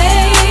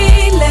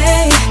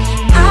 Lately,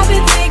 I've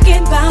been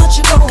thinking about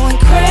you, going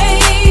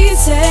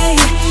crazy.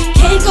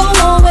 Can't go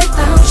on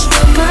without you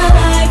in my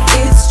life.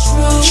 It's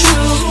true.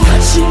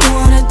 What you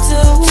wanna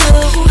do?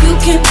 You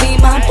can be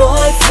my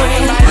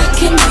boyfriend. I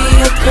can be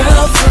your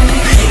girlfriend.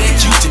 Hey, that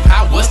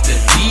YouTube, what's the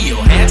deal?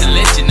 Had to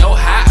let you know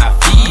how I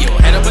feel.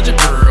 Had a bunch of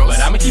girls, but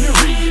I'ma keep it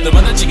real. The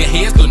mother chicken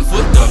heads couldn't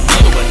foot the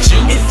bill, but you,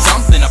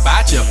 something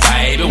about you,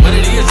 baby. What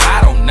it is,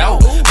 I don't know.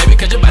 Maybe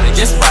cause your body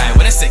just right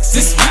with a sexy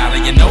smile,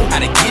 and you know how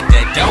to get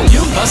that dough.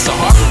 You hustle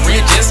hard for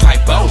real, just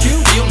like Bo.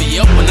 Fill me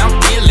up when I'm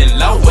feeling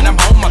low. When I'm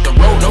home off the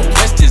road, no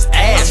questions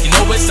asked. You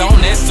know it's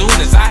on as soon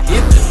as I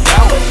hit the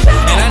door.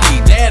 And I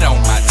need that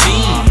on my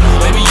team.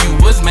 Baby, you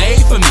was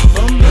made for me.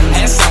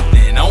 Had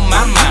something on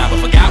my mind, but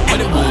forgot what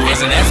it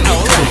was, and that's no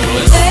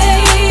good.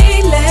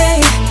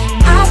 Lately,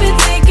 I've been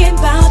thinking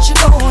about you,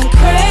 going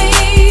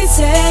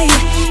crazy.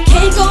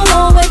 Can't go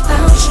on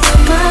without you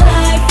in my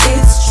life.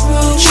 It's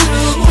true.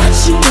 What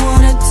you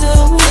wanna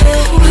do?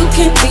 You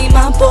can be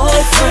my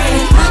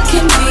boyfriend. I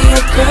can be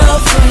your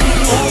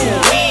girlfriend.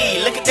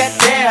 Ooh, look at that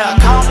there.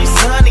 Call me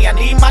Sonny, I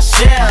need my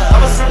share. I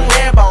was from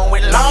Redbone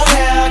with long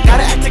hair.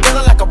 Gotta act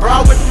together like a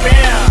bra with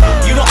fair.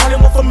 You the only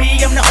one for me,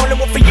 I'm the only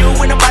one for you.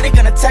 Ain't nobody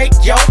gonna take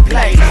your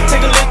place.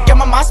 Take a look at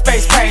my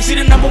MySpace page. See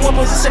the #1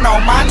 position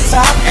on my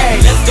top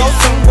 8. Let's go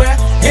somewhere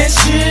and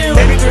chill.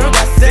 Baby girl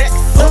got sex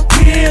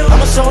appeal.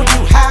 I'ma show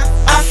you how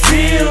I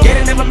feel.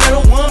 Getting never met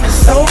a woman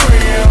so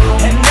real,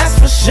 and that's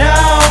for sure.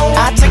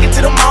 I take it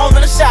to the mall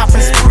and a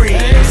shopping spree.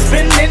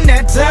 Spending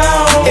that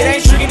dough. It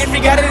ain't tricking if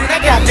you got it, and I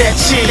got that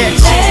shit.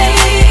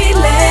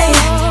 Lately,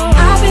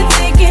 I've been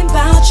thinking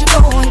about you,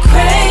 going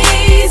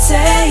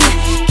crazy.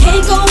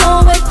 Can't go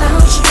on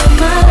without you in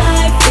my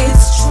life.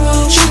 It's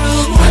true.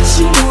 What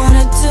you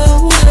wanna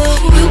do?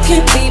 You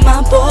can be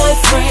my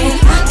boyfriend.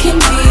 I can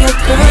be your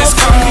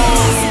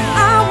girlfriend.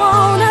 I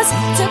want us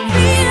to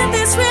be in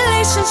this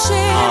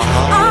relationship.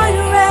 Are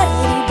you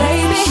ready,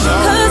 baby?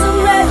 'Cause I'm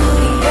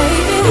ready,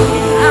 baby.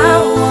 I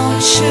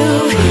want you,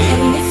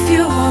 and if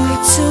you want me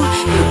to,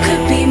 you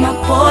could be my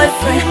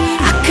boyfriend.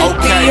 I could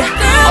be your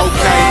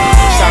girlfriend.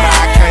 Shout out,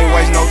 I can't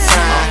waste no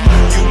time.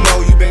 You know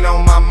you been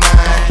on my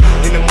mind.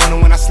 In the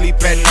morning when I sleep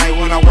at night,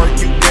 when I work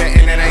you there,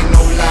 and it ain't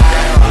no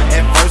lie.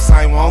 At first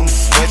I ain't want to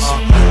switch you.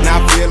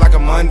 Now I feel like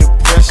I'm under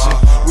pressure.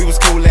 We was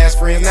cool as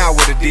friends, now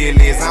what the deal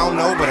is, I don't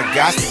know, but I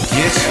got to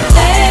get you.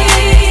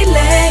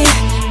 Lately,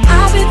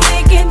 I've been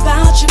thinking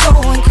about you,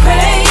 going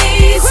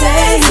crazy.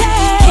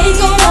 Can't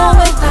go on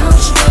without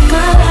you in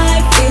my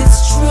life. It's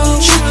true.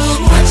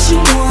 What you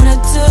wanna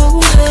do?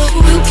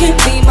 You can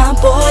be my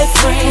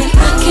boyfriend.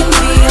 I can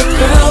be your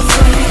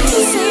girlfriend.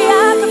 See,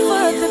 I can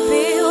foot the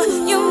bill.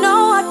 You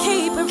know I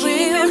keep it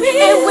real.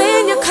 And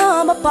when you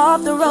come up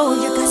off the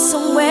road, you got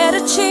somewhere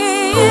to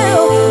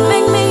chill.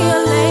 Make me a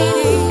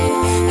lady.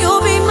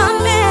 You'll be my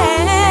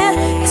man.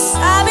 It's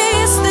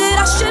obvious that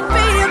I should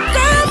be your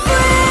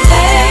girlfriend.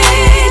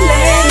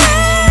 Lately,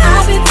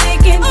 I've been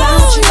thinking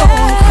about you,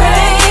 going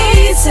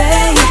crazy.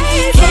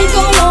 Can't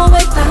go on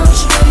without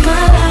you in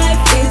my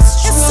life. It's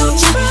true.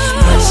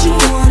 What you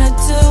wanna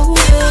do?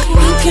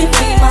 You can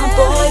be my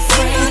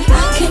boyfriend.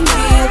 I can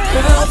be your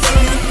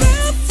girlfriend.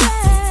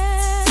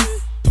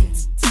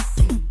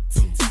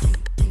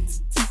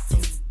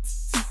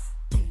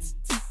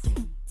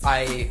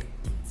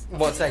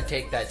 Once I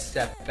take that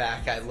step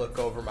back, I look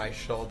over my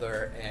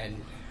shoulder,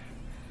 and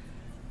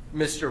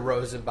Mr.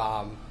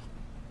 Rosenbaum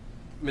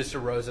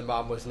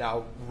was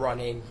now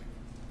running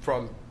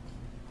from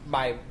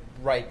my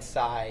right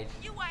side.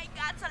 You ain't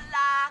got to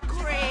lie,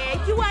 Craig.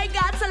 You ain't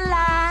got to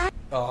lie.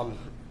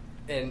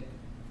 And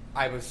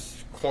I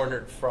was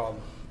cornered from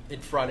in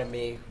front of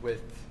me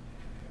with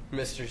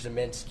Mr.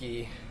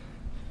 Zeminski,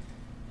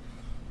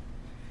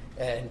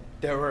 and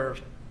there were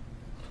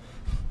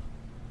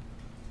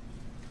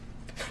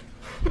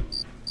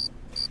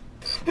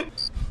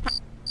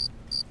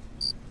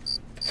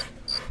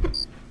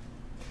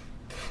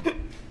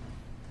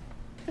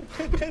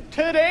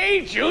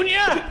Today,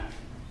 Junior?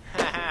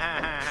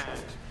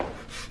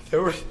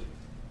 there were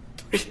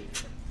 3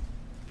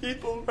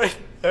 people right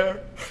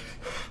there.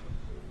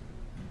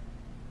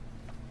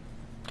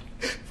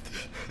 Take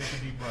a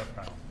deep breath,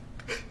 pal.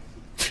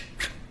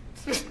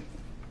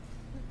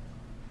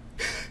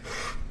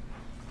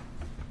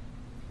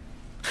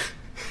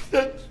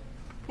 That's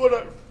what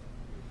I...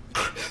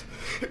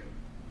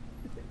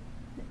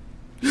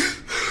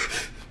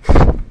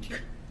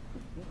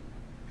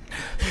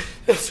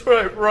 That's where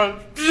I run.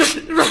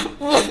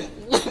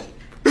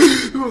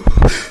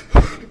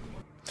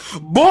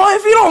 Boy,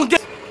 if you don't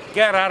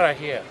get out of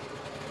here.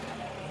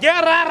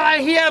 Get out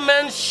of here,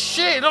 man.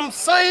 Shit, I'm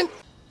saying.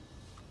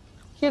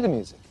 Hear the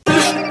music.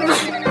 I'm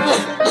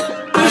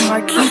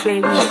Marquis,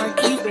 baby.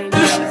 Marquis, baby.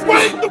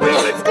 Wait, the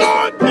music's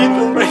gone.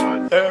 People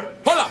right there.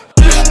 Hold up.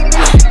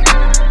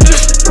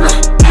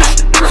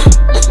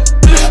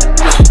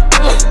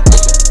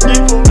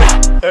 People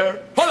right there.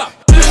 Hold up.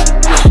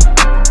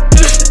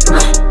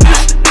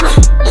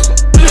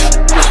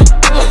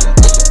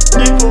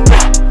 People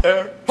right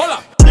there. Hold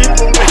up.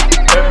 People right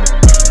there.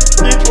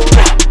 People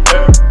right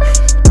there.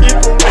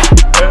 People right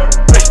there.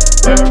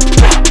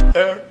 Right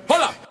there.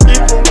 Hold up.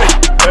 People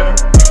right there.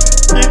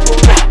 People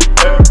right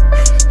there.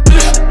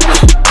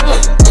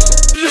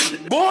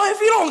 Boy, if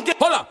you don't get...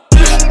 Hold up.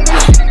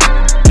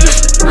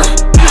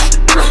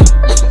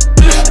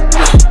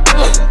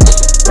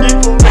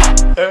 People right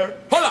there.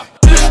 Hold up.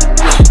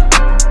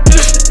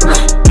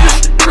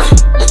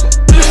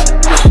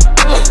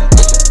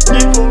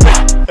 People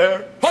right there.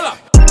 Hold up.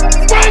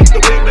 Wait, the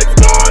music's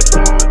gone.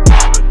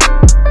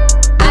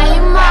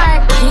 I'm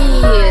Marquis.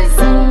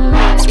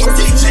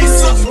 DJ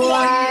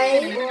Subboy,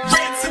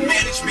 Ransom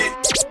Management,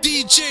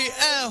 DJ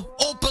L,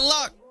 Open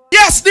Lock.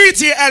 Yes,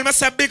 DJ L, I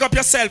said big up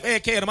yourself,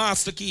 aka the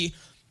Master Key.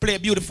 Play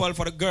beautiful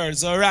for the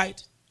girls,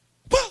 alright?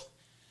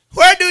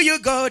 Where do you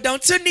go?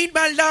 Don't you need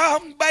my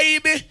love,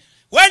 baby?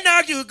 When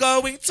are you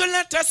going to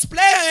let us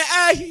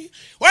play?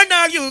 When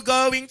are you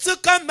going to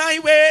come my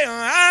way?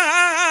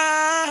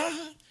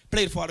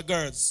 Play it for the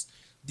girls.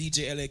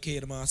 DJ L, aka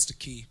the Master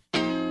Key.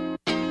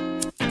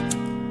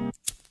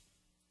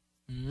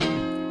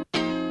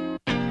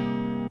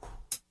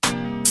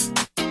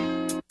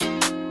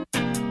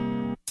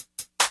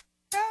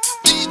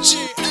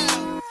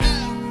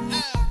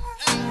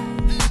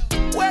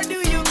 Where do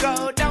you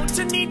go? Don't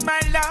you need my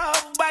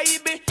love,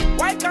 baby?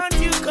 Why can't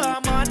you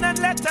come on and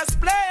let us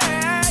play?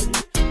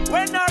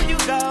 When are you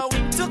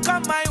going to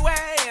come my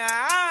way?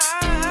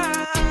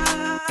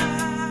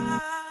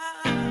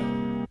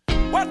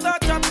 What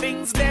sort of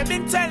things they've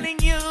been telling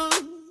you?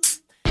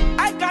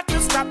 I got to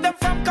stop them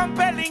from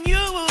compelling you,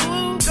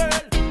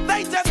 girl.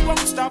 They just won't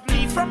stop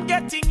me from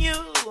getting you.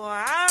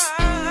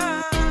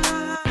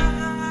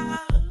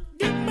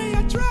 Give me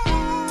a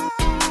try,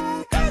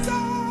 'cause I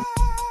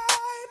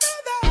know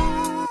that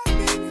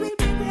things will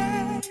be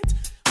great.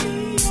 Me,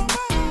 your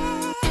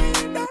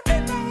mind, don't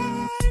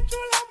deny.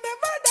 True love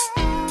never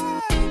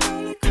dies,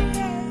 only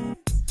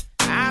creates.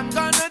 I'm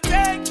gonna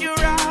take you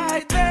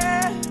right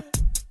there.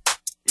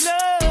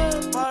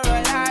 Love for a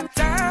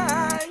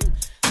lifetime.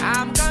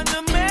 I'm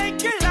gonna make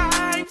your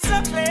life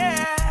so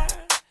clear.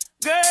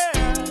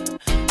 Girl,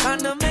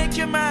 gonna make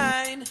you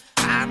mine.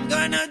 I'm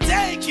gonna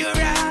take you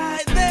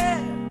right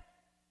there.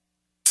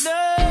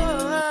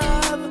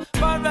 Love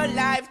for a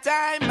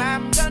lifetime.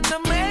 I'm gonna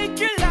make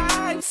your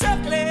life so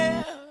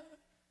clear.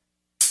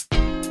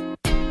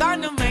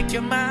 Gonna make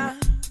you mine.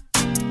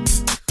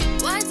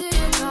 Why do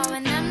you go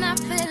when I'm not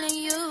feeling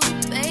you,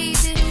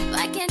 baby?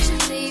 Why can't you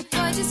leave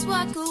or just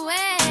walk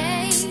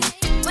away?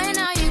 When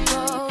are you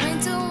going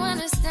to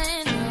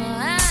understand?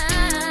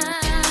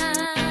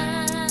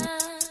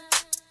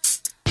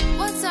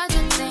 What sort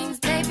of things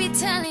they be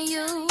telling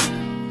you?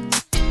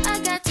 I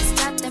got to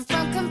stop them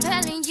from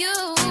compelling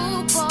you,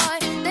 boy.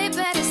 They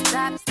better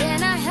stop, they're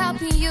not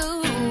helping you.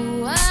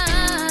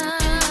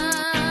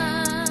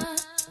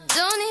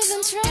 Don't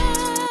even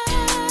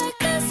try,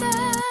 'cause I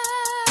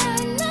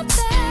know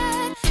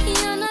that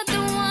you're not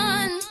the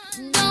one.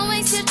 Don't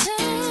waste your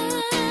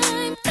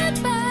time.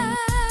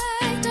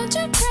 Goodbye, don't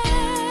you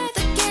cry.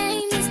 The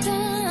game is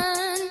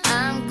done.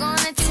 I'm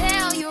gonna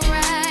tell you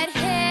right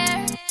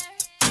here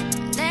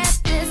that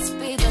this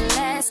be the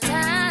last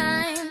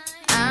time.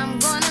 I'm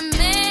gonna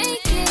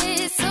make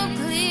it so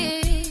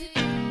clear,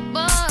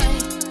 boy.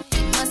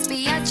 You must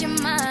be out your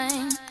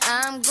mind.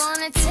 I'm gonna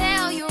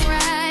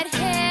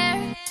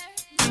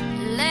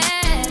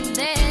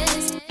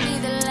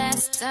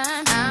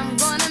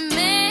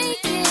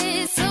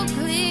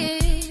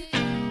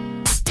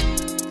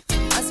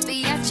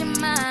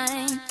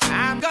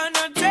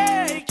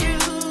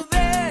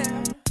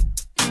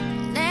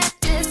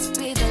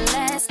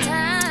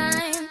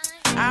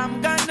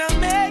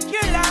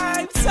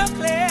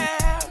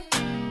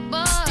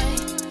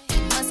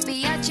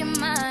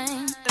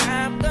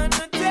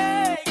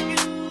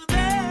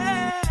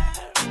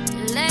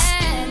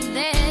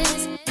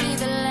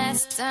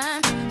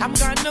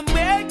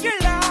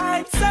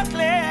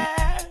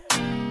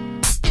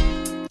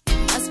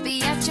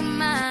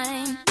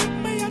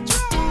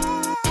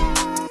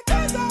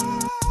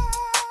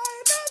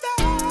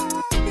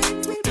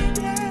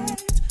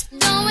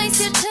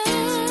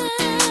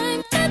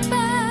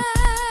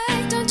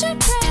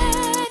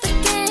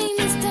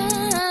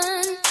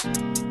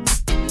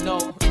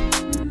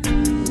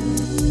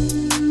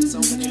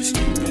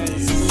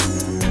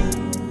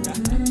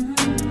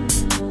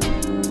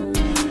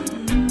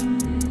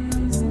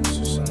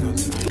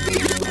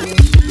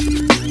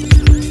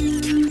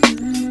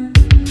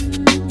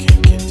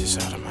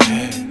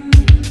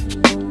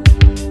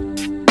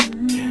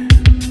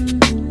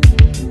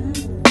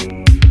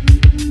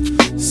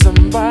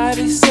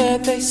Somebody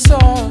said they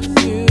saw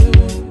you.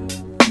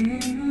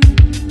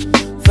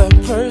 The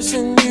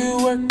person you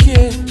were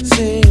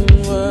kissing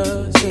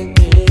wasn't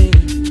me,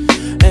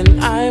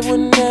 and I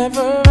would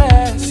never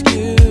ask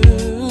you.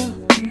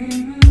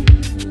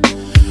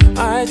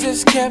 I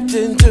just kept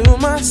it to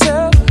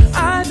myself.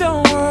 I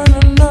don't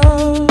wanna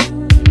know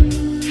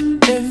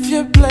if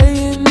you're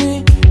playing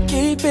me.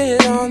 Keep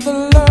it on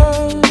the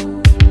low,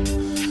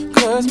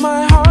 'cause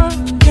my heart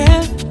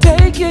can't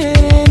take it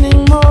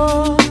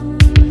anymore.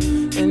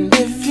 And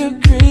if you're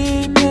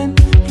creeping,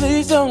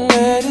 please don't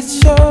let it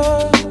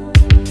show.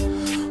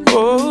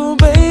 Oh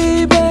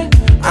baby,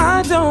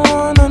 I don't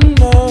wanna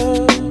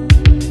know.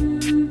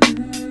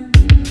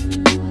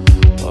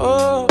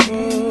 Oh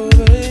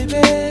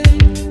baby,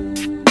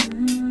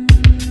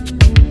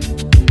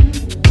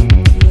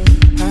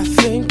 I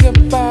think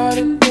about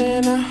it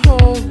when I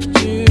hold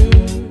you.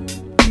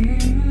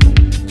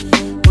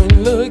 When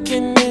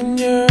looking in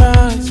your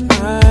eyes,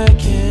 I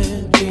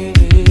can't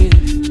believe.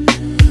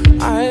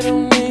 I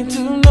don't need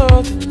to know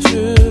the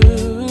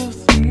truth.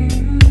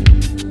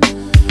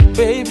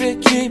 Baby,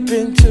 keep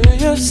it to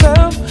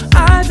yourself.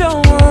 I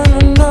don't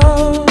wanna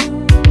know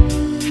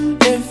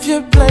if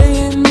you're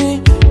playing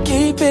me.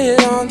 Keep it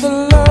on the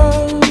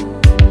low,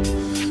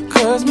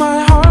 'cause my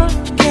heart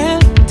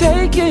can't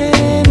take it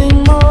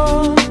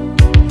anymore.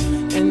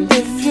 And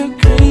if you're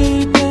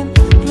creeping,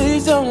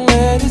 please don't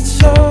let it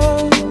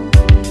show.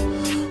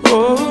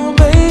 Oh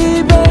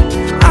baby,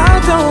 I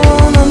don't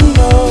wanna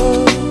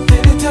know.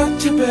 Did it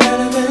touch you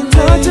better than me?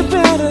 Touch you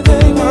better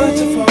than me. Want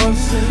to fall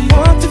asleep?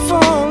 Want to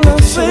fall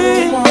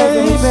asleep,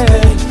 baby?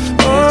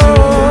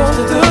 Oh,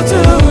 do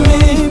to me,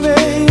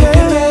 baby.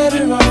 You're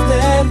better off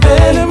that way.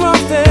 Better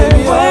off that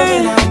way.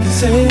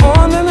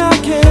 More than I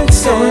can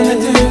say.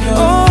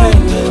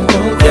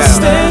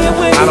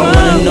 I don't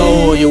wanna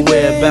know your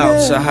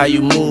whereabouts or how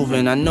you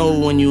moving. I know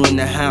when you in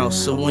the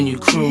house or when you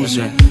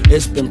cruising.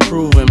 It's been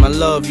proven my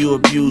love you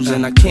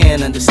abusing. I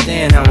can't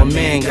understand how a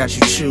man got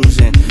you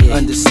choosing.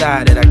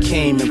 Undecided, I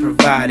came and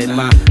provided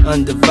my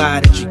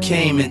undivided. You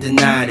came and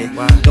denied it.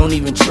 Don't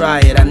even try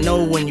it. I know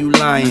when you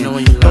lying.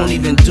 Don't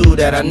even do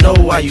that. I know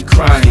why you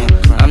crying.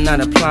 I'm not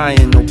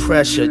applying no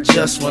pressure.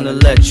 Just wanna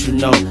let you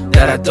know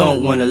that I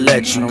don't wanna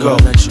let you go,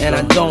 and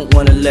I don't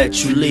wanna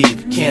let you leave.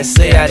 Can't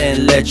say I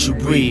didn't let you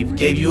breathe.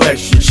 Gave you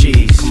extra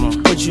cheese.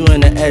 Put you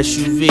in an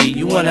SUV.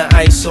 You wanna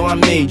ice, so I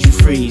made you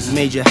freeze.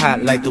 Made you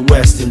hot like the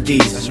West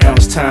Indies. Now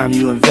it's time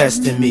you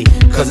invest in me,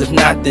 'cause if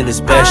not, then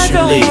it's best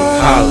you leave.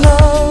 Holla.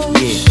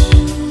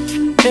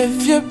 Yeah. If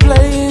you're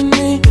playing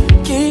me,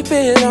 keep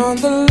it on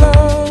the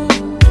low,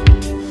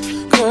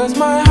 'cause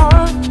my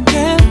heart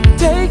can't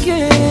take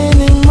it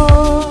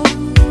anymore.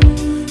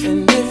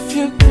 And if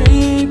you're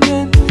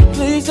creeping,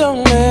 please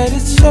don't let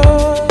it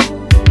show.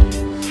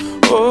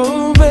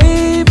 Oh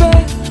baby,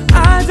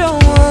 I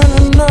don't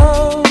wanna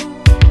know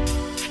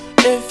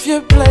if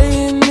you're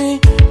playing me.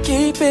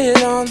 Keep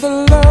it on the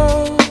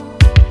low,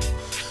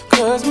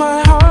 'cause my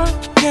heart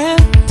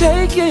can't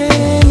take it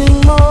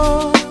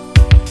anymore.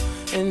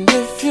 And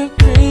if you're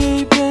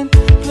creeping,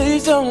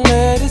 please don't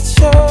let it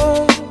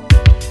show.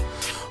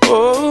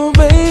 Oh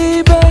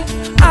baby,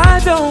 I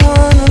don't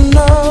wanna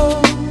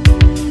know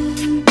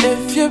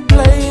if you're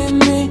playing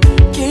me.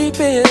 Keep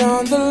it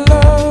on the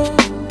low,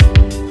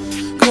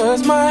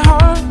 'cause my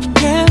heart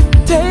can't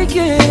take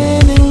it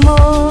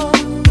anymore.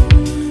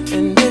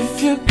 And if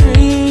you're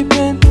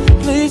creeping,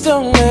 please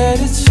don't let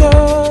it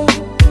show.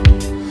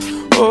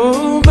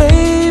 Oh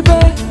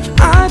baby,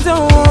 I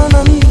don't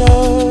wanna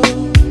know.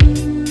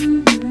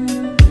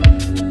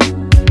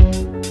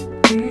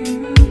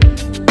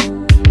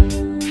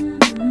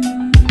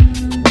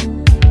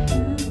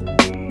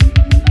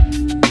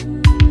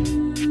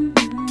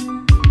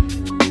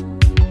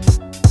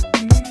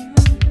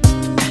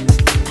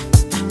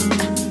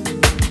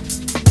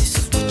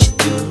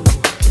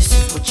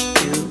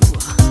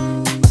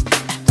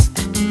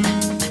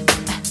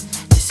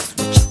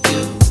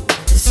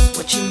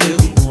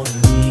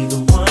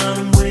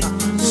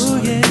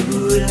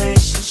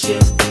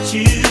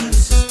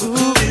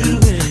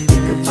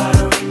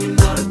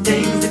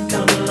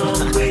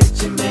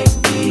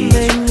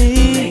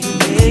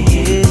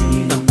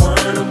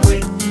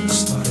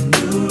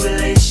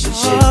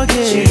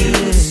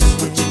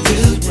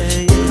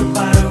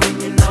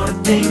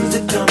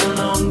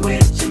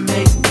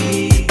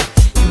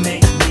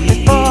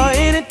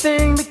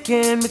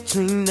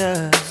 Between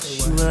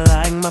us, you were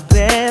like my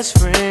best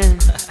friend,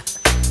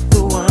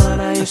 the one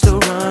I used to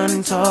run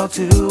and talk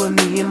to when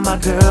me and my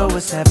girl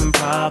was having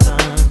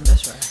problems.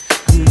 That's right.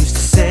 You used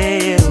to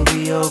say it'll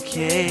be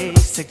okay,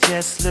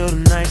 suggest little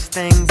nice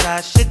things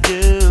I should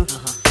do.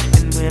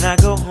 And when I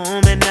go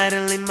home at night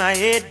and lay my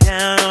head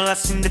down, all I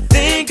seem to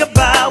think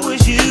about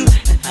was you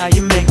and how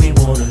you make me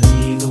wanna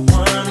leave the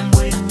one I'm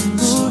with.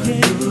 Start a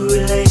new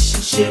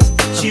relationship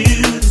with you.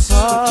 This is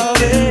what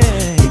you do.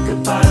 Think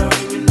about her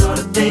and all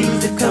the things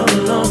that come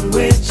along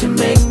with you.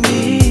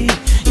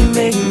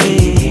 Make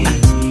me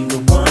the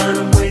one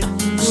I'm with.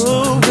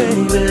 Start a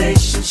new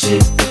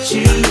relationship with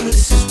you.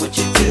 This is what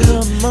you do.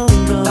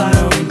 Think about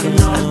her and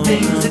all the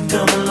things that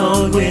come along.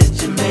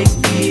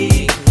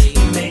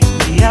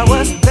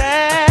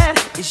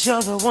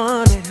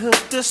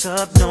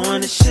 mess up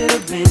knowing it should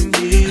have been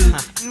you.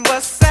 And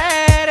what's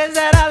sad is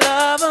that I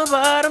love her,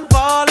 but I'm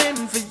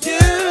falling for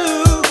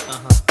you.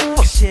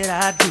 What should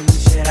I do?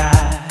 Should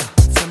I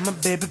tell my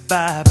baby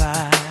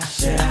bye-bye?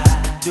 Should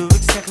I do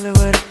exactly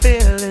what I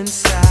feel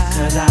inside?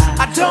 'Cause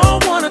I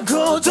don't wanna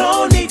go,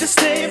 don't need to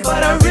stay,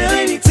 but I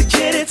really need to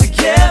get it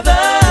together.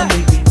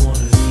 Make me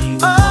wanna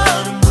leave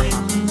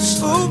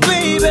oh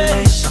baby,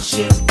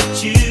 relationship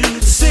with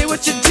you. Say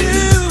what you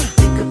do.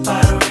 Think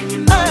about her and you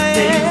know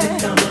things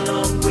that come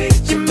along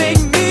with you.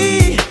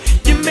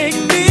 You make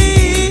me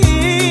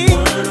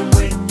wanna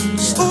wait.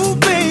 Oh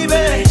baby,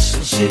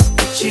 relationship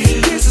with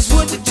you. This is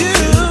what you do.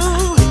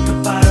 Think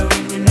about her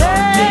and you know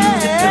things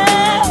that come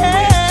along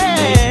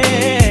with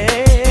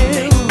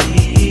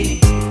you.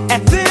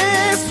 At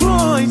this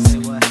point,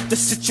 the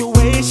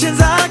situation's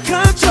out of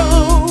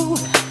control.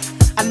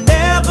 I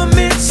never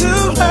meant to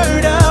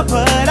hurt her,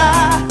 but I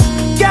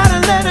gotta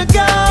let her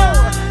go.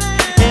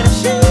 And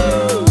she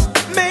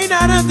may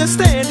not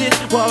understand it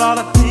while all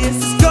of this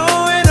is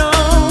going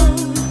on.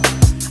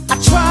 I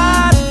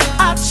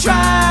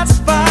tried to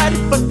fight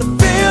it, but the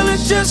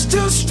feeling's just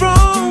too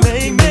strong.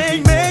 Make me.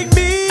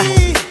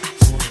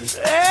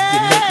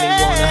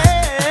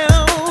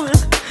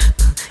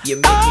 You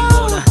make me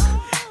wanna.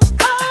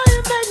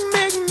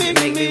 You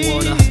make me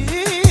wanna.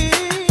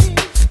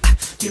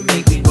 You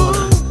make me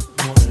wanna.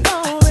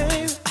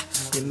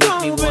 You make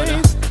me wanna.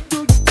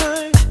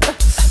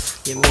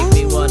 You make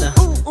me wanna.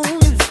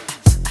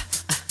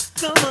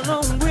 Come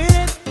along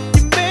with it.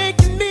 You're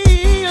making me.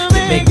 You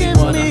make me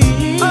wanna.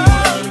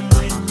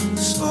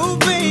 Oh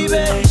baby,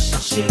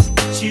 relationship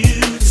with you.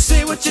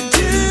 Say what you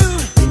do.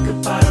 Think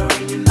about her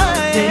and you know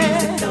things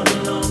that come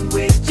along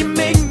with you.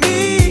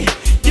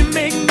 You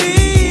make me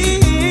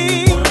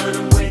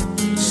wanna wait.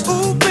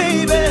 Oh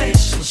baby,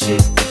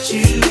 relationship with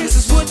you. This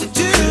is what you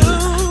do.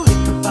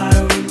 Think about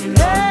her and you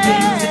know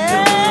things that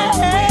come along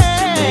with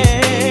you.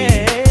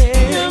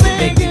 You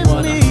make me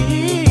wanna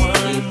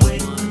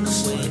wait.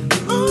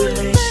 Oh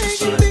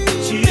relationship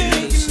with you.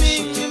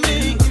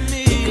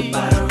 Think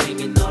about her and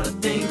you know the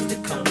things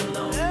that come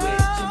along with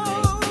you.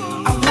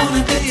 I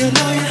wanna be your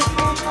lawyer.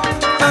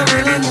 I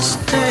really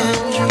understand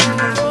you,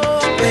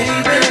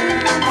 baby.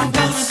 I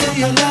wanna be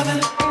your lover.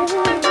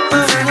 I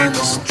really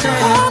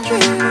understand you,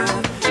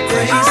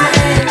 crazy.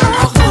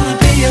 I wanna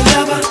be your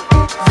lover.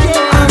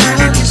 I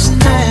really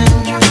understand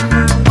you,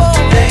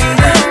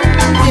 baby.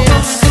 I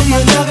wanna be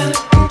your lover.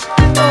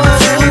 I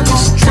really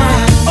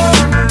understand you,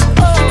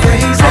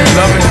 crazy. I'm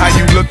loving how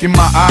you look in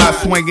my eyes,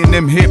 swinging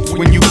them hips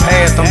when you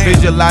pass. I'm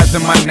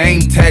visualizing my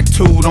name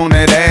tattooed on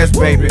that ass,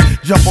 baby.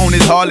 Jump on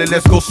this Harley,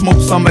 let's go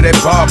smoke some of that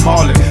Bob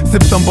Marley.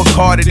 Sip some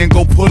Bacardi, then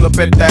go pull up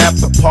at the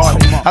after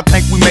party. I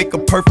think we make a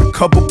perfect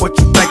couple, but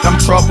you think I'm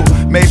trouble.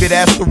 Maybe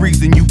that's the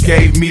reason you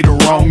gave me the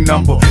wrong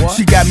number.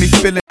 She got me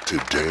feeling.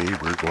 Today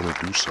we're gonna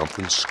do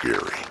something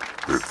scary.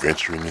 We're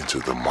venturing into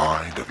the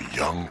mind of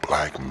young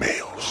black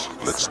males.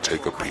 Let's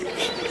take a peek.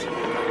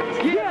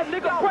 Yeah,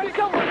 nigga, break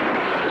up.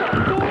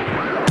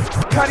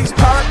 Cuddy's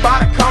turned by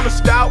the counter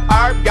stout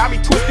art. Got me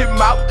twisted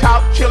mouth,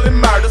 caught killing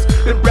murders.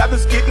 The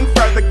brothers getting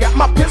further. Got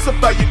my pencil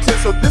for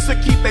utensil. This'll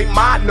keep they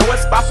mind knowing.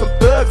 Spot some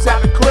thugs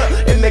out the club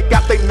and they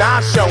got they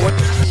nine showing.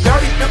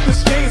 Dirty 50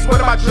 schemes, one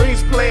of my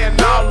dreams playing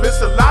all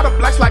this. A lot of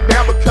blacks like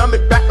now, but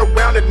coming back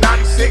around in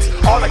 96.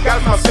 All I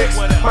got is my six,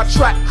 my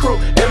track crew,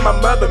 and my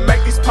mother.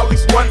 Make these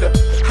police wonder,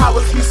 how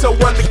is he so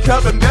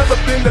undercover? Never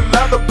been to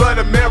lover, but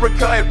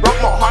America. It broke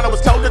my heart. I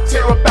was told to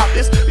tear about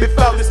this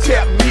before this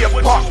tear me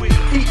apart.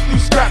 Eat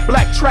these scrap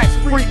black tracks,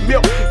 free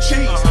milk and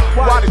cheese.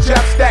 Why the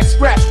jab stack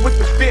scratch with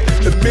the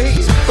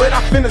Vietnamese? But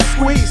I finna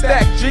squeeze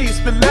stack G's,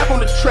 spin left on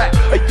the track.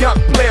 A young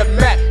player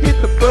Mac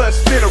hit the buzz,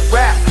 spin a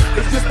rap.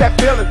 It's just that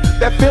feeling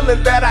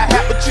that I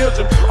have with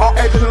children. All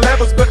ages and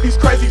levels, but these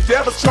crazy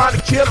devils trying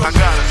to kill them. I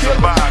gotta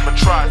survive and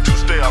try to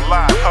stay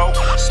alive, ho.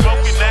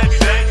 Smoking that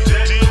day to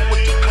deal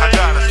with the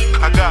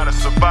pain. I gotta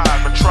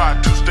survive and try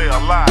to stay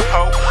alive,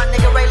 ho. My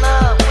nigga Ray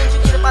Love, when'd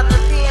you get up out of the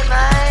pen,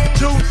 man?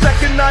 June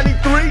 2nd,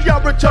 93, I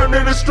returned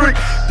to the street.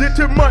 Did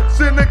 10 months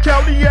in the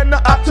county and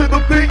up to the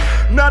peak.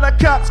 Now the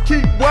cops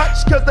keep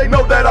watch, cause they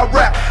know that I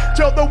rap.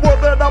 Tell the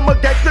world that I'm a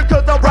gangster,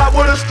 cause I ride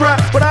with a strap.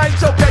 But I ain't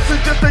so gangster,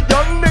 just a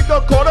young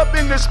nigga caught up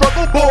in this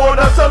struggle. Born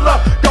hustler,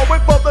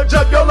 going for the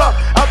jugular.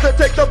 Out to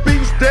take the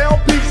beats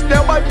down, peace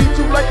down. Might be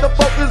too late, the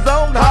focus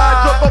on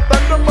high. Drop up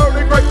thunder,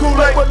 murder, great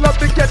Kool-Aid. Would love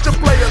to catch a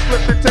player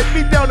slip and take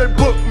me down and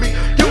book me.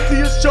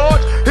 Guilty as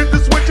charged, hit the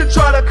switch and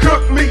try to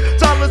cook me.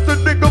 Silence the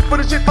nigga for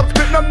the shit I'm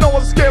spitting. I know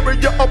I'm scary.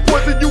 You're a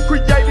poison you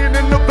created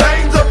in the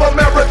veins of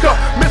America.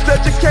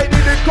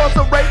 Miseducated,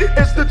 incarcerated,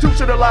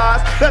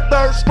 institutionalized. That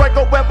third strike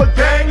or ever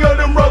gang of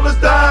them rollers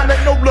dying.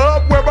 Ain't no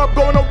love where I'm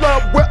going, no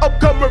love where I'm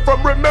coming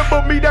from.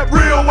 Remember me, that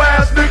real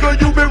ass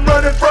nigga you been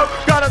running from.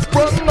 Got us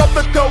sprung off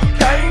the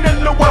cocaine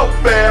and the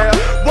welfare.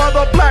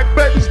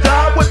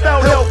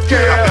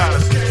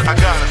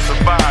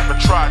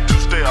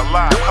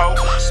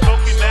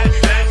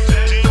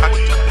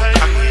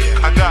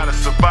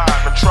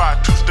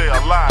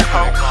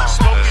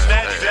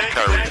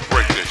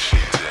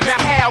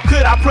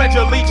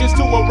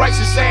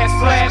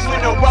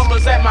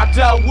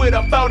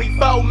 with a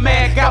 44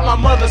 mag. Got my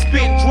mother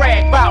spitting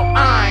drag bout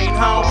I ain't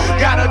home.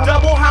 Got a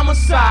double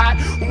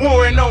homicide,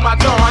 warrant on my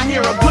door. I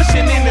hear her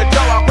pushing in the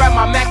door. I grab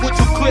my Mac with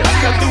 2 clips,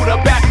 cut through the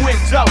back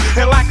window.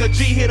 And like a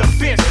G hit a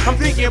fence, I'm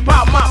thinking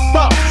about my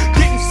fuck.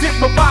 Getting sick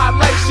for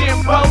violation,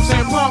 boats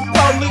and punk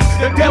police.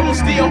 The devil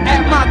still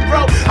at my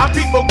throat. I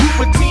peep a group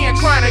of 10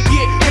 trying to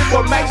get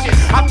information.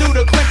 I threw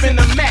the clip in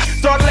the Mac,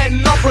 start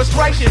letting off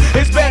frustration.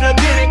 It's better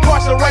than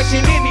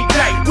incarceration any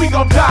day. We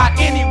gon' die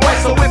anyway,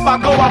 so if I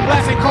go, I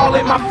blast and call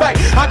it my fate.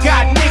 I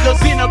got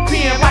niggas in a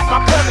pen like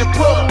my cousin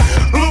Pug,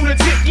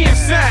 lunatic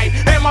insane,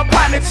 and my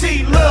partner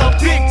T-Love,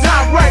 big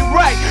time Ray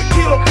Ray,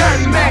 Kilo Kurt,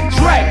 Mac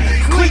Dre,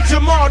 Cleat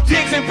Jamal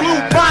Diggs and Blue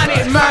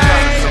Bonnet,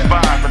 man.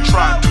 Survive and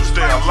try to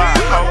stay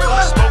alive, ho.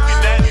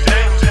 Smoking that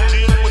danger,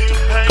 deal with the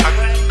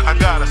pain. I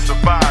gotta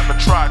survive and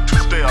try to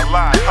stay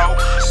alive, ho.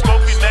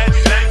 Smoking that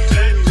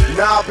danger.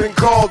 Now I've been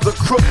called a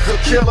crook, a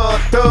killer, a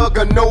thug,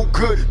 a no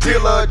good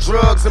dealer of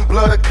drugs and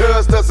blood of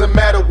cuz. Doesn't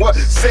matter what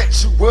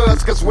set you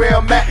was, cause where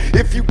I'm at,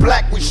 if you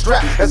black, we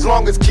strap. As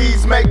long as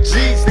keys make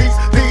G's, these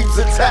thieves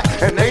attack.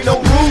 And ain't no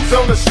rules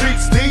on the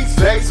streets these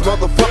days.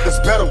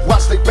 Motherfuckers better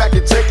watch they back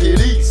and take it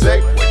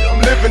easy.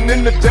 I'm living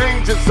in the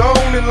danger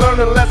zone and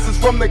learning lessons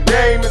from the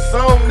game. It's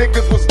on,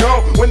 niggas was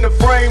gone when the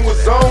frame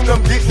was on.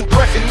 I'm getting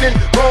threatening,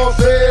 wrongs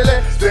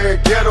heading. Stay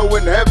ghetto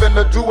in heaven,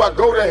 or do I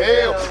go to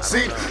hell?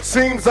 See,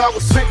 seems I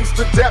was sentenced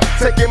to death,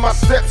 taking my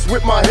steps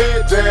with my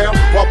head down,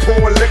 while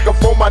pouring liquor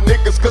for my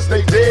niggas cause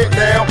they dead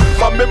now.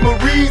 My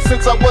memories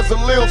since I was a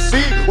little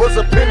seed was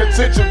a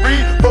penitentiary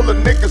full of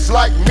niggas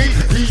like me.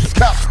 These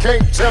cops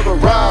can't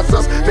terrorize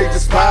us, they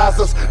despise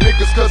us,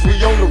 niggas cause we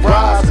on the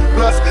rise.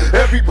 Plus,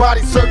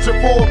 everybody searching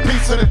for a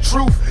piece of the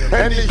truth,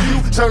 and the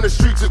youth turn the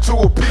streets into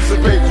a piece of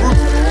a roof.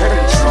 And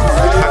the truth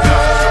is, I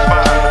gotta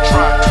survive and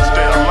try to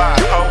stay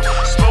alive, ho.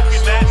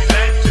 Smoking that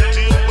danger,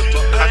 deal with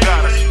the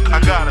pain. I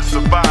gotta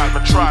survive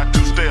and try to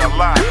stay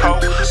alive, ho.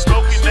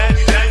 Smoking that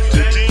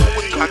danger, deal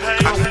with the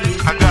pain.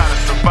 I gotta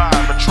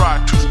survive and try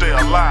to stay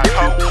alive,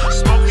 ho.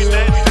 Smoking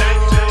that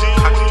danger,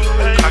 deal with the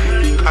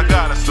pain. I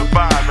gotta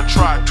survive and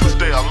try to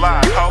stay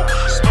alive, ho.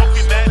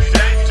 Smoking that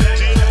danger,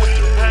 deal with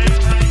the pain.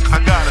 I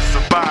gotta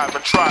survive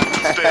and try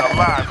to stay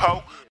alive,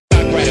 ho. I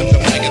grab the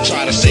mic and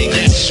try to say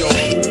that short.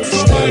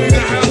 Somebody in the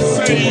house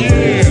say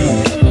yeah.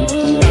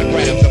 I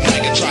grab the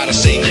mic and try to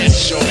say that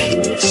short.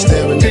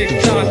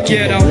 TikTok,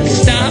 you don't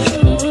stop.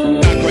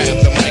 I grab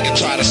the mic and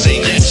try to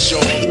say that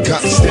short.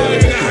 got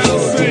somebody in the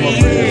house say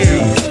yeah.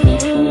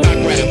 I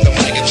grab the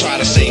mic and try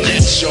to say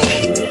that short.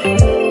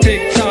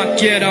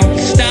 TikTok, you don't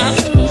stop.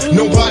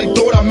 Nobody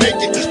thought I'd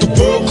make it. The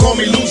world called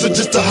me loser,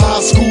 just a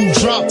high school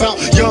dropout.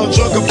 Young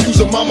drug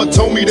abuser, mama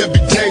told me there'd be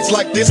days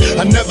like this.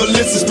 I never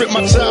listened, spent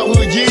my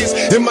childhood years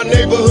in my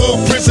neighborhood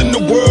prison.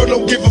 The world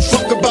don't give a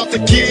fuck about the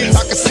kids.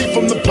 I can see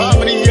from the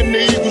poverty and the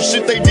evil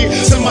shit they did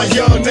to my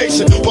young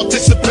nation.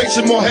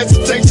 Participation, more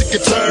hesitation can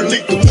turn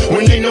lethal.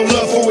 When ain't no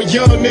love for a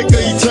young nigga,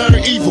 he turn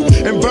evil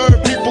and burn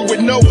people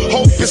with no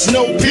hope, it's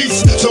no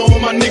peace. So all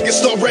my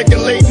niggas start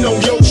regulating on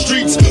your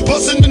streets.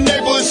 Busting the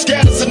neighborhood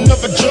scatters,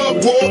 another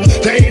drug war.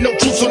 There ain't no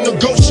truth on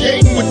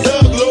negotiating with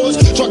thug lords.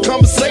 Try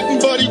conversating,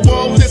 but he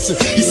won't listen.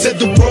 He said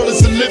the world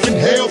is a living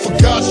hell for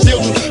God's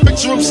children.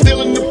 Picture him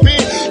still in the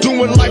pen,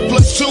 doing life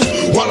plus 2,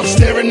 while I'm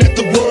staring at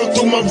the world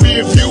through my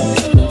rear view.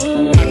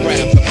 I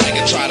grab the mic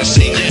and try to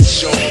say that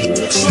short.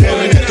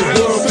 Staring at the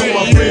world through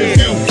my rear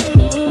view.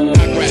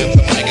 I grab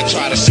the mic and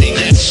try to say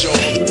that short.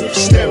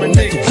 Staring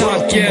at the world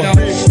through my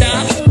rear view.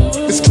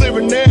 It's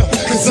clearer now,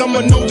 cause I'm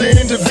an older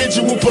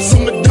individual, plus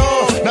I'm a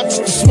dawn. Not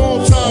just a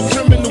small time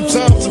criminal,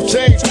 times have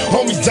changed.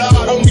 Homies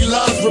died, only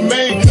lives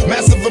remain.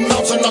 Massive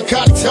amounts of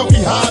narcotics help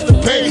me hide the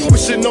pain.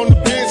 Wishing on the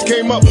Benz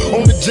came up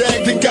on the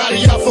Jag, then got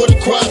it out for the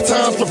quiet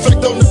times. Perfect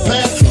on the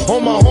past,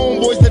 on my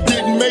homeboys that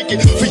didn't make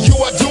it. For you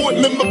I do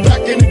it, remember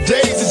back in the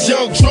days as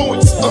young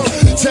truants,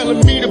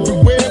 telling me to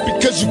beware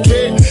because you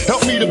care.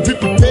 Help me to be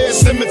prepared.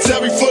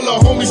 Cemetery full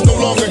of homies no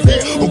longer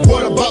here. But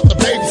what about the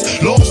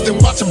babies lost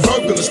and watching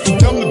burglars? Too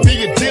dumb to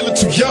be a dealer,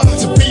 too young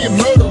to be a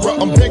murderer.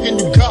 I'm begging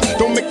you, God,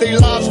 don't make their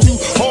lives too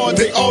hard.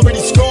 They already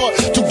scarred,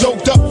 too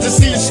doped up to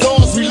see the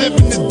stars. We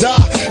living to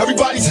die.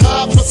 Everybody's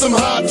high, plus I'm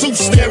high too.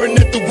 Staring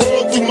at the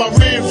world through my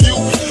rear view.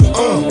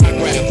 I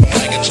grab the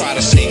mic and try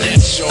to say that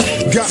short.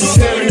 Got me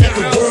staring at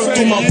the world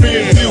through my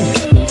rear view.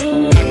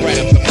 I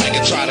grab the mic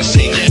and try to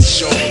say that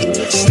short.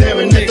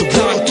 Staring at the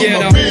world through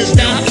my rear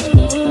view.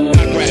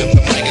 I grab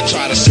the mic and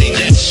try to say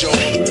that short.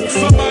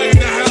 Somebody in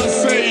the house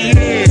say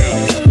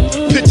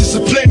yeah. Pictures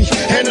of plenty,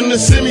 handling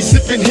semi,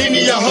 sipping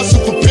Henny. I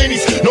hustle for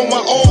pennies, know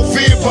my own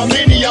fear by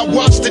many. I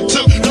watched and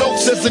took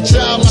notes as a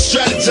child. I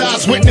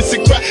strategized,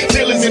 witnessing crack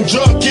dealers and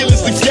drug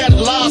killers, leave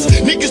scattered lives.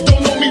 Niggas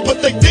don't know me,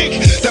 but they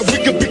think that we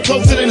could be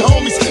closer than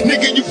homies.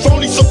 Nigga, you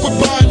phony, so quit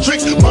buying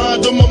drinks.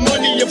 Mind on my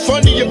money and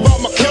funny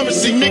about my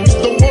currency. Niggas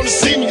don't wanna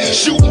see me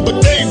shooting,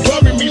 but they ain't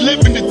bury me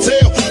living in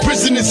tell.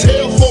 Prison is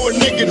hell for a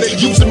nigga, they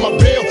using my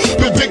bail.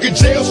 Been bigger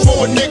jails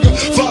for a nigga.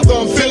 Father,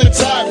 I'm feeling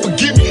tired,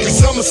 forgive me,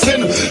 cause I'm a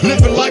sinner.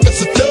 Living like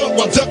it's a thug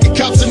while ducking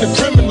cops and the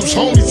criminals.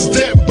 Homies is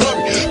dead and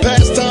blurry.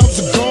 Past times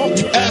are gone.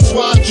 You ask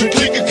why I drink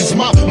liquor, cause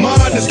my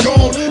mind is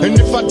gone. And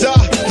if I die,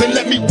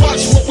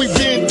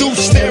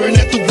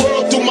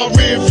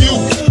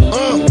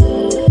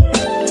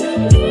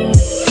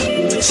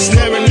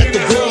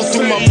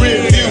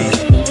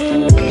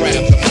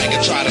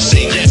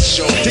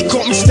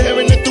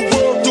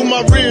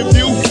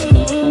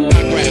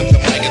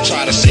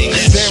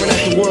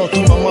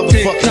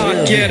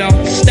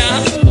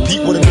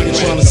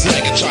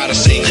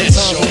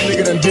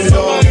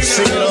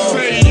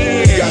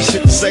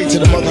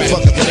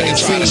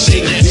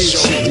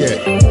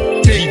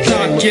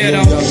 get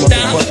young up,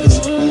 motherfuckers.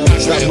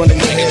 Stop running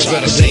your heads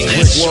up against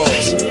brick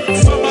walls.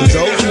 These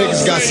old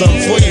niggas got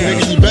something for you,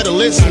 nigga. You better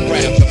listen.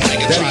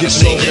 That'll get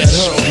you over that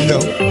hump, you know.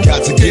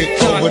 Got to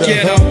get over the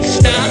hump.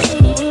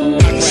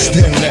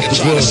 Staring at the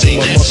world through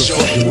my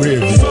motherfucking rear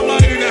view.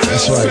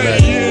 That's right,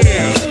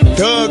 man.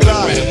 Thug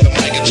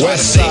Life,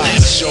 West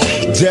Side,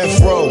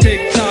 Death Row,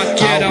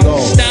 Outlaw.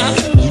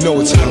 You know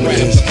what time it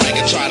is.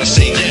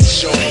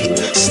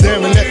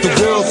 Staring at the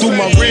world through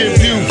my rear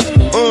view.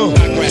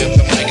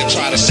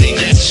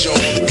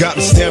 Got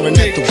me staring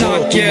at the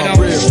world through my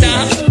rear view.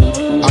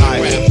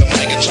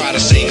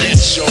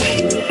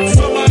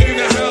 Somebody in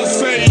the house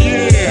say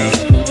yeah.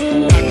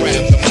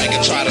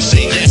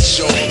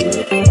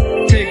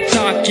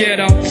 TikTok, get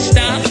up,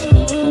 stop.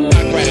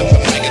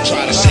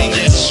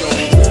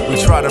 We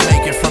try to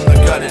make it from the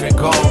gutter to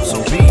gold,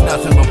 so be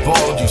nothing but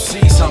bold. You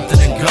see something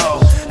and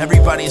go.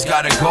 Everybody's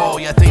got a goal,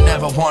 yet they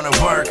never wanna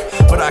work.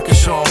 But I can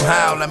show them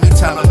how, let me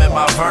tell them in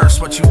my verse.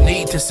 What you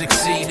need to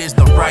succeed is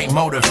the right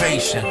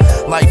motivation.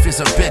 Life is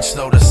a bitch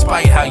though,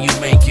 despite how you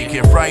make it.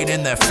 Get right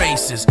in their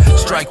faces,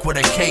 strike with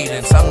a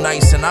cadence. I'm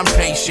nice and I'm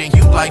patient,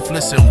 you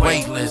lifeless and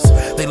weightless.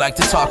 They like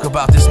to talk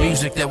about this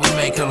music that we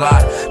make a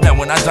lot. Now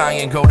when I die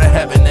and go to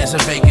heaven, there's a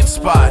vacant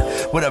spot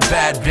with a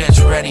bad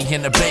bitch ready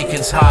and the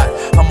bacon's hot.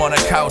 I'm on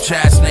a couch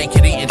ass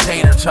naked eating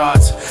tater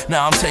tots.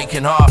 Now I'm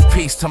taking off,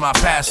 peace to my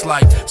past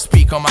life.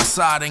 Speak on my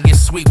side and get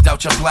sweeped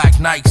out your black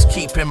Nikes.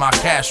 Keeping my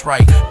cash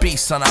right.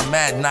 Beast son, I'm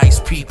mad nice.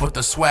 Peep with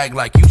the swag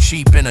like you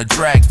cheap in a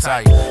drag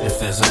tight. If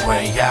there's a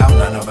way out,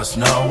 none of us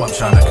know. I'm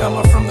trying to come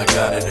up from the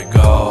gutter to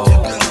go.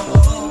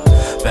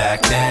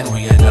 Back then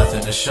we had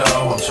nothing to show.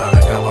 I'm trying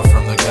to come up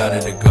from the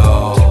gutter to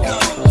go.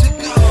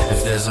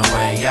 If there's a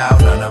way out,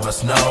 none of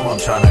us know. I'm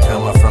trying to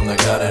come up from the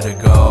gutter to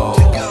go.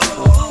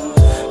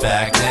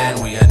 Back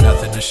then we had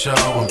nothing to show.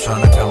 I'm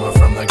trying to come up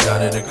from the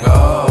gutter to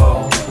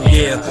go.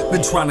 Yeah,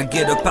 been trying to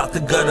get up out the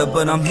gutter,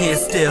 but I'm here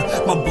still.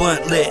 My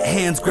blunt lit,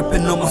 hands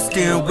gripping on my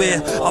steering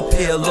wheel. I'll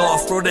peel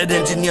off, throw that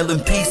engine yelling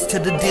peace to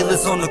the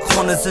dealers on the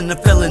corners and the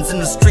felons in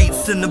the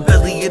streets. In the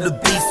belly of the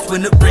beast,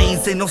 when it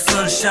rains, ain't no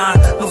sunshine,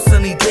 no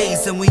sunny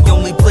days, and we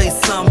only play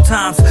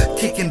sometimes.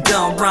 Kicking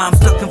dumb rhymes,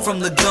 ducking from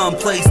the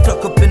gunplay,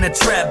 stuck up in a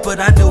trap, but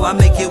I knew I'd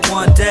make it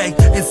one day.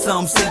 And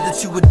some say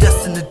that you were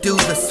destined to do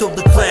this, so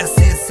the class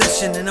in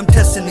session, and I'm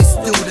testing these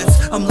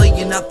students. I'm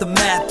laying out the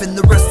map, and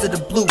the rest of the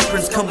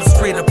blueprints coming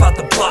straight up out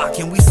the block,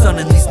 and we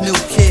sunning these new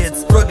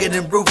kids. Rugged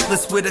and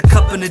ruthless with a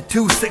cup and a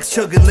 2-6,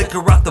 chugging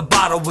liquor out the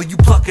bottle while you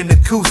plucking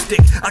acoustic.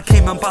 I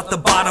came up out the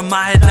bottom,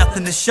 I had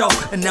nothing to show,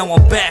 and now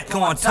I'm back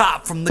on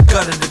top from the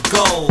gutter to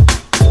gold.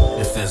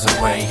 If there's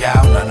a way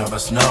out, none of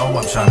us know.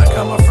 I'm trying to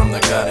come up from the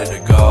gutter to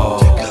go.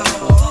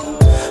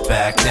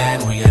 Back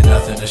then we had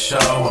nothing to show.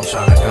 I'm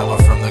trying to come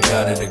up from the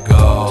gutter to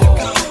go.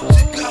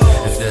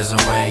 If there's a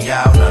way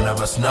out, none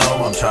of us know.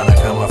 I'm trying to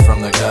come up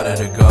from the gutter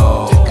to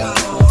go.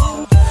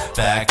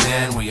 Back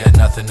then we had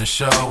nothing to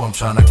show. I'm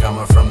trying to come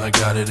up from the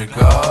gutter to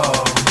go.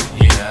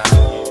 Yeah.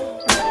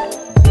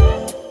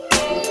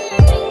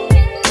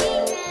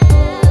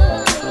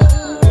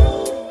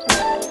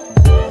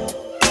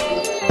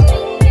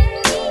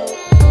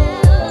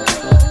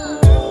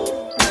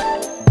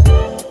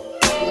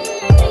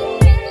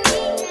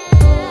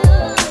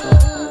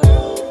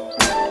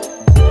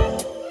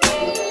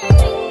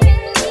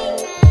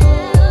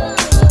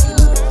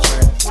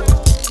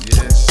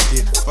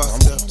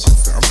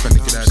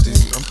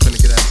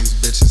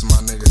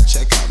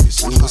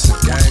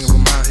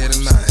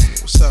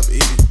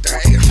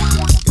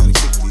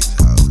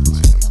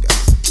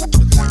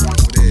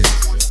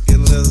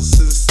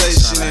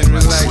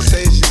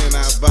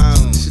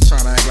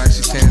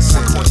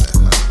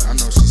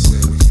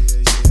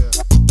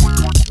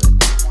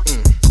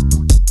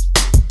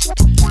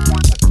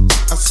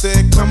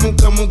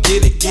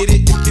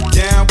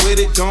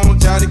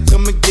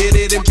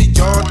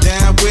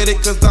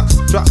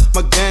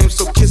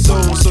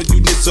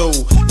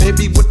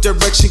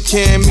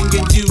 Cam and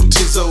you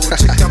Tizzo.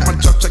 Check out my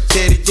drop like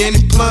Caddy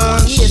Danny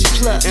Plush.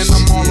 And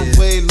I'm on the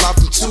way,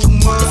 laughing too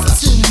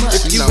much.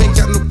 If you ain't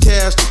got no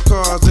cash, the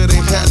cars that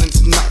ain't happening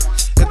tonight.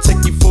 I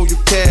take you for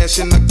your cash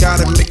and I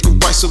gotta make it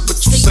right. So what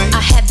you saying? I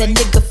had that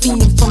nigga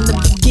feeling from the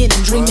beginning,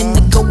 dreaming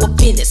to go up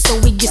in it, so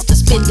he gets to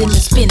spending and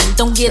spinning.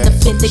 Don't get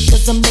offended,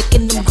 cause I'm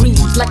making them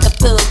greens like a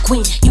thug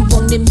queen. You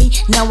wanted me,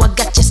 now I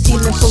got you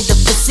stealing for the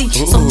pussy.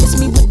 So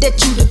miss me with that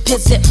you the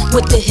peasant,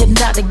 with the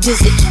hypnotic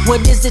visit.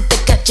 What is it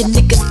that got your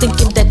niggas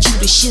thinking that you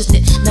the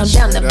shiznit? Now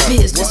down to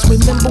business.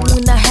 Remember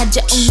when I had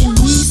you on your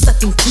knees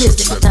sucking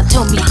clisnet? Now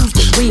tell me who's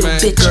the real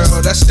bitch?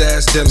 Girl, that's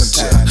Daz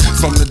Dillinger.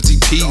 From the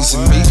DPs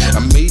and me,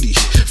 I'm meaty.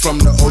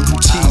 From the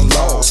OUT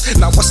laws.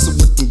 Now what's up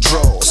with them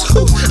draws?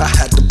 I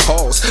had to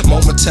pause,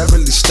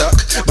 momentarily stuck,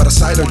 but I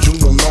sight her you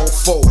on all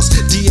fours.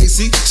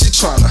 DAZ, she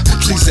tryna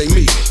please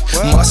me.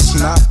 Must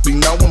not be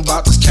knowing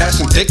about this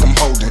cash and dick I'm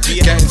holding.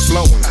 Game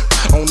flowing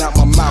on out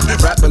my mouth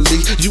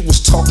rapidly. You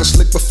was talking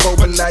slick before,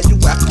 but now you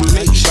after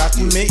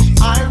me.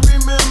 I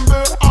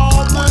remember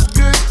all the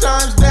good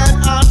times that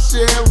I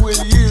shared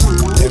with you.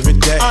 Every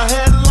day I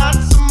had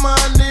lots of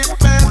money,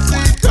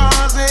 fancy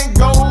cars, and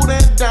gold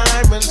and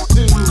diamonds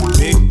too.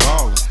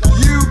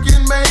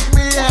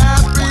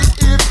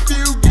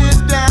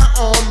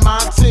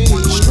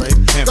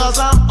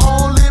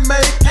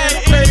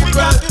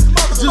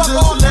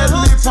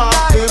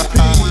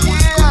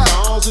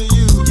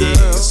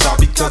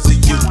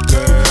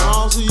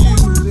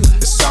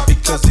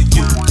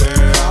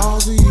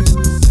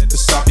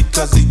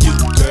 you,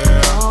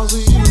 girl.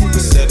 I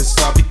said it's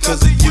all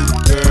because of you,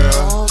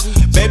 girl.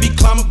 Baby,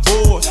 climb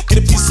aboard, get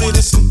a piece of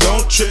this and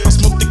don't trip. I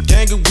smoke the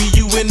gang and we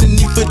you in the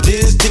need for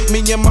this. Dick me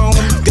and my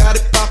homie got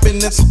it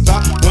poppin', it's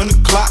about 1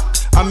 o'clock.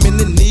 I'm in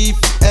the need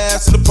for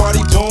ass and the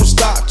party don't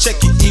stop. Check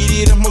it,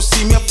 eat it, I'm gonna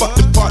see me. I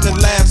fucked the partner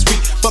last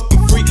week,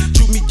 fucking free.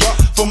 Shoot me up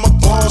from my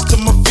balls to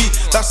my feet.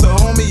 That's a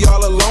homie,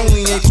 all alone,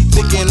 ain't too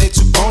thick and ain't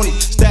too bony.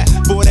 Stat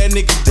for that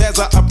nigga Daz,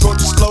 I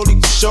approach it slowly,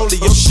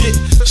 surely. Yo shit,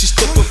 she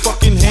stick her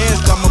fucking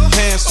hands down my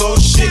pants, oh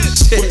shit.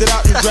 Whipped it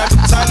out and grabbed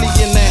it tightly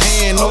in the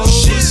hand, oh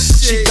shit.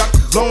 She got the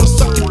blowin'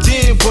 suckin'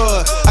 din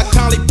bud. I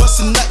kindly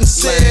bustin' nut and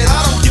said,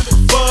 I don't give a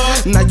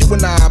fuck. Now you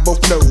and I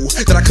both know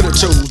that I could've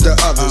chose the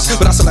others,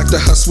 but I selected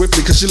her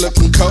swiftly cause she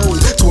looking cold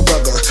to a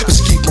brother. But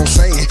she keep on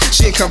saying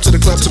she ain't come to the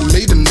club to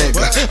meet a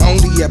nigga.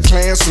 Only had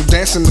plans for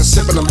dancing and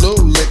sipping a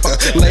little liquor.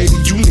 Lady,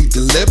 you need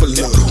to live a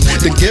little,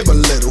 then give a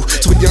little.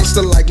 To a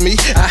youngster like me,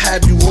 I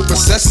had you open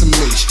sesame,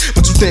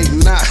 but you think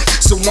not.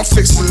 So I'm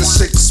fixing the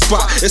sick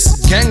spot. It's a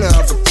gang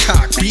of a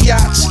cock,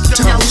 biatch.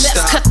 Now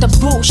let's cut the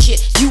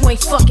bullshit. You ain't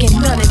fucking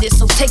none of this.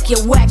 So take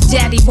your whack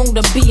daddy,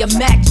 wanna be a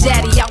Mac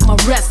daddy out my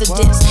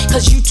residence.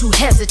 Cause you too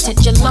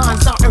hesitant, your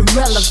lines are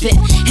irrelevant.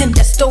 And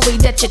that story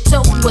that you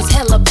told was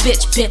hella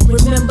bitch bent.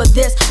 Remember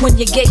this when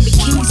you gave me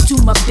keys to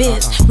my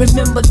Benz.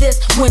 Remember this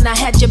when I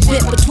had you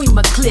bent between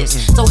my clips.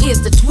 So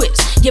here's the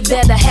twist, you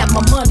better have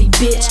my money,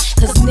 bitch.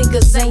 Cause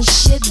niggas ain't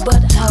shit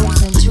but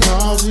hoes and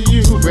drugs. Because of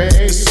you,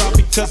 babe. It's all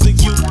because of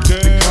you,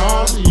 girl.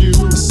 Because of you.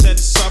 I said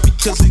it's all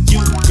because of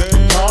you, girl.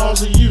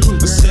 Because of you.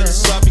 I said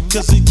it's all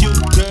because of you,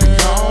 girl.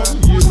 Because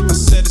of you. I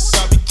said it's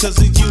all because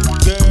of you,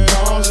 girl.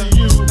 Because of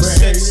you. I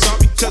said it's all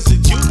because of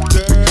you,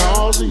 girl.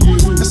 Because of you.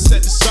 I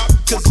said it's all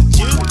because of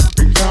you.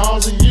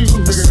 Because of you.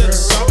 I said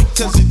it's all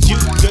because of you,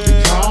 girl.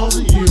 Because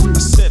of you. I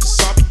said it's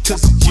all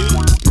because of you.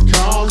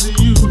 Because of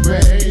you,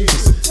 babe.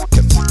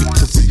 Because of you.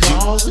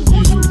 Because of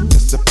you.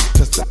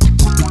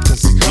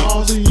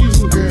 Because of you,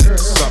 girl.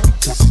 It's all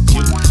because of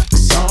you.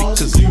 It's all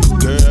because of you,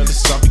 girl.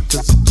 It's all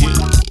because of you.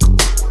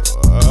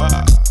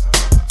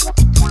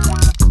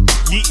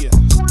 Yeah.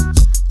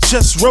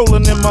 Just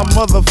rolling in my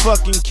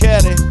motherfucking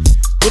caddy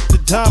with the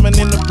diamond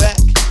in the back,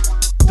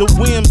 the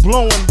wind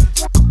blowing.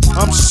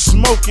 I'm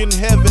smoking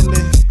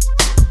heavily.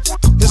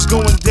 It's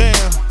going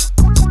down.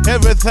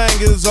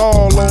 Everything is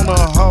all on a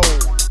hold.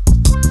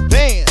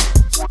 Damn.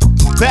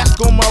 Back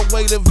on my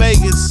way to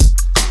Vegas.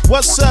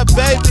 What's up,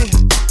 baby?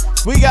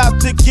 We got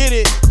to get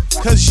it,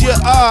 cause you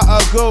are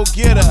a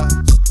go-getter.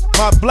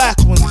 My black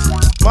ones,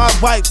 my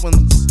white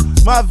ones,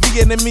 my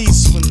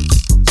Vietnamese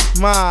ones,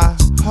 my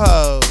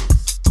hoes.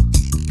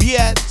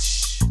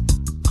 Bitch,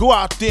 go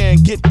out there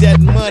and get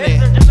that money.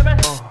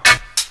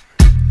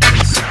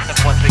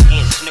 Once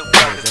again, Snoop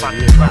Dogg is about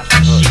to drop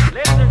some shit.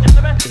 Ladies and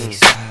gentlemen.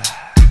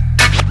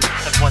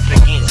 Once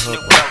again, Snoop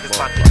Dogg is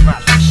about to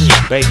drop some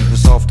shit. Baby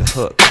was off the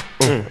hook,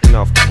 and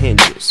off the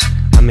hinges.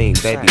 I mean,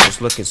 baby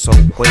was looking so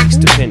way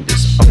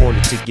stupendous. I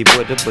wanted to get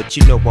with her, but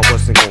you know I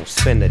wasn't gonna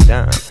spend a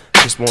dime.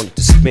 Just wanted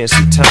to spend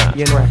some time,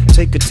 you know.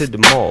 Take her to the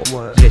mall,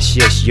 yes,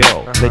 yes,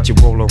 yo. Let you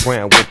roll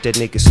around with that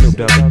nigga Snoop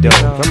Doggy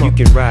Dogg. You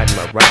can ride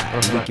my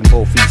ride, we can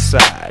both eat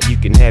side. You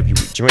can have you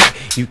a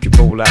drink, you can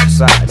roll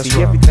outside.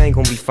 See, everything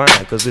gon' be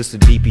fine, cause it's a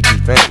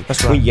DPG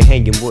thing. When you're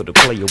hanging with a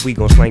player, we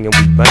gon' slang and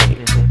we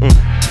bang.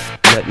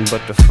 Nothing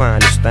but the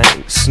finest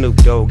thing. Snoop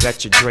Dogg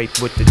got you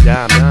draped with the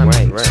diamond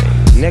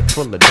rings. Neck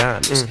full of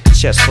diamonds,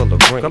 chest full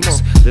of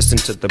rings. Listen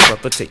to the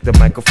brother take the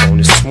microphone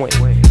and swing.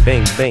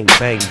 Bang, bang,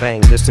 bang,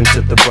 bang. Listen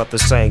to the brother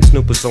saying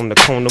Snoop is on the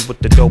corner with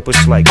the dope,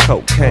 it's like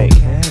cocaine.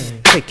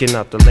 Taking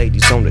out the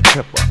ladies on the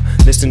tripper.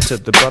 Listen to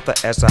the brother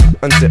as I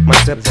unzip my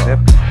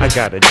zipper. I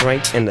got a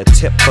drink and a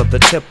tip for the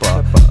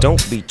tipper.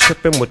 Don't be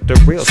tripping with the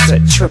real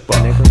set tripper.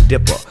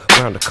 Dipper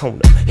round the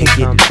corner and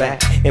get it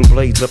back and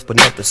blaze up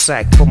another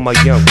sack for my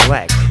young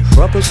black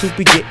brothers who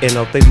be getting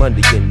all their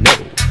money, you know.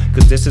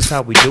 Cause this is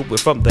how we do it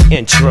from the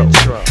intro.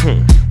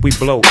 We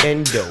blow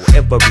endo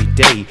every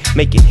day,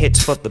 making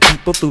hits for the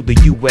people through the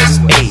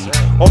USA.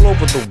 All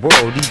over the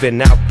world,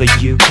 even out the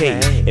UK.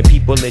 And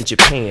people in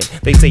Japan,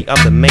 they say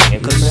I'm the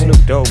man. Cause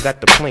Snoop Dogg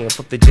got the plan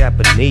for the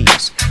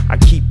Japanese. I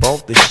keep all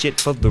the shit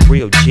for the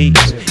real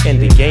G's. In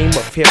the game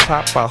of hip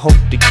hop, I hold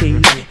the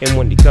keys. And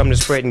when it comes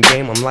to spreading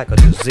game, I'm like a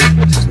disease.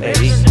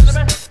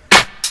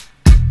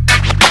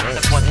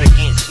 Once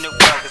again, Snoop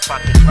Dogg is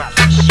about to drop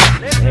some shit.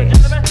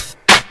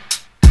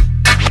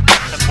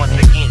 Once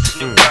again,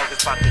 Snoop Dogg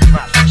is about to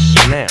drop some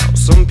shit. Now,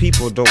 some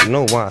people don't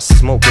know why I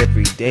smoke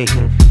every day.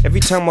 Every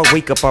time I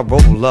wake up, I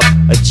roll up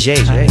a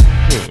J.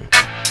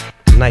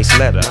 Nice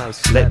letter.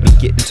 Let me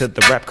get into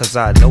the rap cause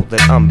I know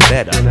that I'm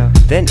better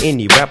than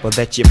any rapper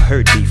that you've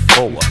heard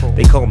before.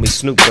 They call me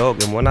Snoop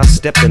Dogg and when I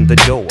step in the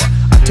door,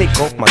 I take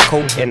off my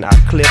coat and I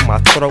clear my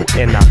throat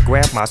and I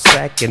grab my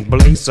sack and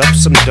blaze up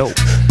some dope.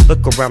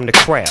 Look around the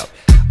crowd,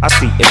 I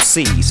see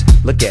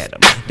MCs, look at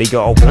them. They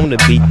all wanna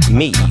be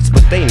me's,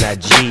 but they not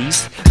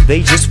G's.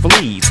 They just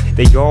fleas.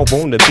 They all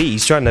wanna be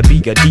tryna be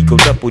a Deagle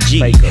Double G.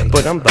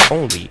 But I'm the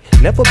only,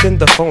 never been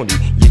the phony.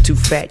 You're too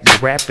fat, your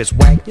rap is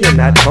whack, you're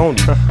not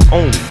bony.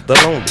 Only the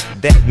lonely,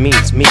 that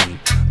means me.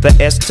 The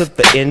S to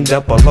the N,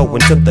 double O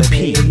into the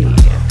P.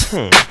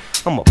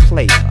 I'm a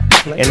player,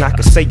 and I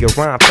can say a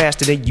rhyme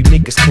faster than you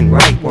niggas can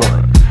write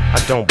one.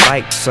 I don't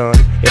bite, son.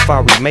 If I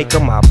remake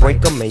them, I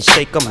break them and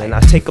shake them, and I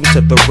take them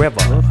to the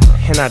river,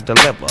 and I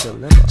deliver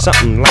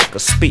something like a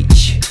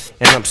speech.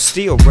 And I'm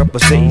still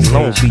representing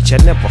Long Beach, I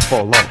never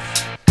fall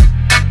off.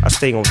 I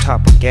stay on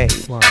top of game,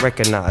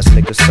 recognize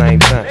niggas, same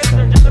thing.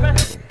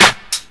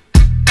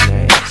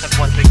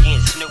 Once again,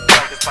 Snoop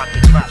Dogg is about to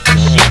drop some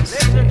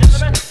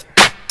shit.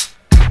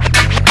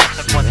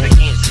 Once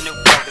again, Snoop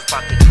Dogg is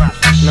about to drop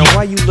some shit. Now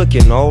why you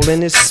looking all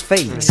in his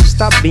face?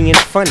 Stop being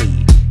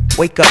funny.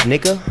 Wake up,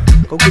 nigga.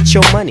 Go get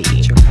your money.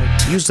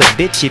 Use a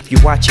bitch if you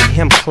watching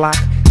him clock.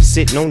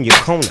 Sitting on your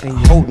corner,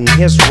 holding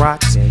his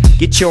rocks.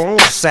 Get your own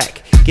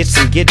sack. Get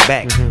some get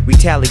back.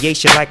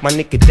 Retaliation like my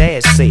nigga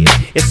Dad said.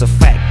 It's a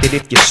fact that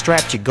if you're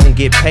strapped, you're gon'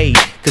 get paid.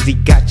 Cause he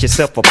got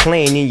yourself a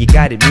plan and you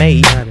got it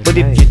made. But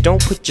if you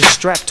don't put your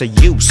strap to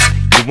use,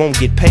 you won't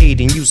get paid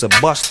and use a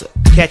buster.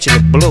 Catching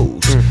the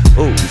blues.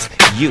 Oohs,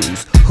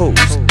 use,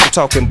 who's. I'm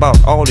talking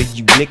about all of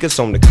you niggas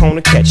on the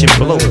corner catching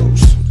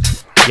blues.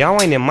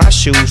 Y'all ain't in my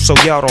shoes, so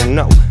y'all don't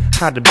know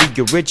how to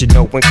be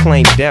original when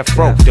claim death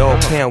row.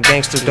 Dog pound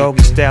gangster,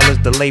 doggy style is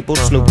the label.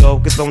 Snoop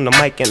Dogg is on the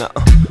mic and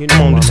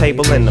I'm on the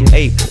table and I'm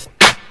able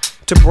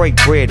to break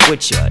bread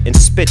with ya and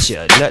spit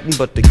ya, nothing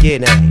but to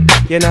get in,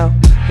 you know.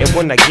 And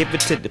when I give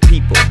it to the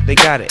people, they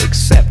gotta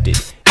accept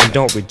it and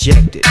don't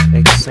reject it.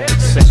 Accept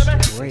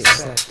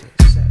it.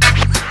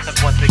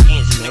 Once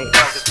again, Snoop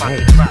Dogg is about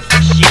to drop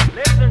some shit.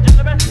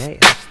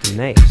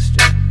 Nasty.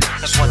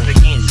 Once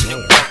again,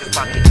 Snoop Dogg is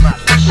about to drop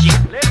some shit.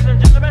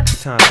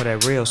 Time for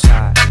that real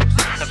side.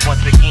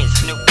 Once again,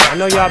 Snoop Dogg. I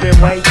know y'all been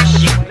waiting.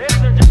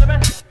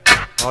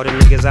 All the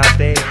niggas out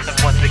there.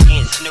 Once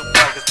again, Snoop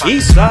Dogg is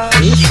about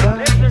to East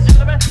side.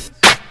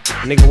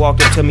 Nigga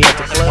walked up to me at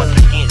the club. Once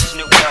again,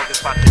 Snoop Dogg is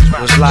about to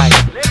drop was like,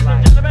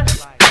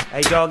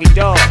 hey doggy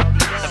dog.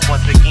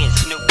 Once again,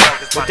 Snoop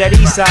Dogg is what that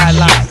east side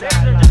like?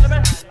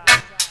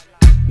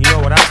 You know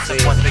what I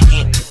said? Once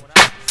again.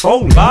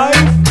 For life.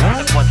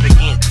 Once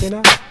again. You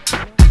know?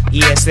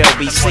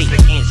 ESLBC.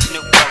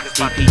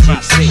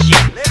 DPGC.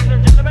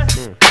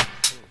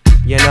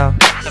 You know?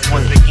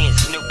 Once again,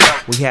 Snoop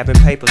Dogg. We having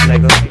papers,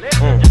 nigga.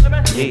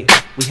 Yeah,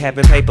 we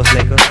having papers,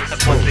 nigga.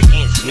 Once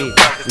again, Snoop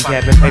Dogg is we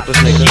having papers,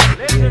 nigga.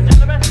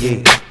 Yeah,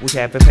 we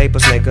having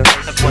papers, nigga.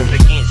 Once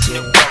again,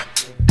 Snoop Dogg.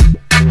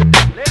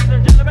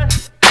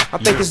 I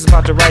think this is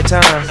about the right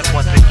time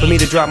for me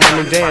to drop my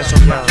new dance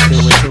on y'all.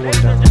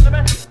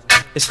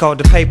 It's called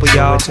The Paper,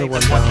 y'all.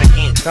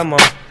 Come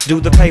on, do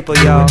the paper,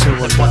 y'all.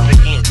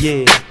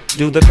 Yeah,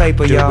 do the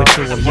paper, y'all.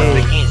 Yeah,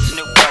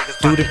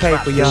 do the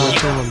paper, y'all.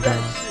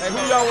 Hey, who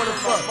y'all wanna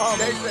fuck?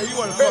 They say you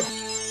wanna fuck.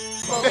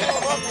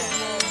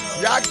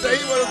 Y'all say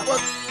you wanna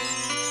fuck.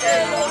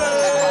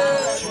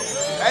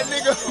 That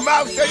nigga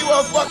mouth say you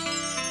wanna fuck.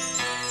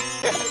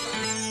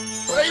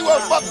 Say you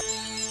wanna fuck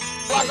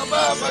like a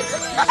motherfucker.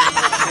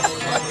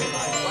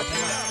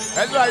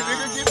 That's right,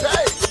 nigga, get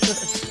paid.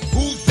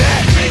 Who's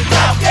that? Big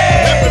mouth,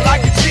 living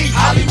like a G.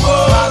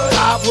 Hollywood.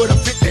 Outside with a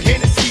 50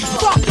 Hennessy.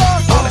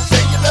 All the say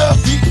you love,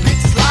 these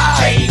bitches lie.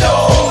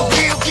 J-Lo.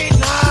 Real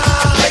getting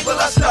high. Label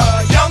us the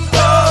young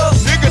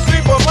thugs. Niggas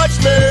sleep on much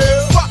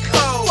mail. Fuck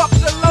hoes. Fuck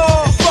the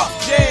law. Fuck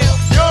jail.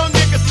 Young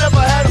niggas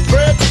never had a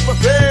prayer to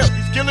prepare.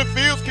 These killing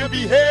fields can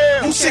be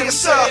hell. Who see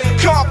us up?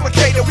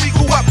 Complicated. We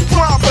grew up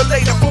crime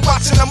related. From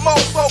watching the mo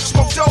folks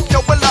smoke dope,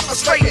 yo, we're not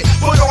frustrated.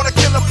 Put on a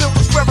killer film,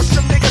 where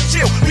some niggas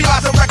chill.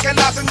 Realize and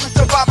recognizing you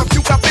survive if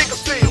you got bigger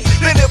steel.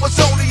 Then it was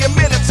only a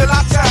minute till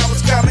our time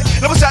was coming.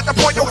 It was at the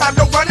point, don't have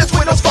no runners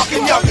with those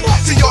fucking youngins.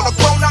 See all the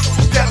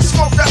grown-ups that are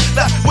smoked up,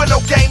 left with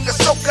no game to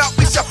soak up.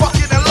 We shall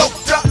fucking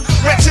eloped up.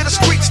 Ran to the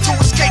streets to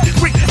escape,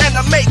 free, and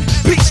to make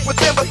peace with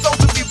them. But those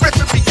who be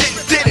rich and be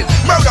didn't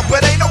murder,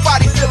 but ain't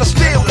nobody feel us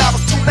still. Now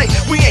it's too late,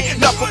 we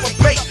ain't nothing but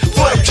bait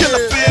for the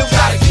killer bills.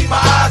 Gotta keep my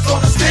eyes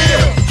on the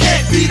steel.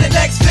 Can't be the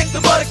next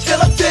victim of the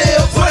killer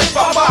deal. But if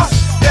I'm us,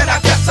 then I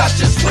guess I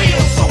just will.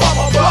 So I'm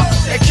a buck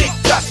and kick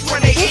dust when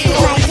they heal.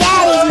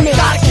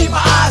 Gotta keep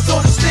my eyes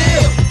on the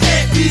steel.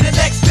 Can't be the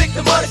next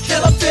victim of the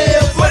killer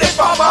deal. But if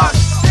I'm us,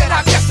 then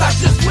I guess I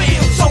just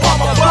will. So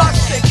I'm a buck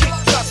and kick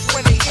dust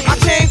when they heal. I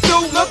came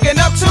through looking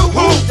up to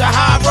who? The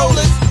high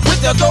rollers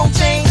with the gold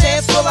chains,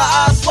 hands full of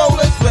eyes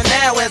swollen. But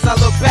now as I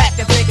look back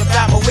and think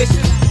about my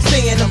wishes,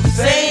 seeing them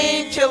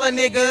same killer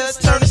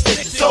niggas turn to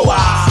stitches. So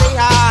I say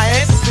hi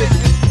and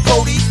suspicious.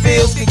 These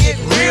fields can get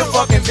real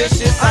fucking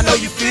vicious. I know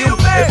you feel.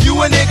 If you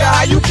a nigga,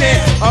 how you can?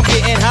 I'm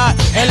getting hot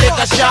and lick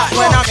a shot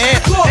when I'm in.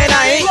 And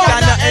I ain't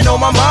got nothing on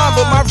my mind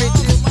but my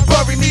riches.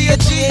 Bury me a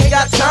G, ain't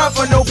got time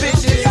for no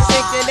bitches.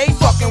 Thinking they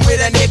fucking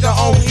with a nigga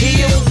on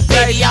heels.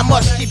 Baby, I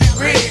must keep it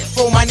real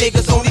for my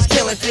niggas on these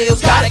killing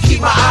fields. Gotta keep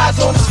my eyes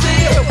on the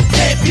steel.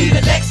 Can't be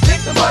the next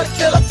victim of the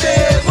killer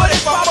fields. But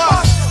if I'm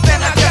us,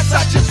 then I guess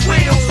I just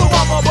will. So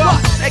I'm a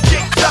bust and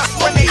kick dust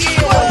when they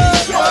heal.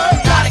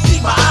 Gotta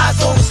keep my eyes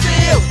on the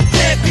steel.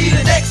 Can't be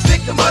the next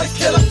victim of the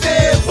killer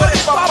fields. But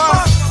if I'm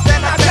us,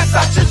 then I guess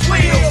I just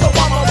will. So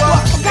I'm a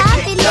bust and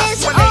kick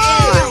dust when they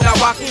heal. Now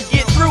I can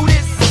get through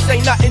this.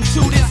 Ain't nothing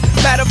to this.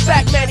 Matter of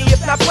fact, man,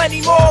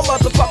 no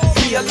motherfuckers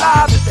be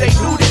alive if they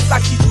knew this. I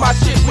keep my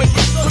shit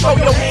wicked, so throw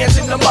your hands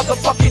in the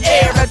motherfucking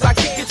air as I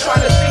kick it,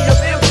 trying to see if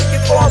they'll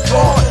kick it or I'm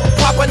gone.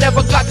 Papa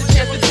never got the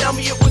chance to tell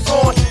me it was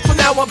on, so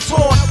now I'm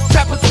torn,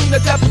 trapped between the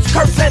devil's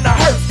curse and the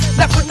hearse.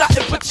 Left with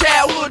nothing but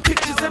childhood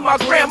pictures in my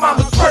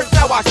grandmama's purse.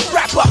 Now I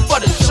strap up for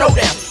the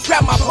showdown,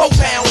 grab my bow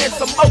pound and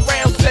some more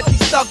rounds. Let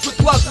these thugs with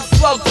slugs and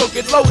slugs so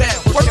get low down.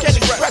 Work and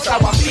express how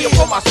I feel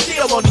for my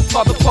steel on these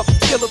motherfucking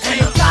killer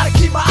pills. Gotta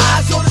keep my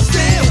eyes on the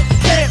steel.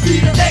 Can't be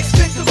the next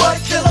victim of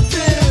the killer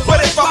pill.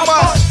 But if I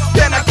must,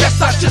 then I guess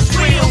I just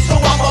real. So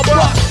I'm a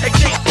bust and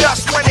kick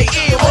dust when they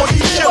ill on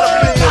these killer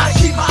pills. Gotta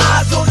keep my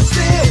eyes on the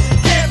steel.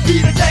 Can't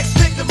be the next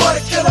victim of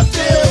the killer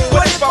pill.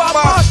 But if I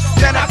must,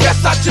 then I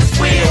guess I just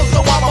will.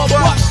 So I'm a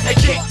bust and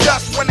kick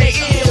dust when they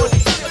ill.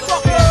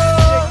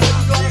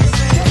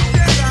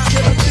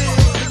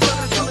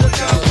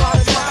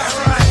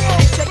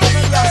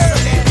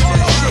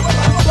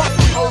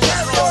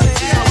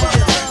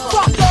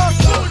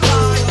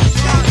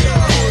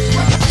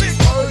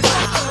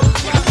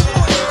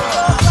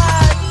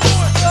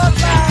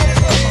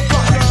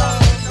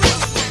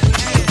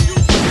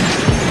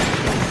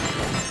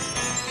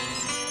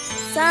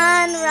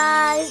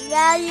 Sunrise,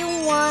 value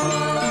 1.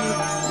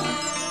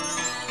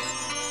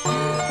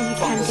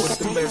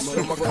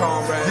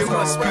 You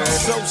must be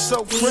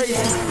so crazy.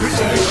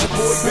 Bitch,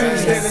 boy band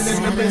standing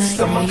in the midst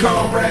of my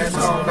comrades.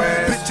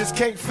 Bitches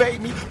can't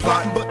fade me,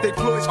 plotting but they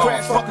ploys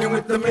crash, fucking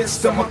with the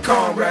midst of my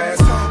comrades.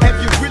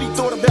 Have you really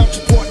thought about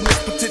your part in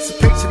this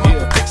participation? My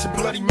prediction,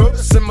 bloody murder,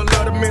 similar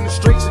to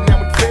administration.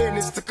 Now in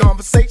fairness to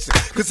conversation,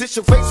 cause it's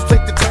your face, so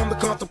take the time to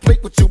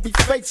contemplate what you'll be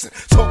facing.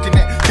 Talking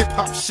that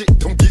hip-hop shit,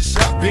 don't get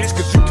shot, bitch,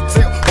 cause you can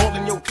tell all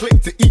in your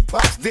clip to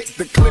epochs, dick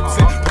the clips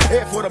and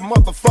prepare for the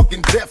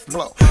motherfucking death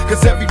blow.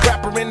 Cause every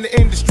rapper in the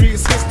industry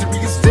is history,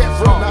 is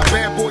death row. Not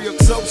bad boy, you're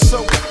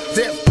so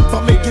death. If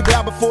I make you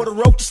bow before the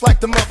rope, just like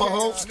the mother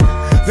hoes.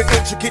 The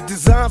intricate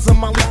designs of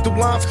my lethal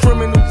lines,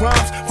 criminal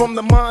rhymes from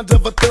the mind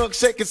of a thug,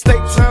 shaking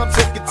state time,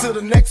 take it to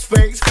the next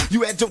phase.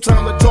 You had your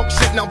time to talk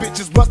shit, now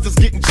bitches busters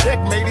getting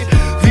checkmated.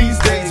 These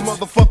days,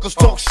 motherfuckers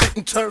talk shit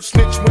and turn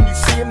snitch. When you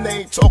see them,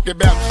 they ain't talking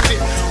about shit.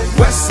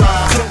 West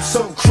side,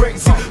 so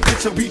crazy.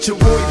 Bitch, I beat your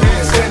boy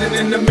band, standing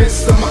in the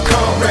midst of my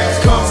comrades.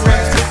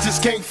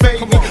 Bitches can't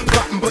fade me,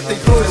 plotting but they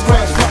blow his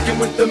range, fucking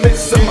with the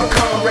midst of my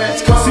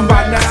comrades. See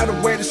by now the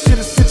way the shit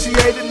is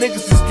situated,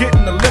 niggas is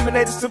getting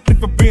eliminated simply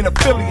for being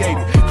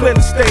affiliated.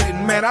 Clearly stated,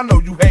 man, I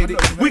know you hate it.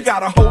 We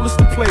got a whole list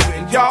to play with,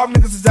 and y'all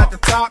niggas is at the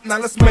top. Now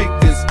let's make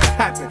this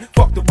happen.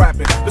 Fuck the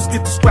rapping, let's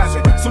get to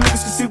scrapping, so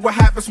niggas can see what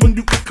happens when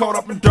you get caught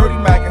up in dirty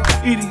macking.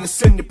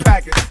 Idiots in your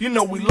packet, you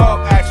know we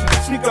love action.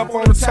 Sneak up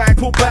on attack,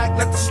 pull back,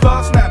 let the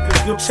slug snap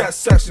it. Your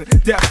chest section,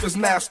 death is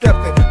now stepped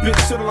in.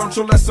 Bitch, should've learned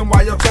your lesson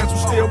while your chance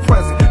was still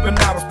present. But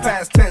now it's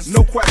past tense,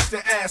 no question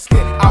asking.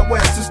 Out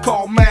west is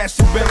called mash,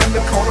 you better in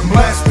the corner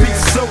blast beat.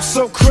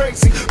 So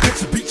crazy,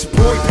 bitch, I beat your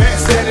boy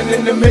past, standing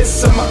in the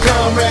midst of my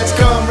comrades.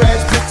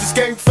 Bitches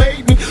can't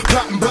fade me,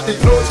 plotting but they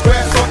blow his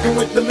grass, fucking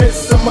with the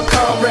midst of my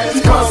comrades.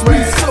 You must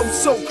be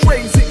so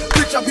crazy,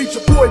 bitch, I beat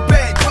your boy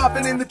bad,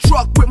 driving in the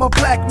truck with my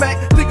black Mac,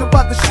 thinking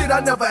about the shit I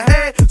never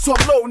had, so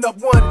I'm loading up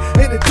one,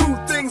 and the two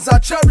things I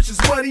cherish is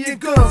money and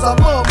guns. I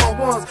love my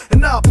ones,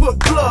 and I'll put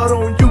blood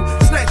on you,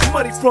 snatch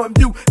money from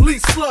you,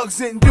 leave slugs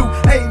in you.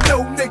 Ain't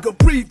no nigga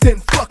breathed in,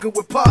 fucking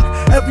with Pac.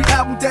 Every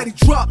album that he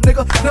dropped,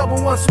 nigga,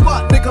 #1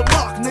 spot, nigga,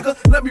 lock, nigga.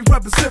 Let me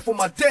represent for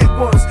my dead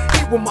ones,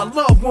 eat with my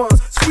loved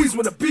ones, squeeze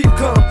when the beat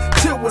comes,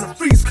 chill when the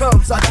freeze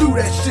comes. I do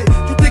that shit.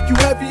 You think you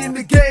heavy in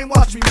the game?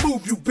 Watch me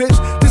move, you bitch.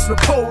 This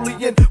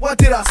Napoleon, why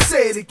did I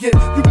say it again?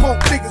 You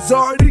punk niggas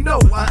already know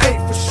I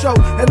ain't for show,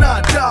 and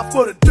I die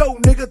for the dough,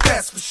 nigga,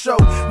 that's for show.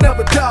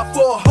 Never die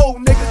for a hoe,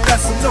 nigga,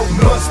 that's a no.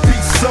 Must be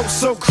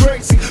so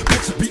crazy,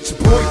 bitch, I beat your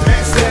boy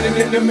past, standing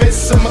in the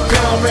midst of my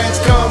comrades.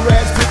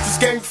 Bitches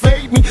can't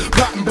fade me,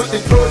 plotting but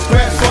they blow his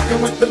grass,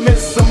 fucking with the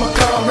midst of my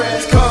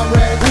comrades.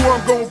 Who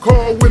I'm gonna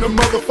call when a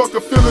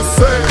motherfucker feeling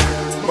sad?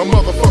 My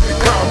motherfucking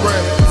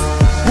comrades.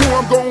 Who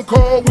I'm gonna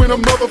call when a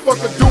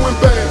motherfucker doing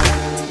bad?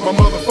 My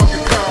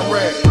motherfucking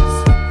comrades.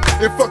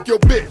 And fuck your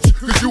bitch,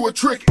 cause you a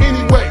trick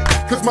anyway.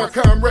 Cause my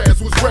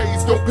comrades was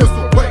raised on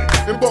pistol play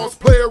and boss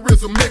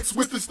playerism mixed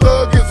with this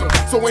thugism.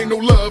 So ain't no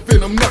love in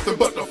them, nothing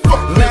but the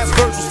fuck. Last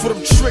verse was for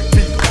them trick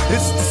people.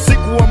 This is the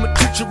sequel, I'm a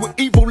teacher with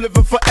evil,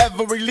 living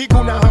forever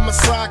illegal. Now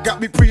homicide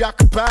got me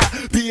preoccupied.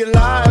 Be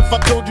alive, if I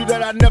told you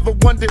that I never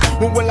wondered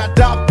when will I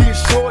die, be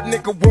assured,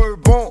 nigga,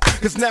 word born.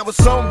 Cause now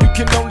it's on, you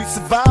can only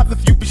survive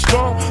if you be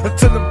strong.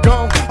 Until I'm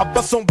gone, I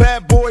bust on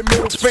bad boy,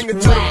 middle finger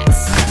to them.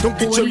 Don't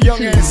get your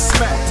young ass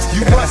smacked.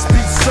 You must be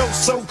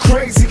so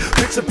crazy.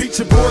 Bitch, I beat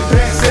your boy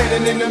band,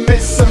 standing in the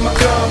midst of my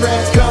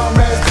comrades.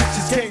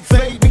 Bitches can't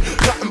fade me,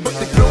 nothing but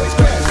they blow his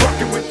grass,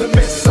 fucking with the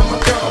midst of my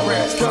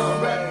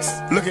comrades.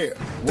 Look here,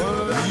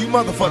 you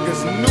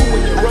motherfuckers knew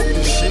when you wrote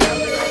this shit.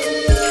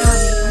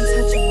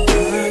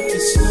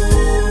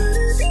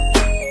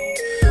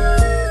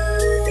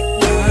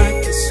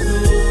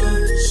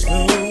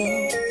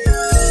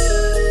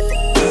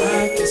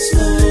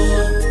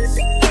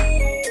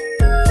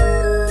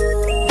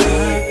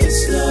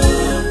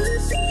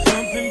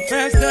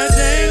 Faster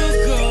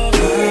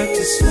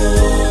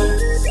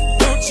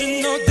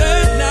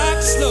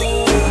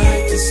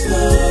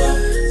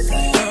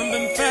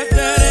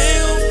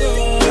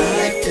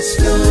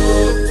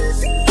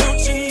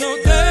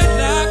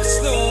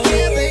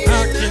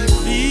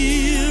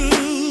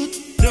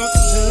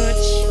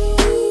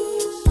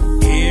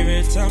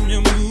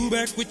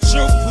with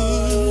your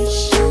push,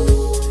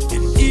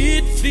 and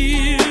it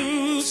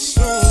feels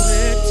so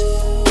wet.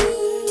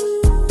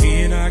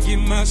 Then I get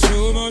my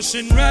slow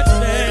motion right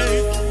back.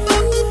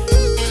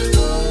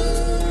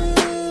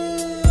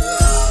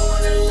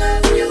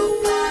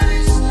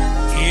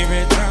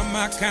 Every time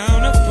I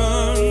count a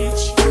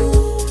punch,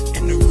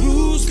 and the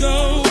rules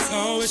go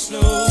always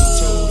slow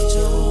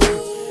toe.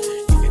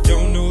 If you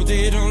don't know,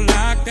 they don't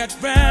like that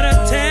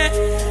rat-a-tat.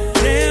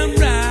 Damn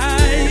right.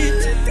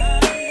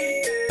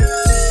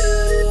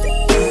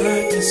 I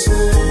like it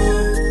slow.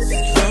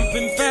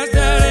 Jumping fast,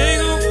 that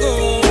ain't gon' go.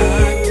 I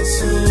like it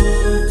slow.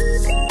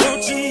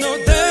 Don't you know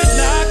they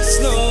like it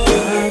slow? I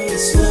like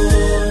it slow.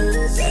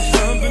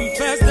 Jumping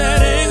fast, that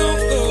ain't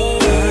gon' go.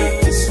 I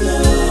like it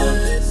slow.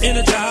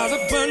 Energize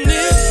up on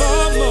it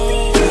for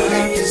more. I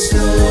like it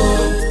slow.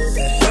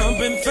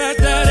 Jumping fast,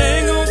 that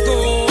ain't gon' go.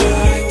 I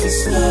like it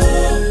slow.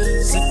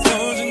 So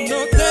don't you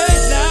know they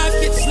like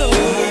it slow? I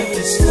like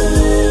it slow.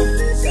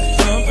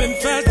 Jumping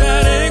fast,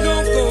 that ain't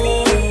gon' go.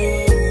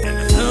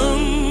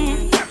 Don't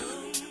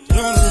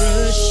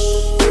rush.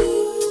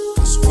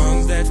 'Cause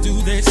ones that do,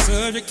 they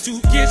subject to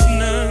get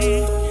none.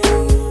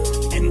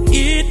 And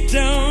it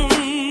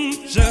don't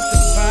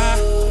justify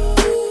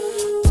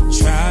to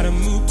try to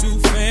move too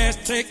fast.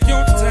 Take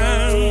your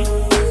time.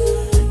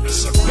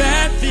 It's a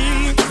bad thing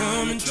to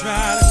come and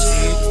try to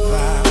take a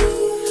while.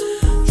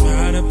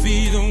 Try to be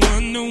the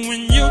one to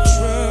win your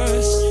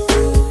trust.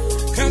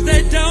 'Cause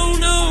they don't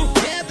know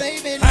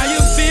how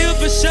you feel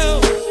for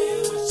sure.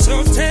 So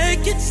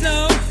take it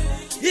slow.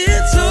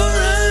 It's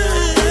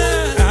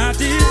alright. I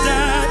did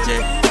that,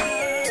 yeah.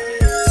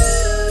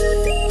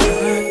 I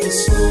like it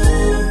slow.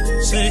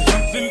 Say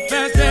jumping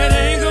fast, that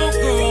ain't gon'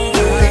 go.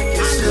 I like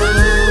it slow.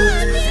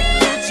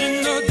 Don't you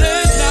know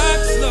they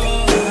like slow?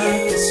 I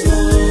like it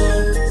slow.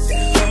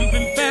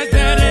 Jumping fast,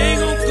 that ain't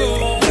gon' go.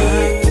 I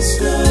like it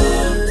slow.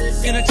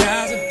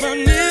 Energize and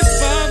burn it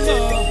for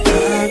more. I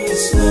like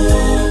it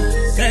slow.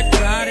 That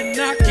body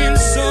knocking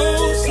so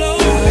slow.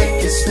 I like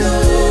it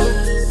slow.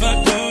 But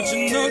don't you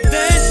know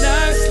they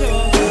like slow?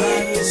 I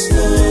like it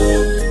slow.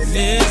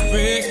 Let's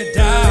break it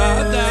down,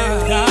 down,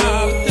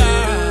 down,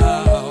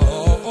 down.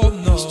 Oh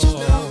no.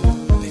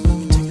 Baby, let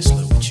me take it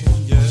slow with you.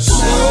 Yeah.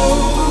 Slow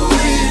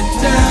it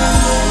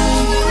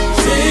down.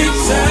 Take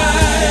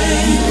time.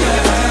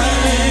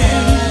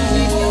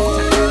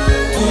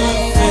 Go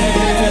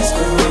fast.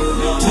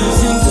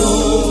 Doesn't go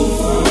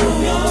far.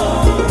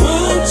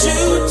 Won't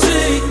you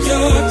take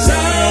your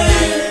time?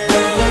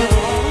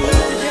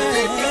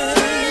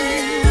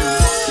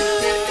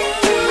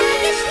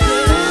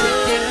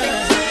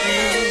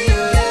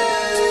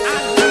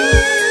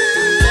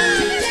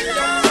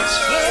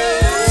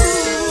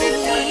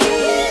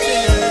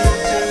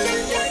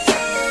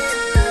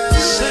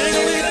 Sing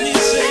with me,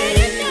 sing.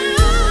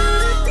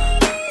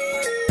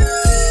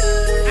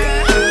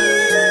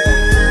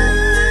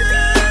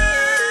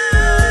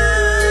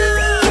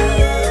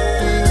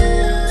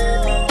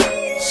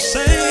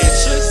 Say it,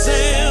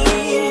 Shazam.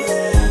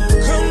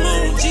 Come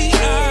on,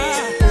 G.I.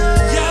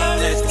 Y'all,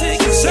 let's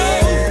take it slow.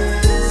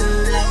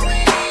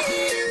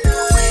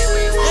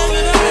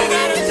 Everybody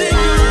gotta take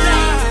your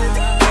time.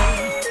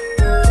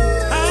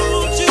 I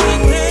want you to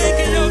take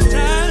your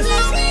time.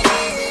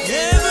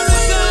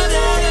 Everybody,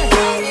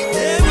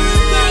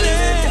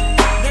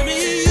 let me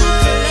hear you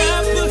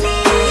clap. Let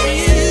me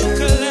hear you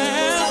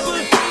clap.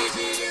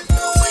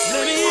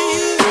 Let me hear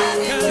you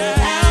clap.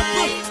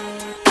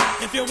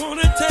 If you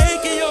wanna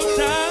take your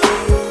time,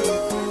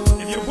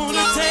 if you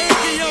wanna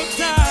take your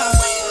time,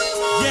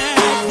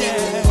 yeah,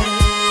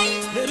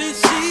 yeah. Let me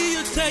see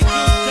you take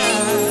your time.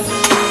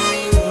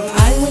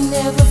 I would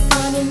never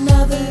find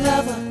another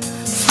lover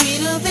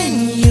sweeter than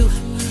you,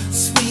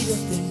 sweeter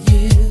than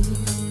you.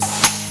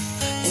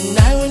 And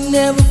I would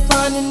never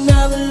find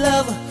another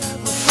lover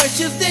more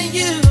precious than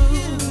you,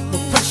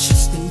 more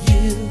precious than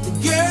you. The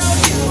girl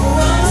you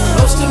are.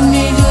 Close to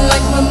me, you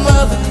like my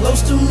mother.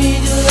 Close to me,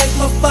 you like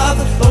my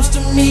father. Close to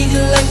me,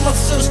 you like my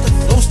sister.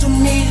 Close to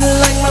me, you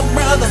like my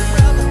brother.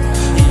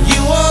 And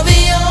you are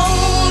the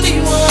only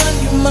one.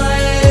 You're my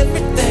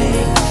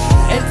everything.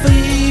 And for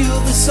you,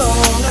 the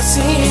song I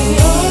sing.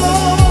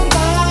 All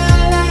my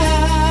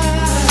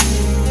life,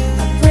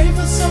 I pray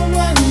for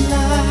someone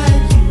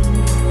like you.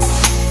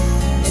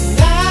 And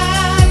I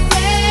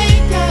thank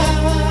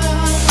God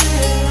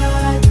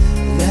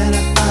that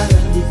I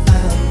finally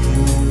found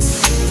you.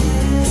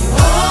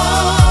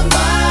 All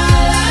my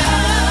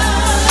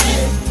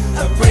life,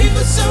 I pray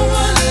for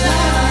someone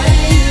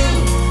like you.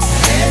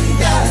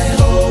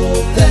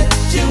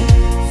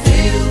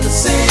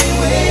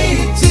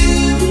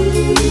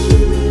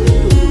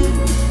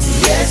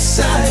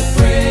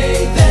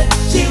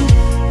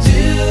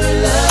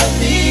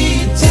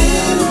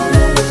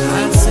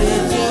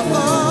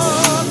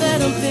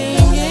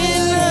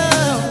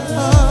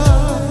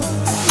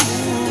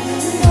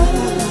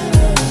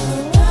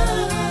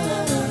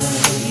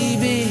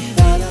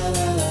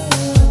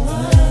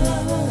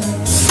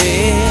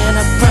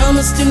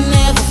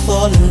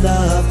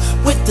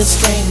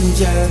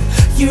 stranger.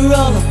 You're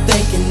all I'm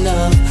thinking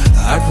of.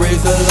 I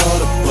praise the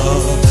Lord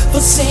above for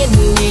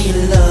sending me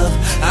your love.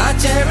 I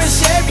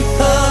cherish every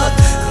hug.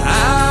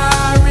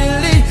 I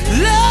really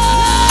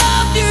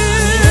love you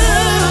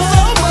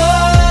so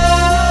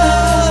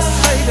much.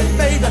 Baby,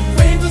 baby, I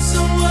pray for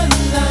someone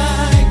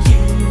like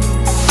you.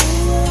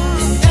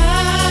 And I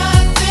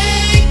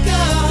thank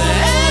God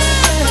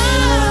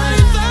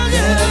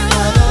that I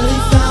finally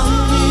found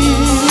you.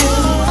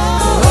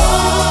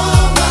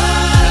 All my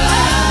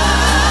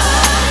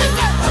life,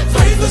 I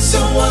pray for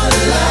someone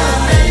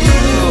like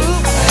you.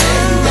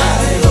 And I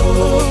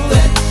hope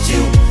that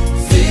you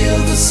feel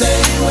the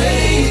same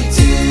way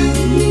too.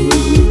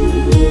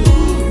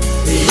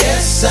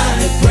 Yes, I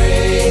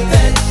pray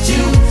that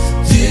you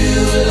do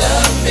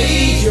love me.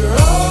 You're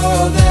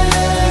all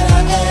that I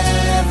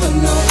ever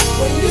know.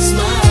 When you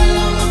smile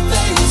on my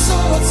face,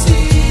 all I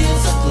see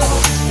is a glow.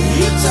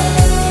 You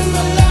turn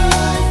my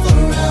life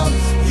around.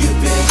 You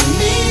pick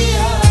me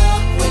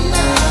up when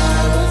I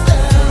was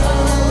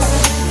down.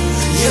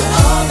 You're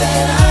all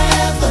that I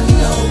ever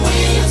know. When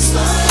you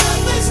smile, my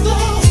face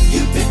glow.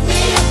 You pick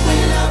me up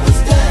when I was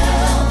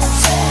down.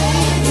 Say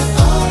you're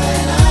all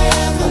that I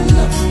ever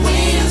know.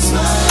 When you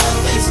smile,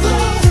 my face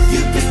glow.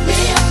 You pick me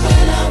up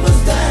when I was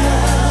down.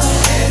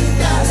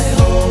 And I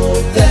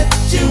hope that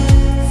you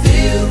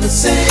feel the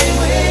same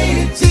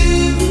way too.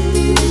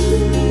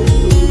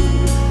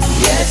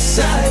 Yes,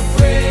 I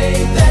pray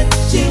that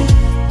you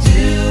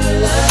do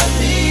love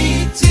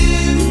me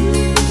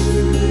too.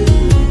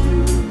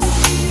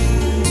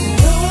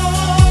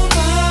 All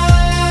my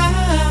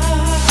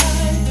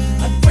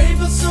life, I pray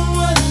for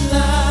someone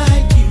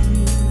like you.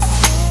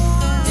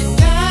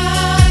 And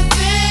I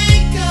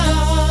thank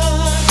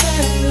God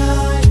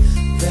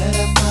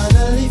that I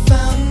finally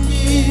found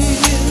you.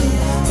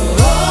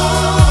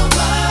 All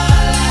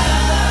my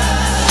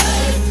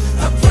life,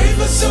 I pray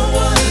for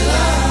someone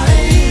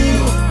like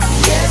you.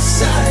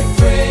 Yes, I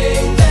pray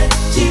that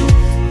you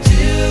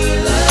do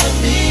love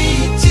me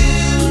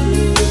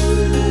too.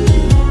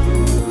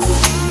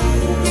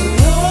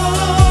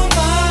 All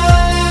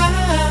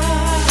my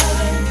life,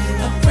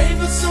 I pray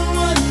for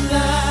someone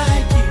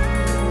like you.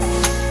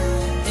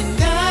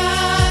 And I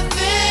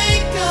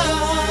thank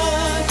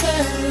God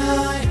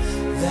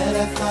that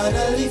I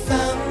finally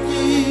found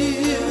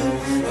you.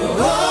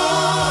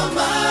 All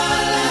my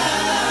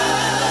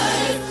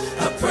life,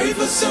 I pray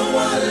for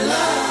someone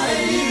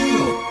like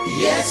you.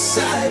 Yes,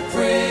 I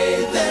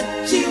pray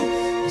that you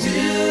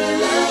do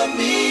love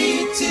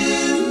me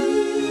too.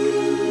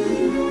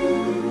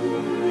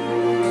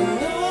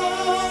 And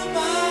all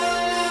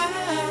my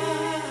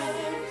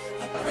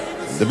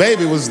life, The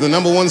Baby was the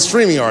 #1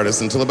 streaming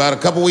artist until about a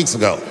couple weeks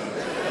ago.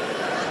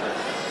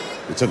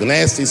 He took a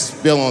nasty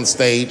spill on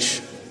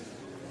stage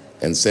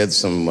and said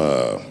some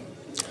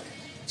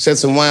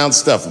wild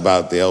stuff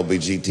about the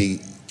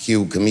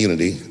LGBTQ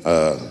community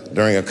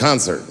during a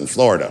concert in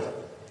Florida.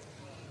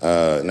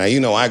 Now,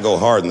 you know I go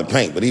hard in the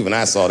paint, but even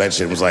I saw that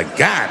shit and was like,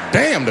 God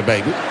damn, The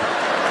Baby.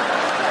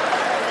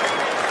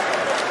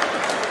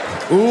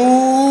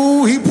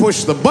 Ooh, he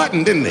pushed the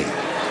button, didn't he?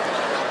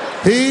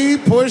 He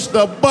pushed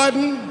the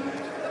button,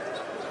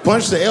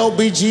 punched the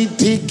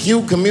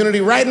LGBTQ community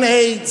right in the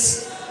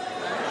AIDS.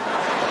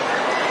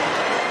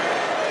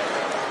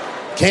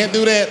 Can't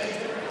do that.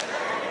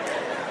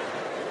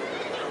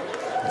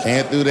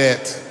 Can't do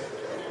that.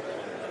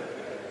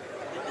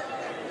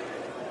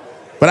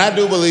 But I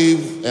do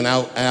believe, and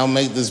I'll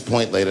make this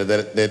point later,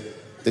 that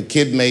the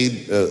kid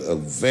made a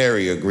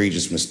very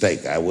egregious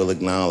mistake. I will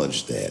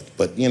acknowledge that.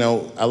 But, you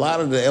know, a lot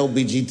of the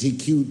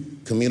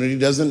LGBTQ community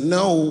doesn't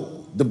know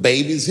The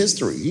Baby's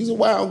history. He's a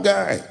wild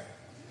guy.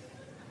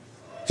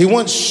 He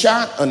once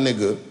shot a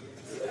nigga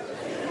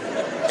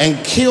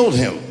and killed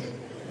him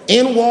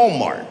in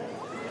Walmart.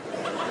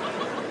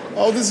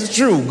 Oh, this is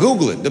true.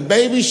 Google it. The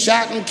Baby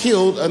shot and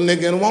killed a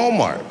nigga in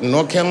Walmart in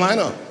North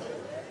Carolina.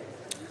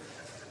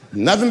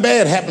 Nothing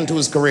bad happened to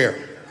his career.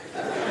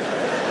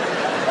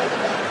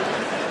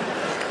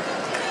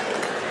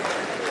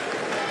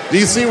 Do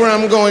you see where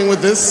I'm going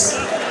with this?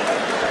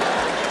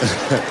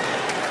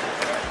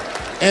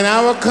 In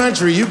our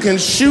country, you can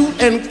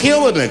shoot and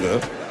kill a nigga,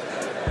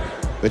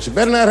 but you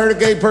better not hurt a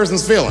gay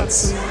person's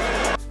feelings.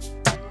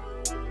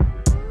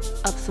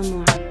 Up some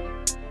more.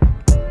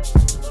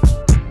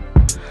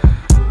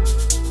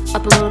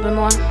 Up a little bit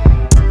more.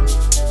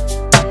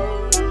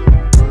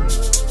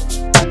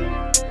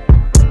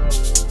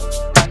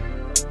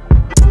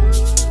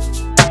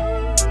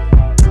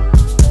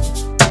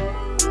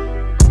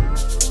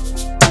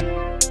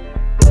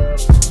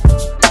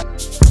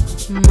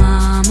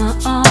 Mama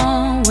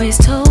always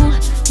told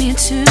me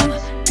to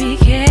be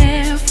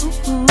careful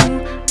who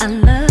I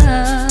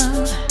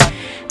love,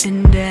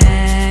 and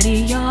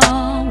Daddy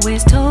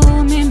always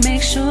told me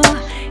make sure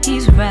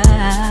he's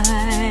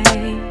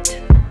right.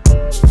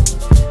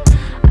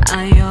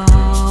 I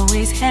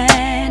always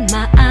had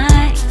my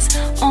eyes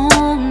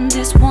on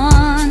this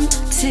one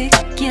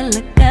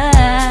particular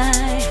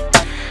guy.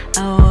 I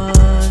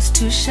was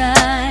too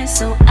shy,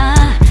 so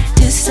I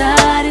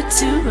decided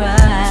to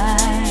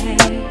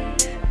write.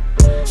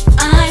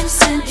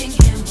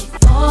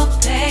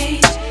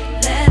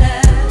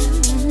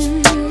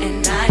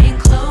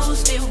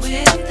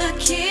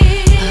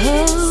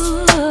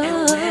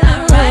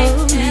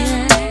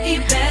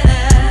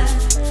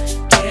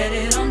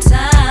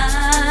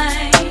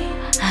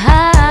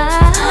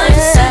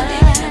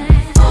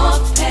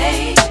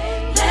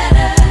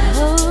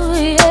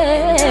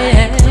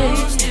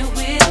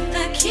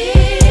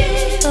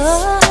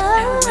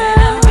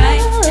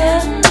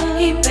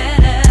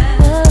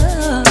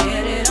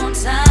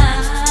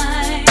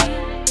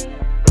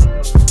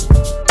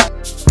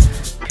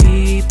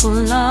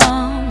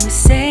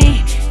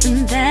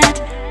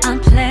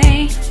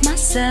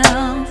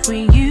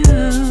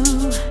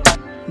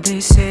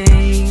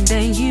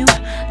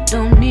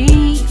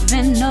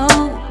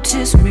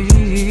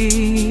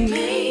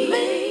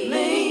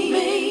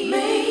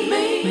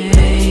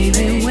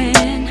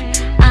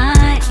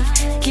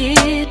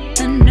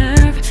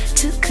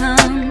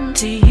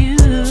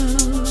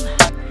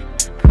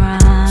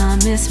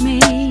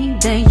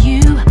 that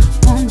you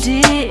won't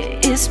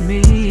diss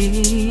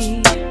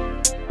me.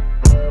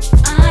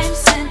 I'm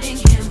sending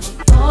him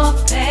a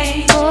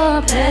 4-page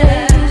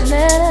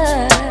letter,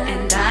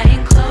 and I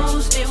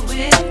enclosed it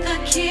with the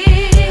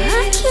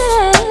kiss.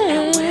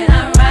 And when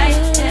I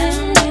write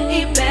him,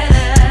 he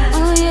better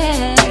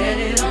get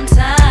it on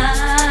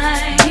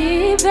time.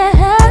 He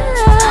better.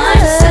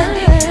 I'm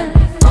sending him a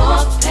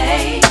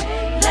 4-page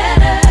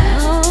letter.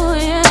 Oh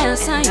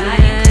yes, I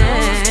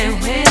enclosed it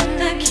with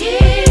the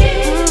kiss.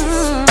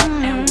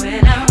 And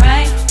when I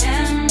write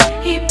him,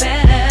 he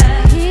better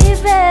get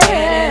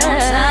it on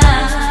time.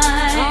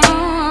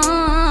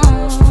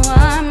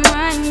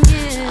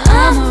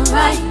 I'ma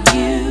write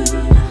you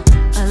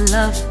a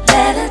love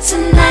letter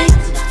tonight.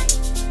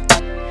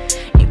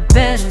 You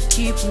better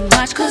keep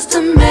watch, 'cause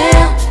the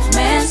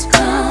mailman's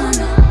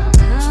coming.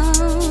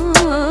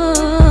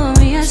 Oh,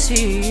 yes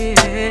he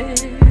is.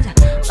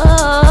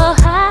 Oh,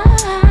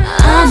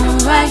 I'ma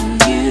write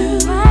you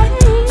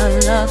a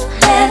love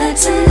letter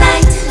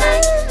tonight.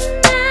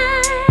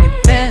 You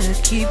better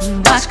keep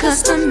watch, 'cause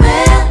the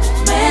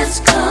mailman's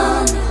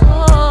coming.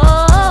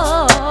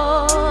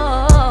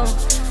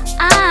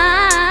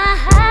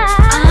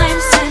 I'm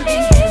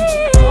sending him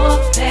a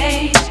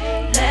 4-page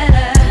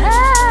letter,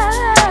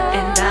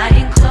 and I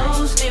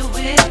enclosed it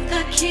with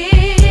the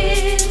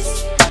kiss.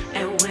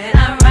 And when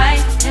I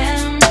write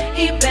him,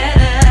 he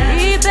better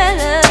get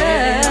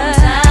it on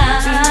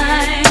time.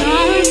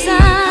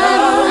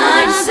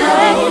 I'm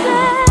sending him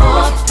a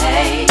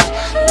 4-page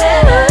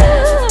letter,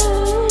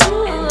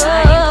 and I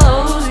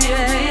enclosed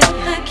it with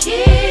the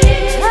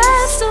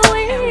kiss.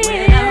 And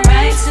when I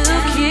write to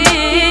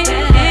kiss,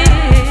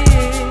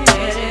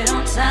 get it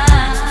on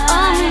time.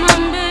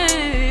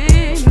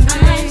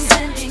 I'm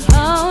sending him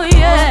a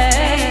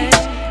 4-page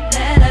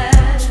letter,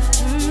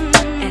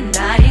 and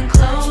I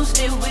enclosed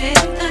it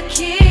with the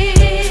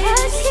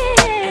kiss.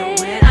 And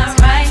when I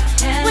write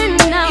him,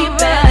 he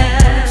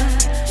better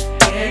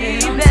get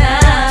it on time.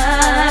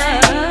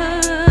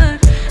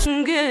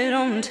 Get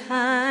on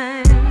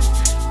time.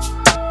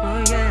 Oh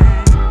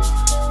yeah.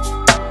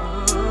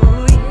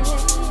 Oh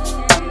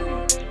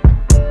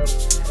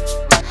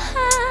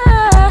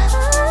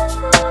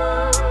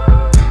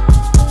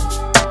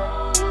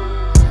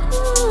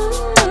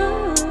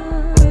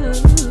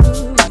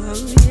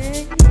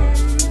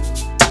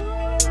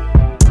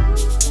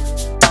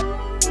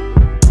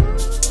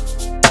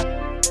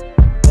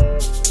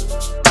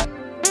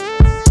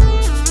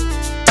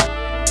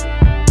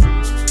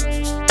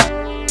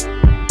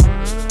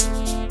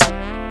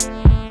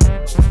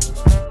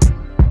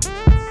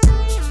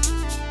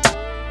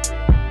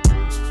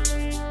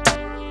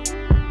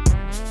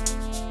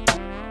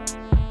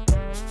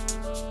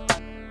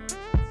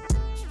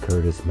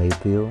Curtis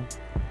Mayfield,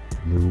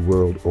 New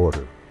World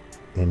Order.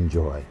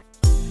 Enjoy.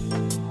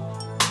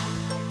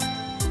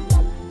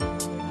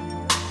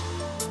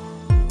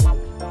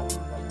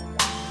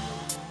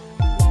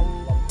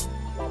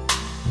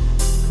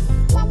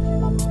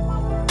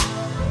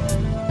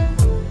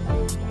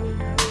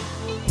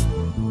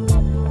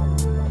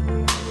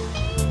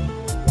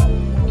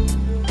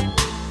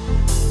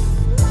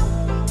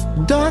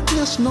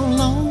 Darkness no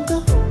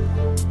longer,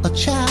 a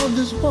child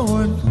is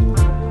born.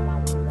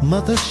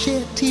 Mother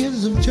shed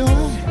tears of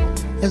joy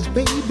as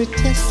baby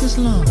tests his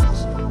lungs.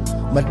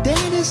 My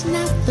daddy's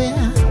not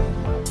there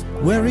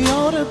where he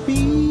ought to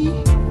be.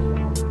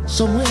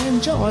 Somewhere in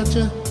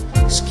Georgia,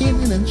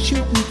 skinning and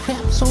shooting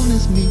craps on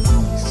his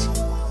knees.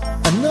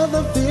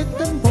 Another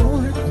victim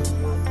born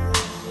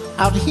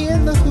out here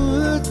in the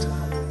hood.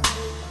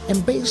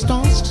 And based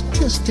on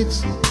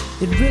statistics,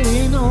 it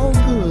really ain't all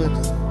good.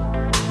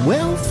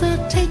 Welfare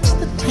takes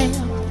the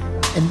tab,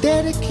 and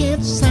daddy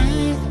can't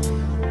sign,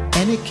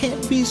 and it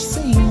can't be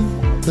seen.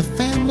 The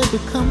family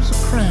becomes a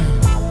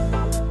crime.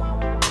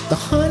 The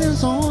hunt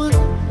is on,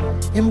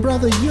 and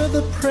brother, you're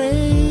the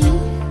prey.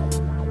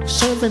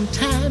 Serving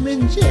time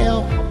in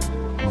jail,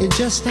 it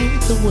just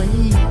ain't the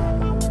way.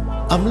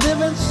 I'm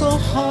living so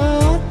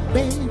hard,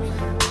 baby,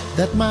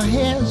 that my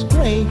hair's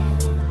gray.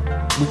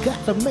 We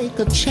got to make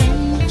a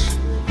change.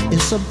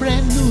 It's a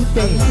brand new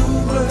day. A new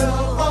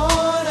world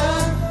order,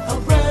 a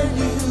brand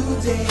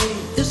new day.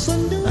 It's a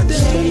new day.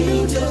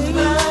 Change of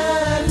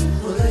mind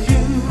for the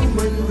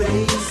human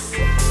race.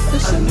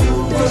 It's a new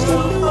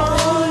world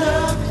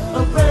order,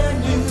 a brand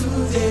new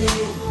day.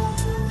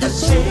 A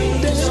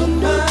change of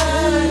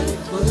mind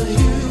for the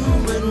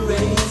human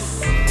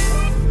race.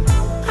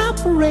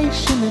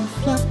 Operation in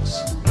flux,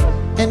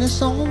 and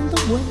it's on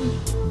the way.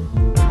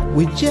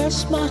 We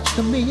just marched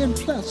 1 million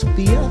plus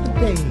the other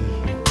day.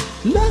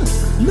 Look,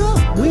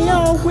 we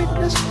all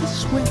witnessed the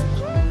sweat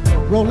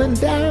rolling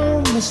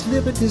down Miss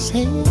Liberty's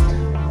head.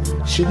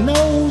 She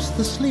knows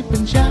the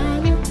sleeping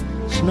giant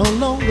is no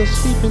longer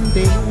sleeping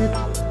dead.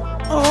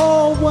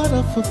 Oh, what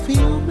a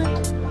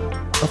fulfillment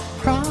of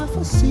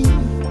prophecy.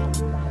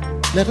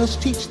 Let us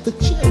teach the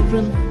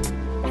children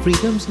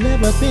freedom's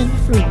never been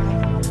free.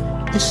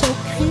 It's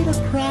okay to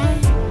cry,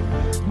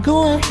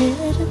 go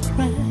ahead and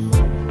cry.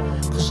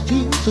 'Cause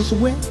Jesus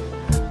wept,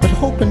 but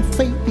hope and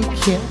faith he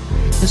kept.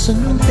 It's a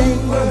new day.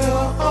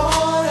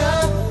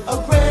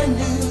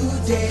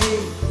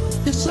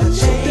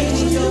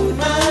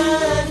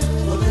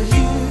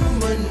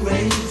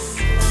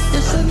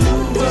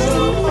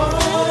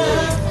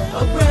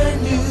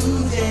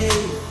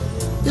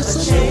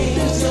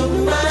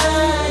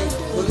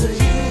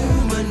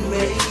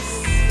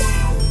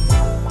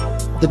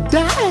 The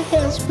die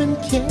has been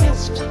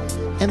cast,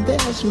 and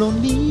there's no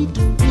need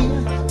to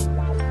fear,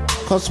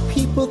 'cause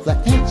people, the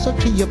answer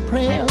to your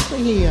prayers are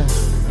here.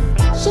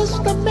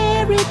 Sister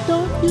Mary,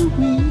 don't you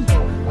weep.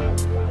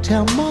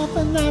 Tell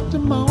mother not to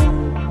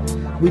moan.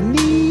 We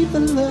need the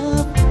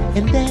love,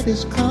 and that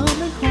is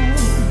coming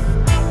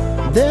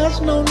home. There's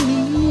no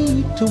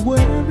need to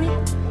worry.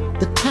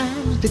 The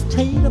times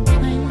dictate a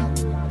plan.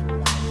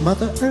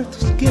 Mother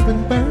Earth is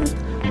giving birth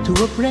to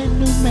a brand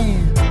new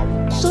man.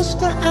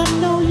 Sister, I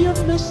know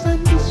you're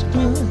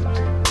misunderstood,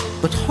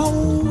 but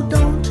hold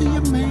on to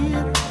your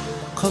man,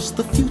 'cause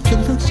the future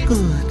looks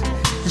good.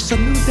 It's a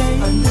new day,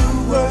 A new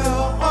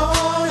world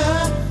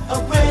order, a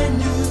brand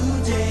new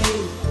day.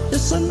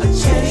 It's a new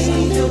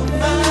change of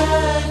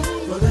mind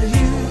for the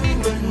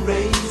human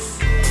race.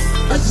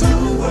 A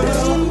new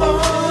world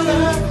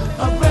order,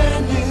 a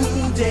brand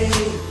new day.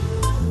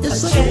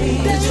 It's a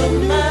change of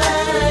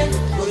mind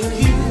for the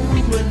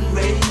human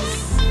race.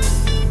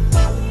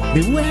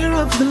 Beware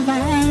of the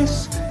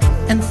lies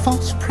and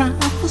false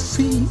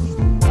prophecy.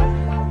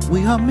 We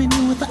are many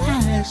with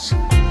eyes,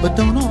 but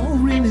don't all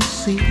really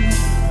see.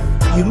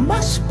 You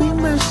must be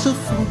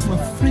merciful, my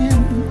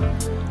friend,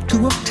 to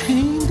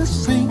obtain the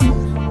same.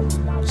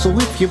 So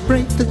if you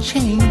break the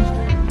chain,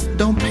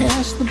 don't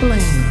pass the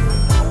blame.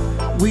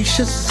 We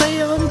should say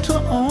unto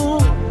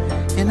all,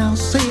 and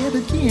I'll say it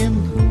again,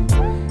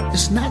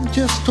 it's not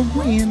just to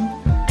win.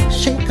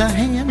 Shake a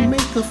hand,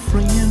 make a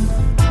friend.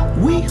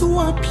 We who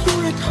are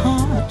pure at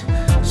heart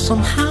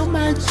somehow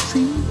might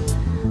see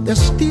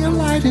there's still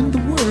light in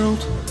the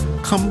world.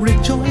 Come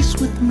rejoice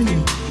with me.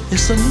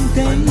 It's a new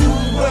day. A new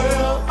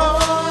world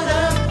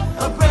order,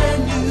 a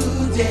brand new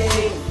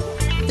day.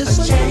 It's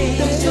a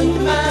change of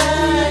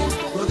mind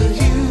for the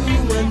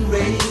human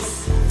race.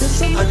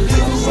 A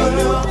new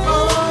world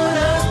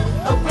order,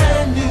 a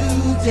brand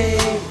new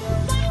day.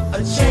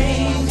 A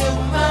change of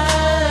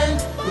mind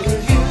for the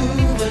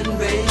human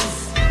race.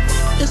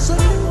 It's a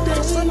new day.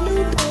 It's a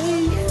new day.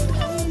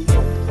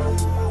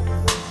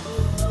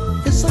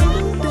 It's a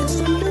new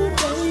day.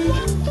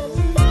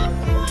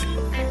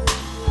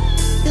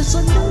 It's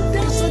a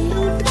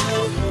new day.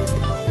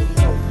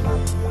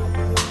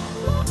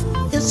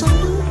 It's a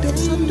new day.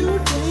 It's a new day. It's a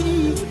new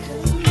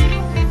day.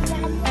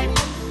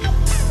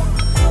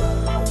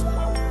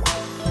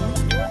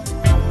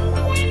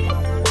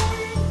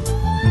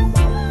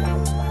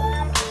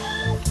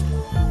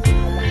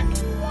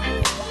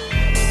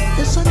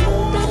 It's a new day. It's a new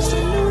day. It's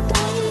a new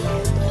day.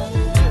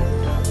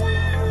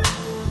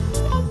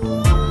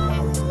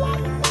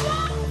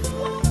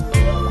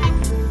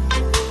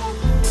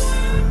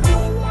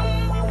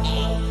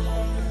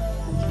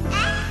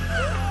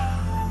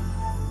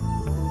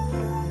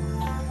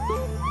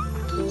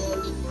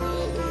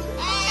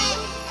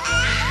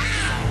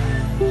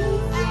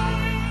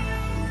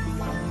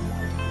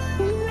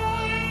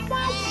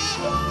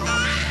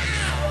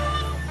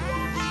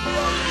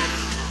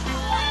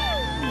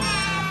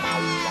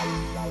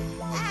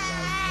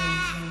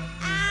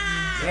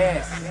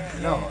 Yes,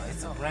 Lord,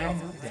 it's a brand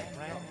new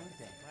day.